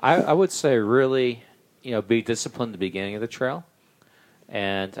 Yeah. I would say really, be disciplined at the beginning of the trail.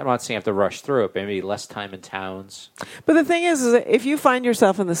 And I'm not saying you have to rush through it, but maybe less time in towns. But the thing is that if you find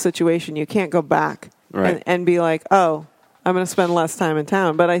yourself in this situation, you can't go back and be like, oh, I'm going to spend less time in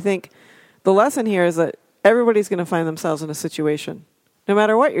town. But I think the lesson here is that everybody's going to find themselves in a situation, no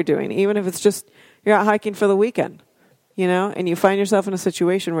matter what you're doing, even if it's just you're out hiking for the weekend, and you find yourself in a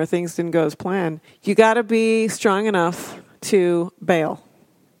situation where things didn't go as planned. You got to be strong enough to bail.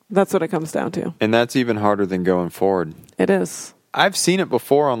 That's what it comes down to. And that's even harder than going forward. It is. I've seen it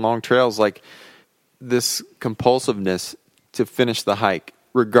before on long trails, like this compulsiveness to finish the hike,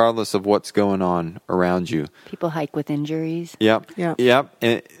 regardless of what's going on around you. People hike with injuries. Yep.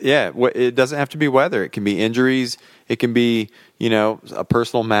 And it doesn't have to be weather. It can be injuries. It can be, a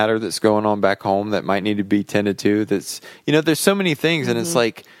personal matter that's going on back home that might need to be tended to. That's, there's so many things. And it's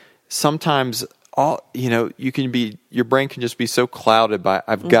like sometimes your brain can just be so clouded by,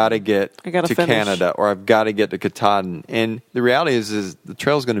 I've got to get to finish. Canada or I've got to get to Katahdin. And the reality is the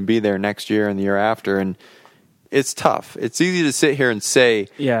trail's going to be there next year and the year after. And it's tough. It's easy to sit here and say,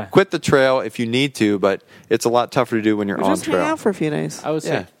 quit the trail if you need to, but it's a lot tougher to do when you're on just trail. hang out for a few days. I would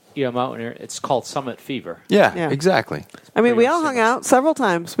say, mountaineer, it's called summit fever. Yeah, exactly. I mean, we all hung out several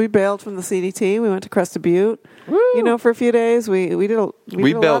times. We bailed from the CDT. We went to Crested Butte, for a few days. We did a lot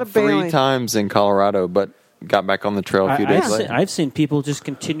bailed of bailing. 3 times in Colorado, but got back on the trail a few days later. I've seen people just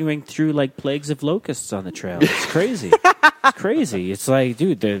continuing through like plagues of locusts on the trail. It's crazy. It's crazy. It's like,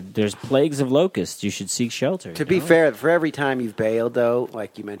 dude, there's plagues of locusts. You should seek shelter. To be fair, for every time you've bailed, though,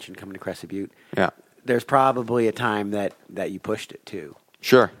 like you mentioned coming to Crested Butte, there's probably a time that you pushed it, too.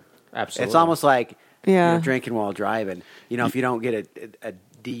 Sure. Absolutely. It's almost like drinking while driving. If you don't get a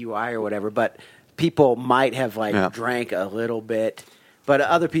DUI or whatever, but people might have drank a little bit, but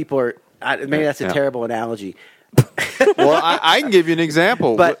other people are. Maybe that's a terrible analogy. Well, I can give you an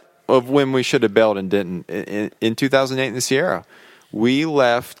example of when we should have bailed and didn't. In 2008 in the Sierra, we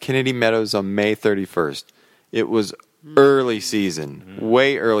left Kennedy Meadows on May 31st. It was early season,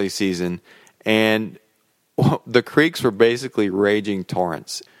 way early season, and the creeks were basically raging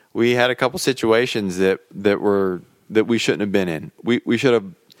torrents. We had a couple situations that we shouldn't have been in. We should have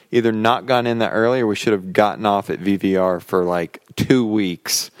either not gone in that early or we should have gotten off at VVR for like 2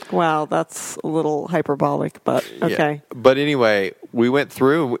 weeks. Wow, that's a little hyperbolic, but okay. Yeah. But anyway, we went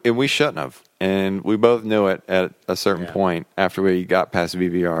through and we shouldn't have. And we both knew it at a certain point after we got past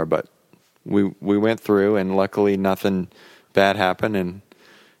VVR. But we went through and luckily nothing bad happened and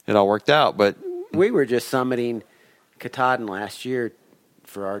it all worked out. But we were just summiting Katahdin last year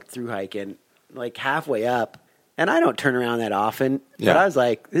for our through hike, and like halfway up, and I don't turn around that often, but I was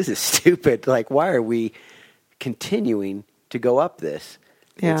like, this is stupid. Like, why are we continuing to go up this?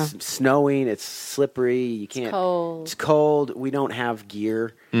 Yeah. It's snowing. It's slippery. You can't. It's cold. It's cold. We don't have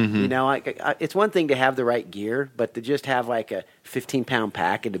gear. You know, it's one thing to have the right gear, but to just have like a 15-pound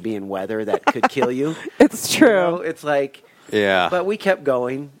pack and to be in weather that could kill you. It's true. You know, it's like, Yeah. But we kept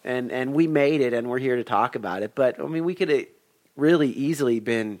going, and we made it, and we're here to talk about it. But I mean, we could have really easily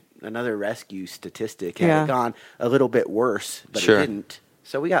been another rescue statistic had it gone a little bit worse, but Sure. it didn't.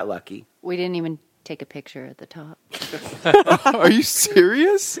 So we got lucky. We didn't even take a picture at the top. Are you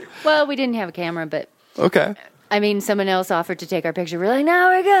serious? Well, we didn't have a camera, but Okay. I mean, someone else offered to take our picture. We're like, no,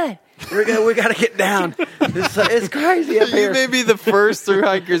 we're good. We got to get down. It's crazy up You here. may be the first through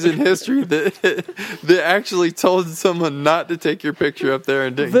hikers in history that actually told someone not to take your picture up there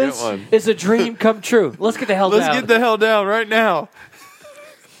and didn't This get one. is a dream come true. Let's get the hell Let's down. get the hell down right now.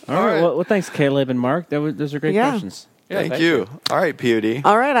 All right. Well, thanks, Caleb and Mark. Those are great questions. Thank you. All right, POD.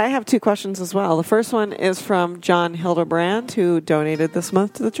 All right, I have 2 questions as well. The first one is from John Hildebrand, who donated this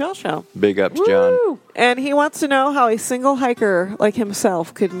month to the Trail Show. Big ups, John. And he wants to know how a single hiker like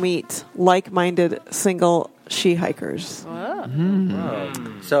himself could meet like-minded single she-hikers.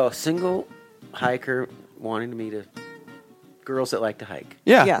 So a single hiker wanting to meet girls that like to hike.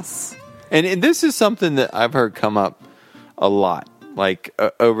 Yeah. Yes. And this is something that I've heard come up a lot, like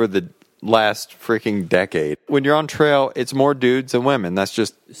over the last freaking decade. When you're on trail, it's more dudes than women. That's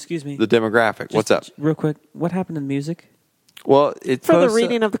just Excuse me. the demographic. What's up? Real quick, what happened to the music? Well, it's For the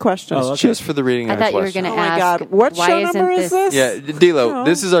reading of the questions. It's just for the reading I of the thought you were questions. going to Oh my ask, God, what why show isn't number is this? Yeah, D'Lo, No.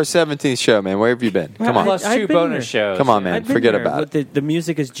 this is our 17th show, man. Where have you been? Come on. Plus I've 2 been bonus here. shows. Come on, man. I've been Forget there. about it. The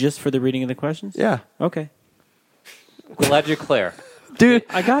music is just for the reading of the questions? Yeah. Okay. Glad you're clear. Dude,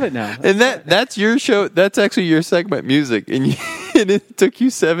 I got it now. and that's your show. That's actually your segment, music. And, and it took you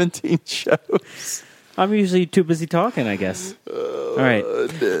 17 shows. I'm usually too busy talking, I guess. All right.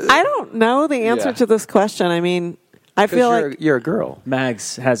 I don't know the answer Yeah. to this question. I mean, I feel like... you're a girl.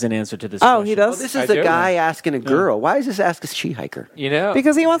 Mags has an answer to this Oh, question. he does? Well, this I is a do. guy asking a girl. Why is this ask a she hiker? You know,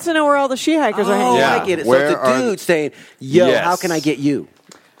 Because he wants to know where all the she-hikers are hanging Yeah. out. I get it. Where so it's are a dude saying, "Yo, Yes. how can I get you?"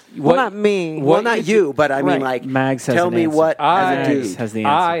 Well, not me. Well, not you, but I mean, Right. like, Mags has tell an me answer. what as a Mags dude. has the answer.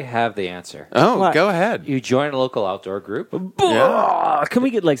 I have the answer. Oh, What? go ahead. You join a local outdoor group. Ah, can we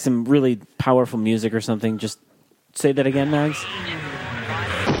get like some really powerful music or something? Just say that again, Mags.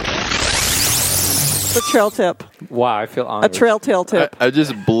 The trail tip. Wow, I feel A honored. trail tail tip. I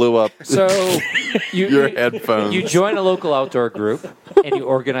just blew up So your headphones. You join a local outdoor group and you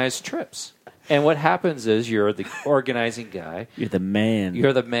organize trips. And what happens is you're the organizing guy. You're the man.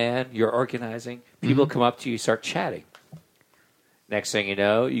 You're the man. You're organizing. People come up to you, start chatting. Next thing you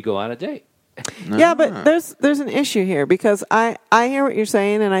know, you go on a date. Yeah, but there's an issue here because I hear what you're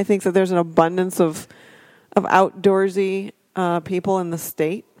saying, and I think that there's an abundance of outdoorsy people in the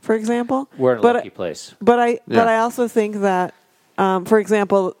state, for example. We're in a lucky place. But I also think that, for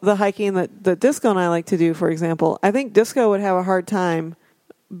example, the hiking that Disco and I like to do, for example, I think Disco would have a hard time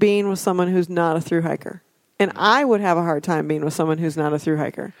being with someone who's not a thru hiker. And I would have a hard time being with someone who's not a thru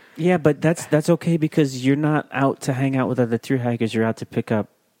hiker. Yeah, but that's okay because you're not out to hang out with other thru hikers. You're out to pick up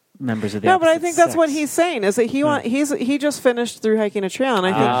members of the No, but I opposite think that's what sex. he's saying is that he just finished through hiking a trail, and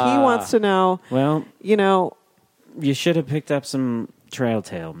I think he wants to know. Well, you know, you should have picked up some trail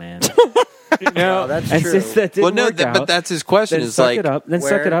tail, man. No, that's And true. since that didn't work out, but that's his question. then It's suck like, it up. Then where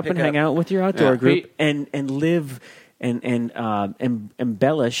suck it to up and pick hang up. out with your outdoor Yeah. group and live and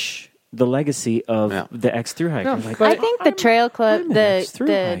embellish the legacy of the ex thru hiker. Like, I think the trail club, I'm an the ex-thru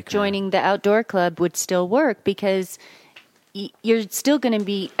hiker. joining the outdoor club would still work because you're still going to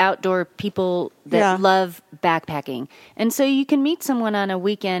be outdoor people that love backpacking. And so you can meet someone on a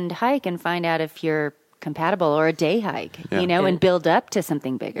weekend hike and find out if you're compatible, or a day hike, and build up to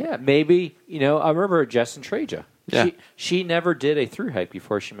something bigger. Yeah, maybe, I remember Jess and Treja. Yeah. She never did a thru hike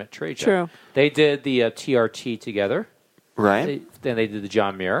before she met Treja. True. They did the TRT together. right? Then they did the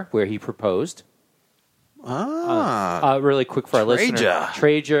John Muir, where he proposed. Ah. Really quick for our listener. Treja.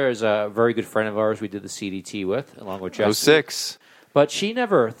 Treja is a very good friend of ours we did the CDT with, along with Jess. 06. But she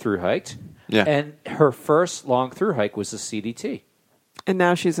never thru hiked. Yeah. And her first long thru hike was the CDT. and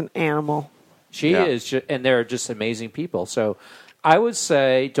now she's an animal. She is, and they're just amazing people. So I would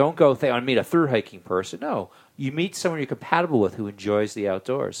say don't go think, I want to meet a thru hiking person. No, you meet someone you're compatible with who enjoys the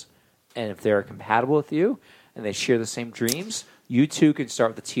outdoors. And if they're compatible with you and they share the same dreams, You two can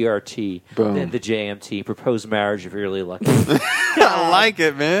start with the TRT, Boom. then the JMT, propose marriage if you're really lucky. I like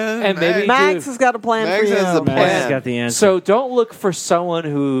it, man. And maybe Max has got a plan Max for you. has a plan. Max got the answer. So don't look for someone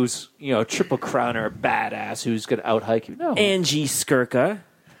who's, triple crowner, badass, who's going to out hike you. No. Angie Skirka.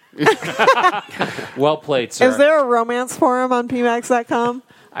 Well played, sir. Is there a romance forum on PMAX.com?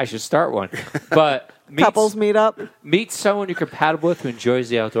 I should start one. But Couples meet up. meet someone you're compatible with who enjoys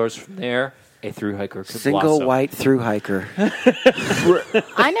the outdoors. From there, a through hiker could Single blossom. white through hiker.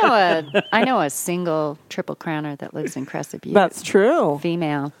 I know a single triple crowner that lives in Crescent Butte. That's true.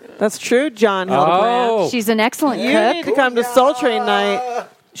 Female. That's true, John Hildebrand. Oh, She's an excellent You cook. need to come to Soul Train night.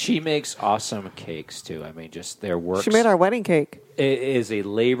 she makes awesome cakes too. I mean, just their work. She made our wedding cake. It is a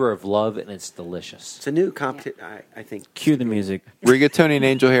labor of love, and it's delicious. It's a new competition, I think. Cue the music. Rigatoni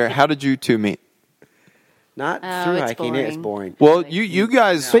Angel here. How did you two meet? Not Oh, through it's hiking. It's boring. boring. Well, you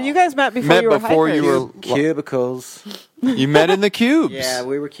guys But you guys met before met you were before hikers. you were Cubicles. you met in the cubes. Yeah,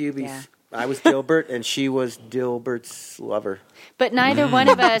 we were cubies. Yeah. I was Dilbert, and she was Dilbert's lover. But neither one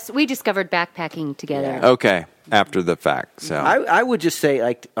of us, we discovered backpacking together. Okay, after the fact. So I would just say,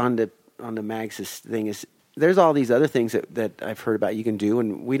 like on the Mags' thing is, there's all these other things that I've heard about you can do,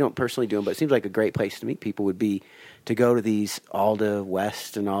 and we don't personally do them, but it seems like a great place to meet people would be to go to these Alda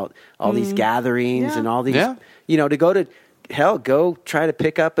West and all these gatherings and all these, to go to, go try to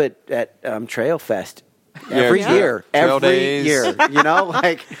pick up at Trail Fest. Every year, Trail every days. year,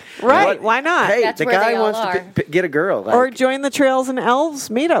 Right, why not? Hey, That's the where guy they all wants are. to get a girl. Like, Or join the Trails and Elves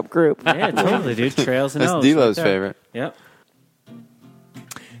meetup group. Yeah, totally, dude. Trails and that's Elves Delo's right there. favorite. Yep.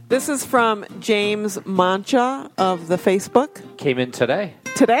 This is from James Mancha of the Facebook. Came in today.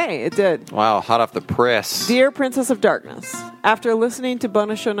 Today, it did. Wow, hot off the press. Dear Princess of Darkness, after listening to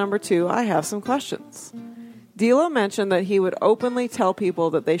bonus show number 2, I have some questions. Dilo mentioned that he would openly tell people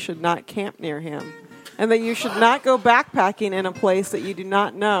that they should not camp near him and that you should not go backpacking in a place that you do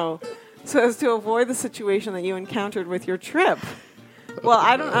not know so as to avoid the situation that you encountered with your trip. Well,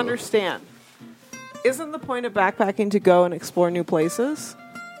 I don't understand. Isn't the point of backpacking to go and explore new places?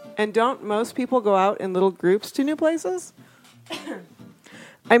 And don't most people go out in little groups to new places?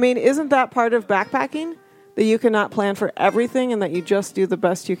 I mean, isn't that part of backpacking? That you cannot plan for everything and that you just do the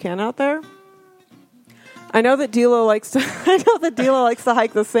best you can out there? I know that Dilo likes to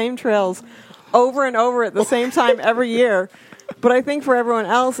hike the same trails over and over at the same time every year, but I think for everyone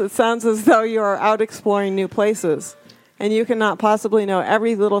else it sounds as though you are out exploring new places and you cannot possibly know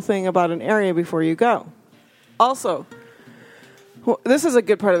every little thing about an area before you go. Also, this is a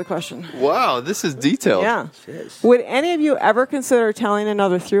good part of the question. Wow, this is detailed. Yeah. Would any of you ever consider telling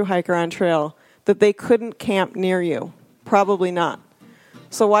another thru hiker on trail that they couldn't camp near you? Probably not.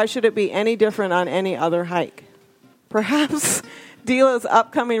 So why should it be any different on any other hike? Perhaps Dila's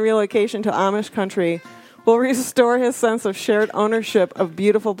upcoming relocation to Amish country will restore his sense of shared ownership of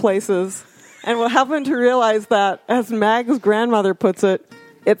beautiful places and will help him to realize that, as Mag's grandmother puts it,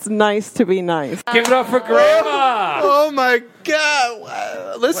 it's nice to be nice. Give it up for Grandma! Oh my God!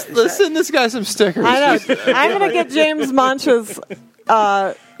 Wow. Let's send this guy some stickers. I know. I'm going to get James Mancha's,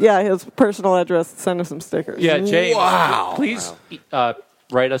 his personal address. Send him some stickers. Yeah, James. Wow. Please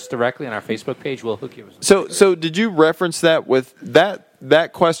write us directly on our Facebook page. We'll hook you with some. So did you reference that with that?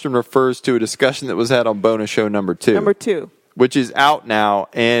 That question refers to a discussion that was had on bonus show number 2. Number 2. Which is out now,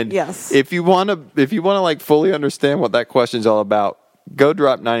 and yes. if you want to like fully understand what that question's all about, go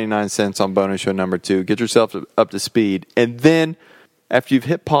drop 99 cents on bonus show number 2. Get yourself up to speed, and then after you've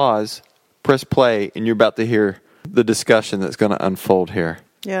hit pause, press play, and you're about to hear the discussion that's going to unfold here.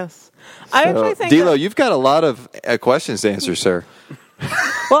 Yes, I actually think Dilo, you've got a lot of questions to answer, sir.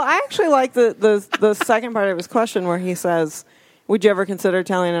 Well, I actually like the second part of his question where he says, "Would you ever consider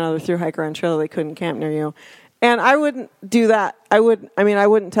telling another thru hiker on trail they couldn't camp near you?" And I wouldn't do that. I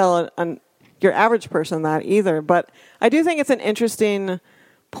wouldn't tell your average person that either. But I do think it's an interesting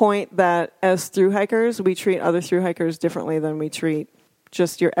point that as thru hikers, we treat other thru hikers differently than we treat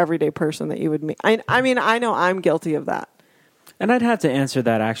just your everyday person that you would meet. I mean, I know I'm guilty of that. And I'd have to answer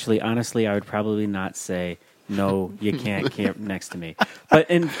that actually. Honestly, I would probably not say, no, you can't camp next to me.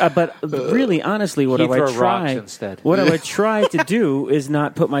 But really, honestly, what I would try to do is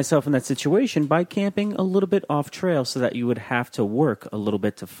not put myself in that situation by camping a little bit off trail so that you would have to work a little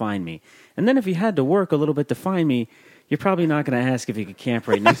bit to find me. And then if you had to work a little bit to find me, you're probably not going to ask if you could camp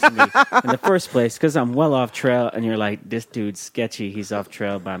right next to me in the first place because I'm well off trail and you're like, this dude's sketchy. He's off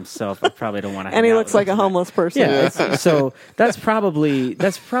trail by himself. I probably don't want to hang out. And he looks like a homeless person. Yeah. So that's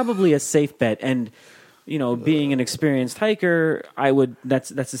probably a safe bet. And being an experienced hiker,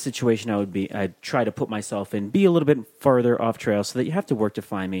 that's a situation I'd try to put myself in, be a little bit further off trail so that you have to work to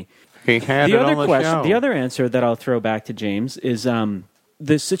find me. He had The it other on the question, show. the other answer that I'll throw back to James is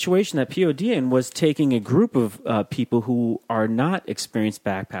the situation that POD in was taking a group of people who are not experienced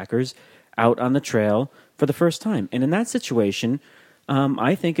backpackers out on the trail for the first time. And in that situation,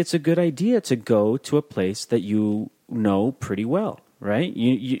 I think it's a good idea to go to a place that you know pretty well, right?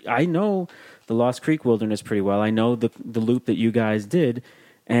 I know the Lost Creek Wilderness pretty well. I know the loop that you guys did,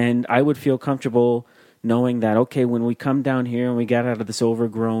 and I would feel comfortable knowing that, okay, when we come down here and we get out of this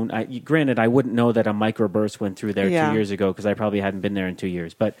overgrown... granted, I wouldn't know that a microburst went through there 2 years ago because I probably hadn't been there in 2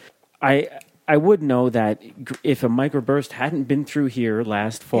 years. But I would know that if a microburst hadn't been through here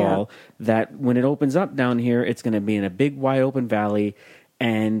last fall, that when it opens up down here, it's going to be in a big, wide-open valley,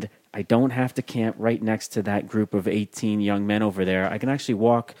 and I don't have to camp right next to that group of 18 young men over there. I can actually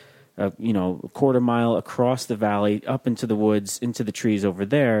walk... a quarter mile across the valley, up into the woods, into the trees over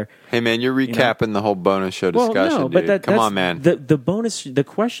there. Hey, man, you're recapping the whole bonus show discussion, well, no, but dude. Come on, man. The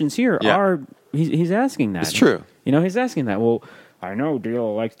questions here are, he's asking that. It's true. He's asking that. Well, I know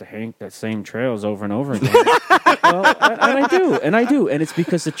Dilo likes to hang the same trails over and over again. Well, and I do. And it's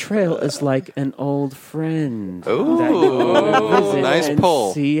because the trail is like an old friend. Ooh, nice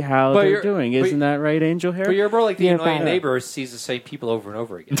pull. See how they're doing. Isn't that right, Angel Hair? But you're more like the annoying neighbor who sees the same people over and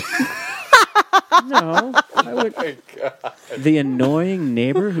over again. No, I would. The annoying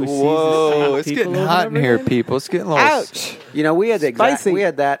neighbor who sees the same it's people getting over hot and in over here, again? people. It's getting a little... Ouch. We had Spicy. we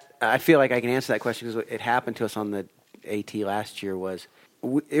had that. I feel like I can answer that question because it happened to us on the AT last year.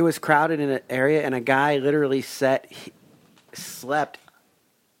 It was crowded in an area, and a guy literally slept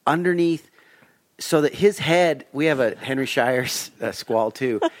underneath, so that his head. We have a Henry Shire squall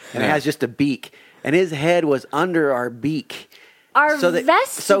too, and it has just a beak, and his head was under our beak.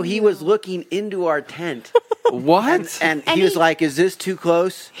 So he was looking into our tent. What? And he was like, "Is this too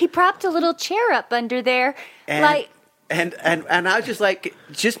close?" He propped a little chair up under there, And I was just like,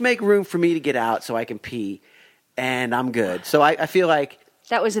 "Just make room for me to get out so I can pee, and I'm good." So I feel like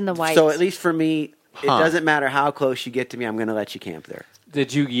that was in the white. So at least for me, it doesn't matter how close you get to me. I'm going to let you camp there.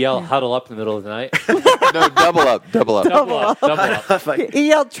 Did you yell huddle up in the middle of the night? No, double up. Double up. He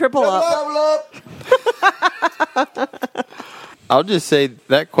yelled triple up. I'll just say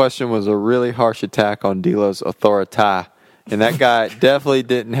that question was a really harsh attack on Dilo's authority. And that guy definitely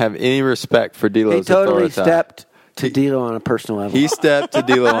didn't have any respect for Dilo's He totally authority. stepped to Dilo on a personal level. He stepped to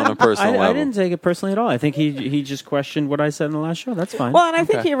Dilo on a personal level. I didn't take it personally at all. I think he just questioned what I said in the last show. That's fine. Well, and I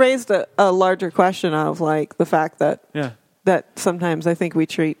think he raised a larger question of like the fact that that sometimes I think we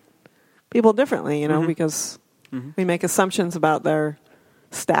treat people differently, because we make assumptions about their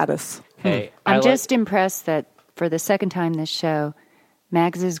status. Hey, I'm just impressed that for the second time this show,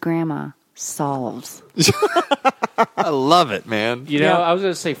 Mags's grandma solves. I love it, man. I was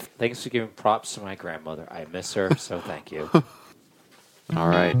going to say thanks for giving props to my grandmother. I miss her, so thank you. All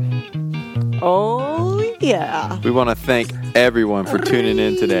right. Oh, yeah. We want to thank everyone for tuning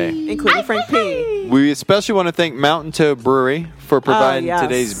in today. Including Frank P. We especially want to thank Mountain Toe Brewery for providing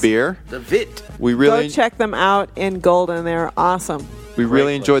today's beer. The Vit. We really Go check them out in Golden. They're awesome. We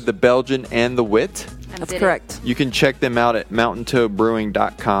really enjoyed the Belgian and the Wit. That's correct. You can check them out at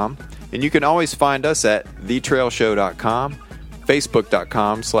mountaintoebrewing.com. And you can always find us at thetrailshow.com,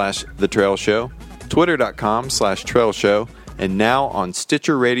 facebook.com/thetrailshow, twitter.com/trailshow, and now on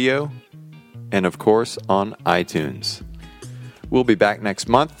Stitcher Radio, and of course on iTunes. We'll be back next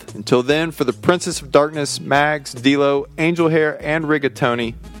month. Until then, for the Princess of Darkness, Mags, Dilo, Angel Hair, and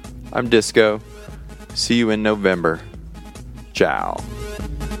Rigatoni, I'm Disco. See you in November. Ciao.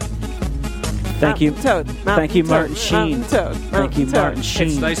 Thank you. Toad. Thank you, Martin Sheen. Thank you, Martin Sheen.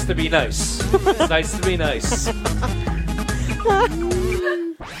 It's nice to be nice. It's nice to be nice.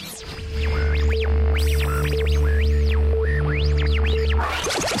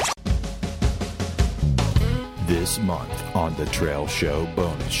 This month on the Trail Show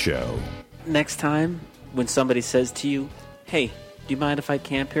Bonus Show. Next time, when somebody says to you, "Hey, do you mind if I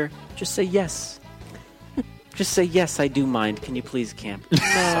camp here?" Just say yes. Just say, "Yes, I do mind. Can you please camp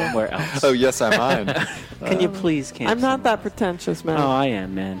somewhere else?" Oh, yes, I mind. Can you please camp? I'm not that pretentious, man. Oh, I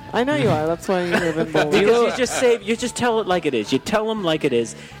am, man. I know you are. That's why you live in Boulder. Because you just tell it like it is. You tell them like it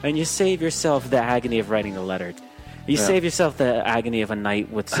is, and you save yourself the agony of writing the letter. You save yourself the agony of a night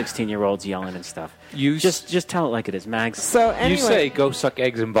with 16-year-olds yelling and stuff. You just tell it like it is, Mags. So anyway, you say go suck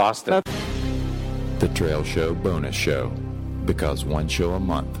eggs in Boston. The Trail Show Bonus Show. Because one show a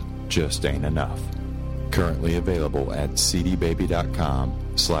month just ain't enough. Currently available at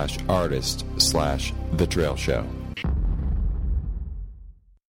cdbaby.com/artist/thetrailshow.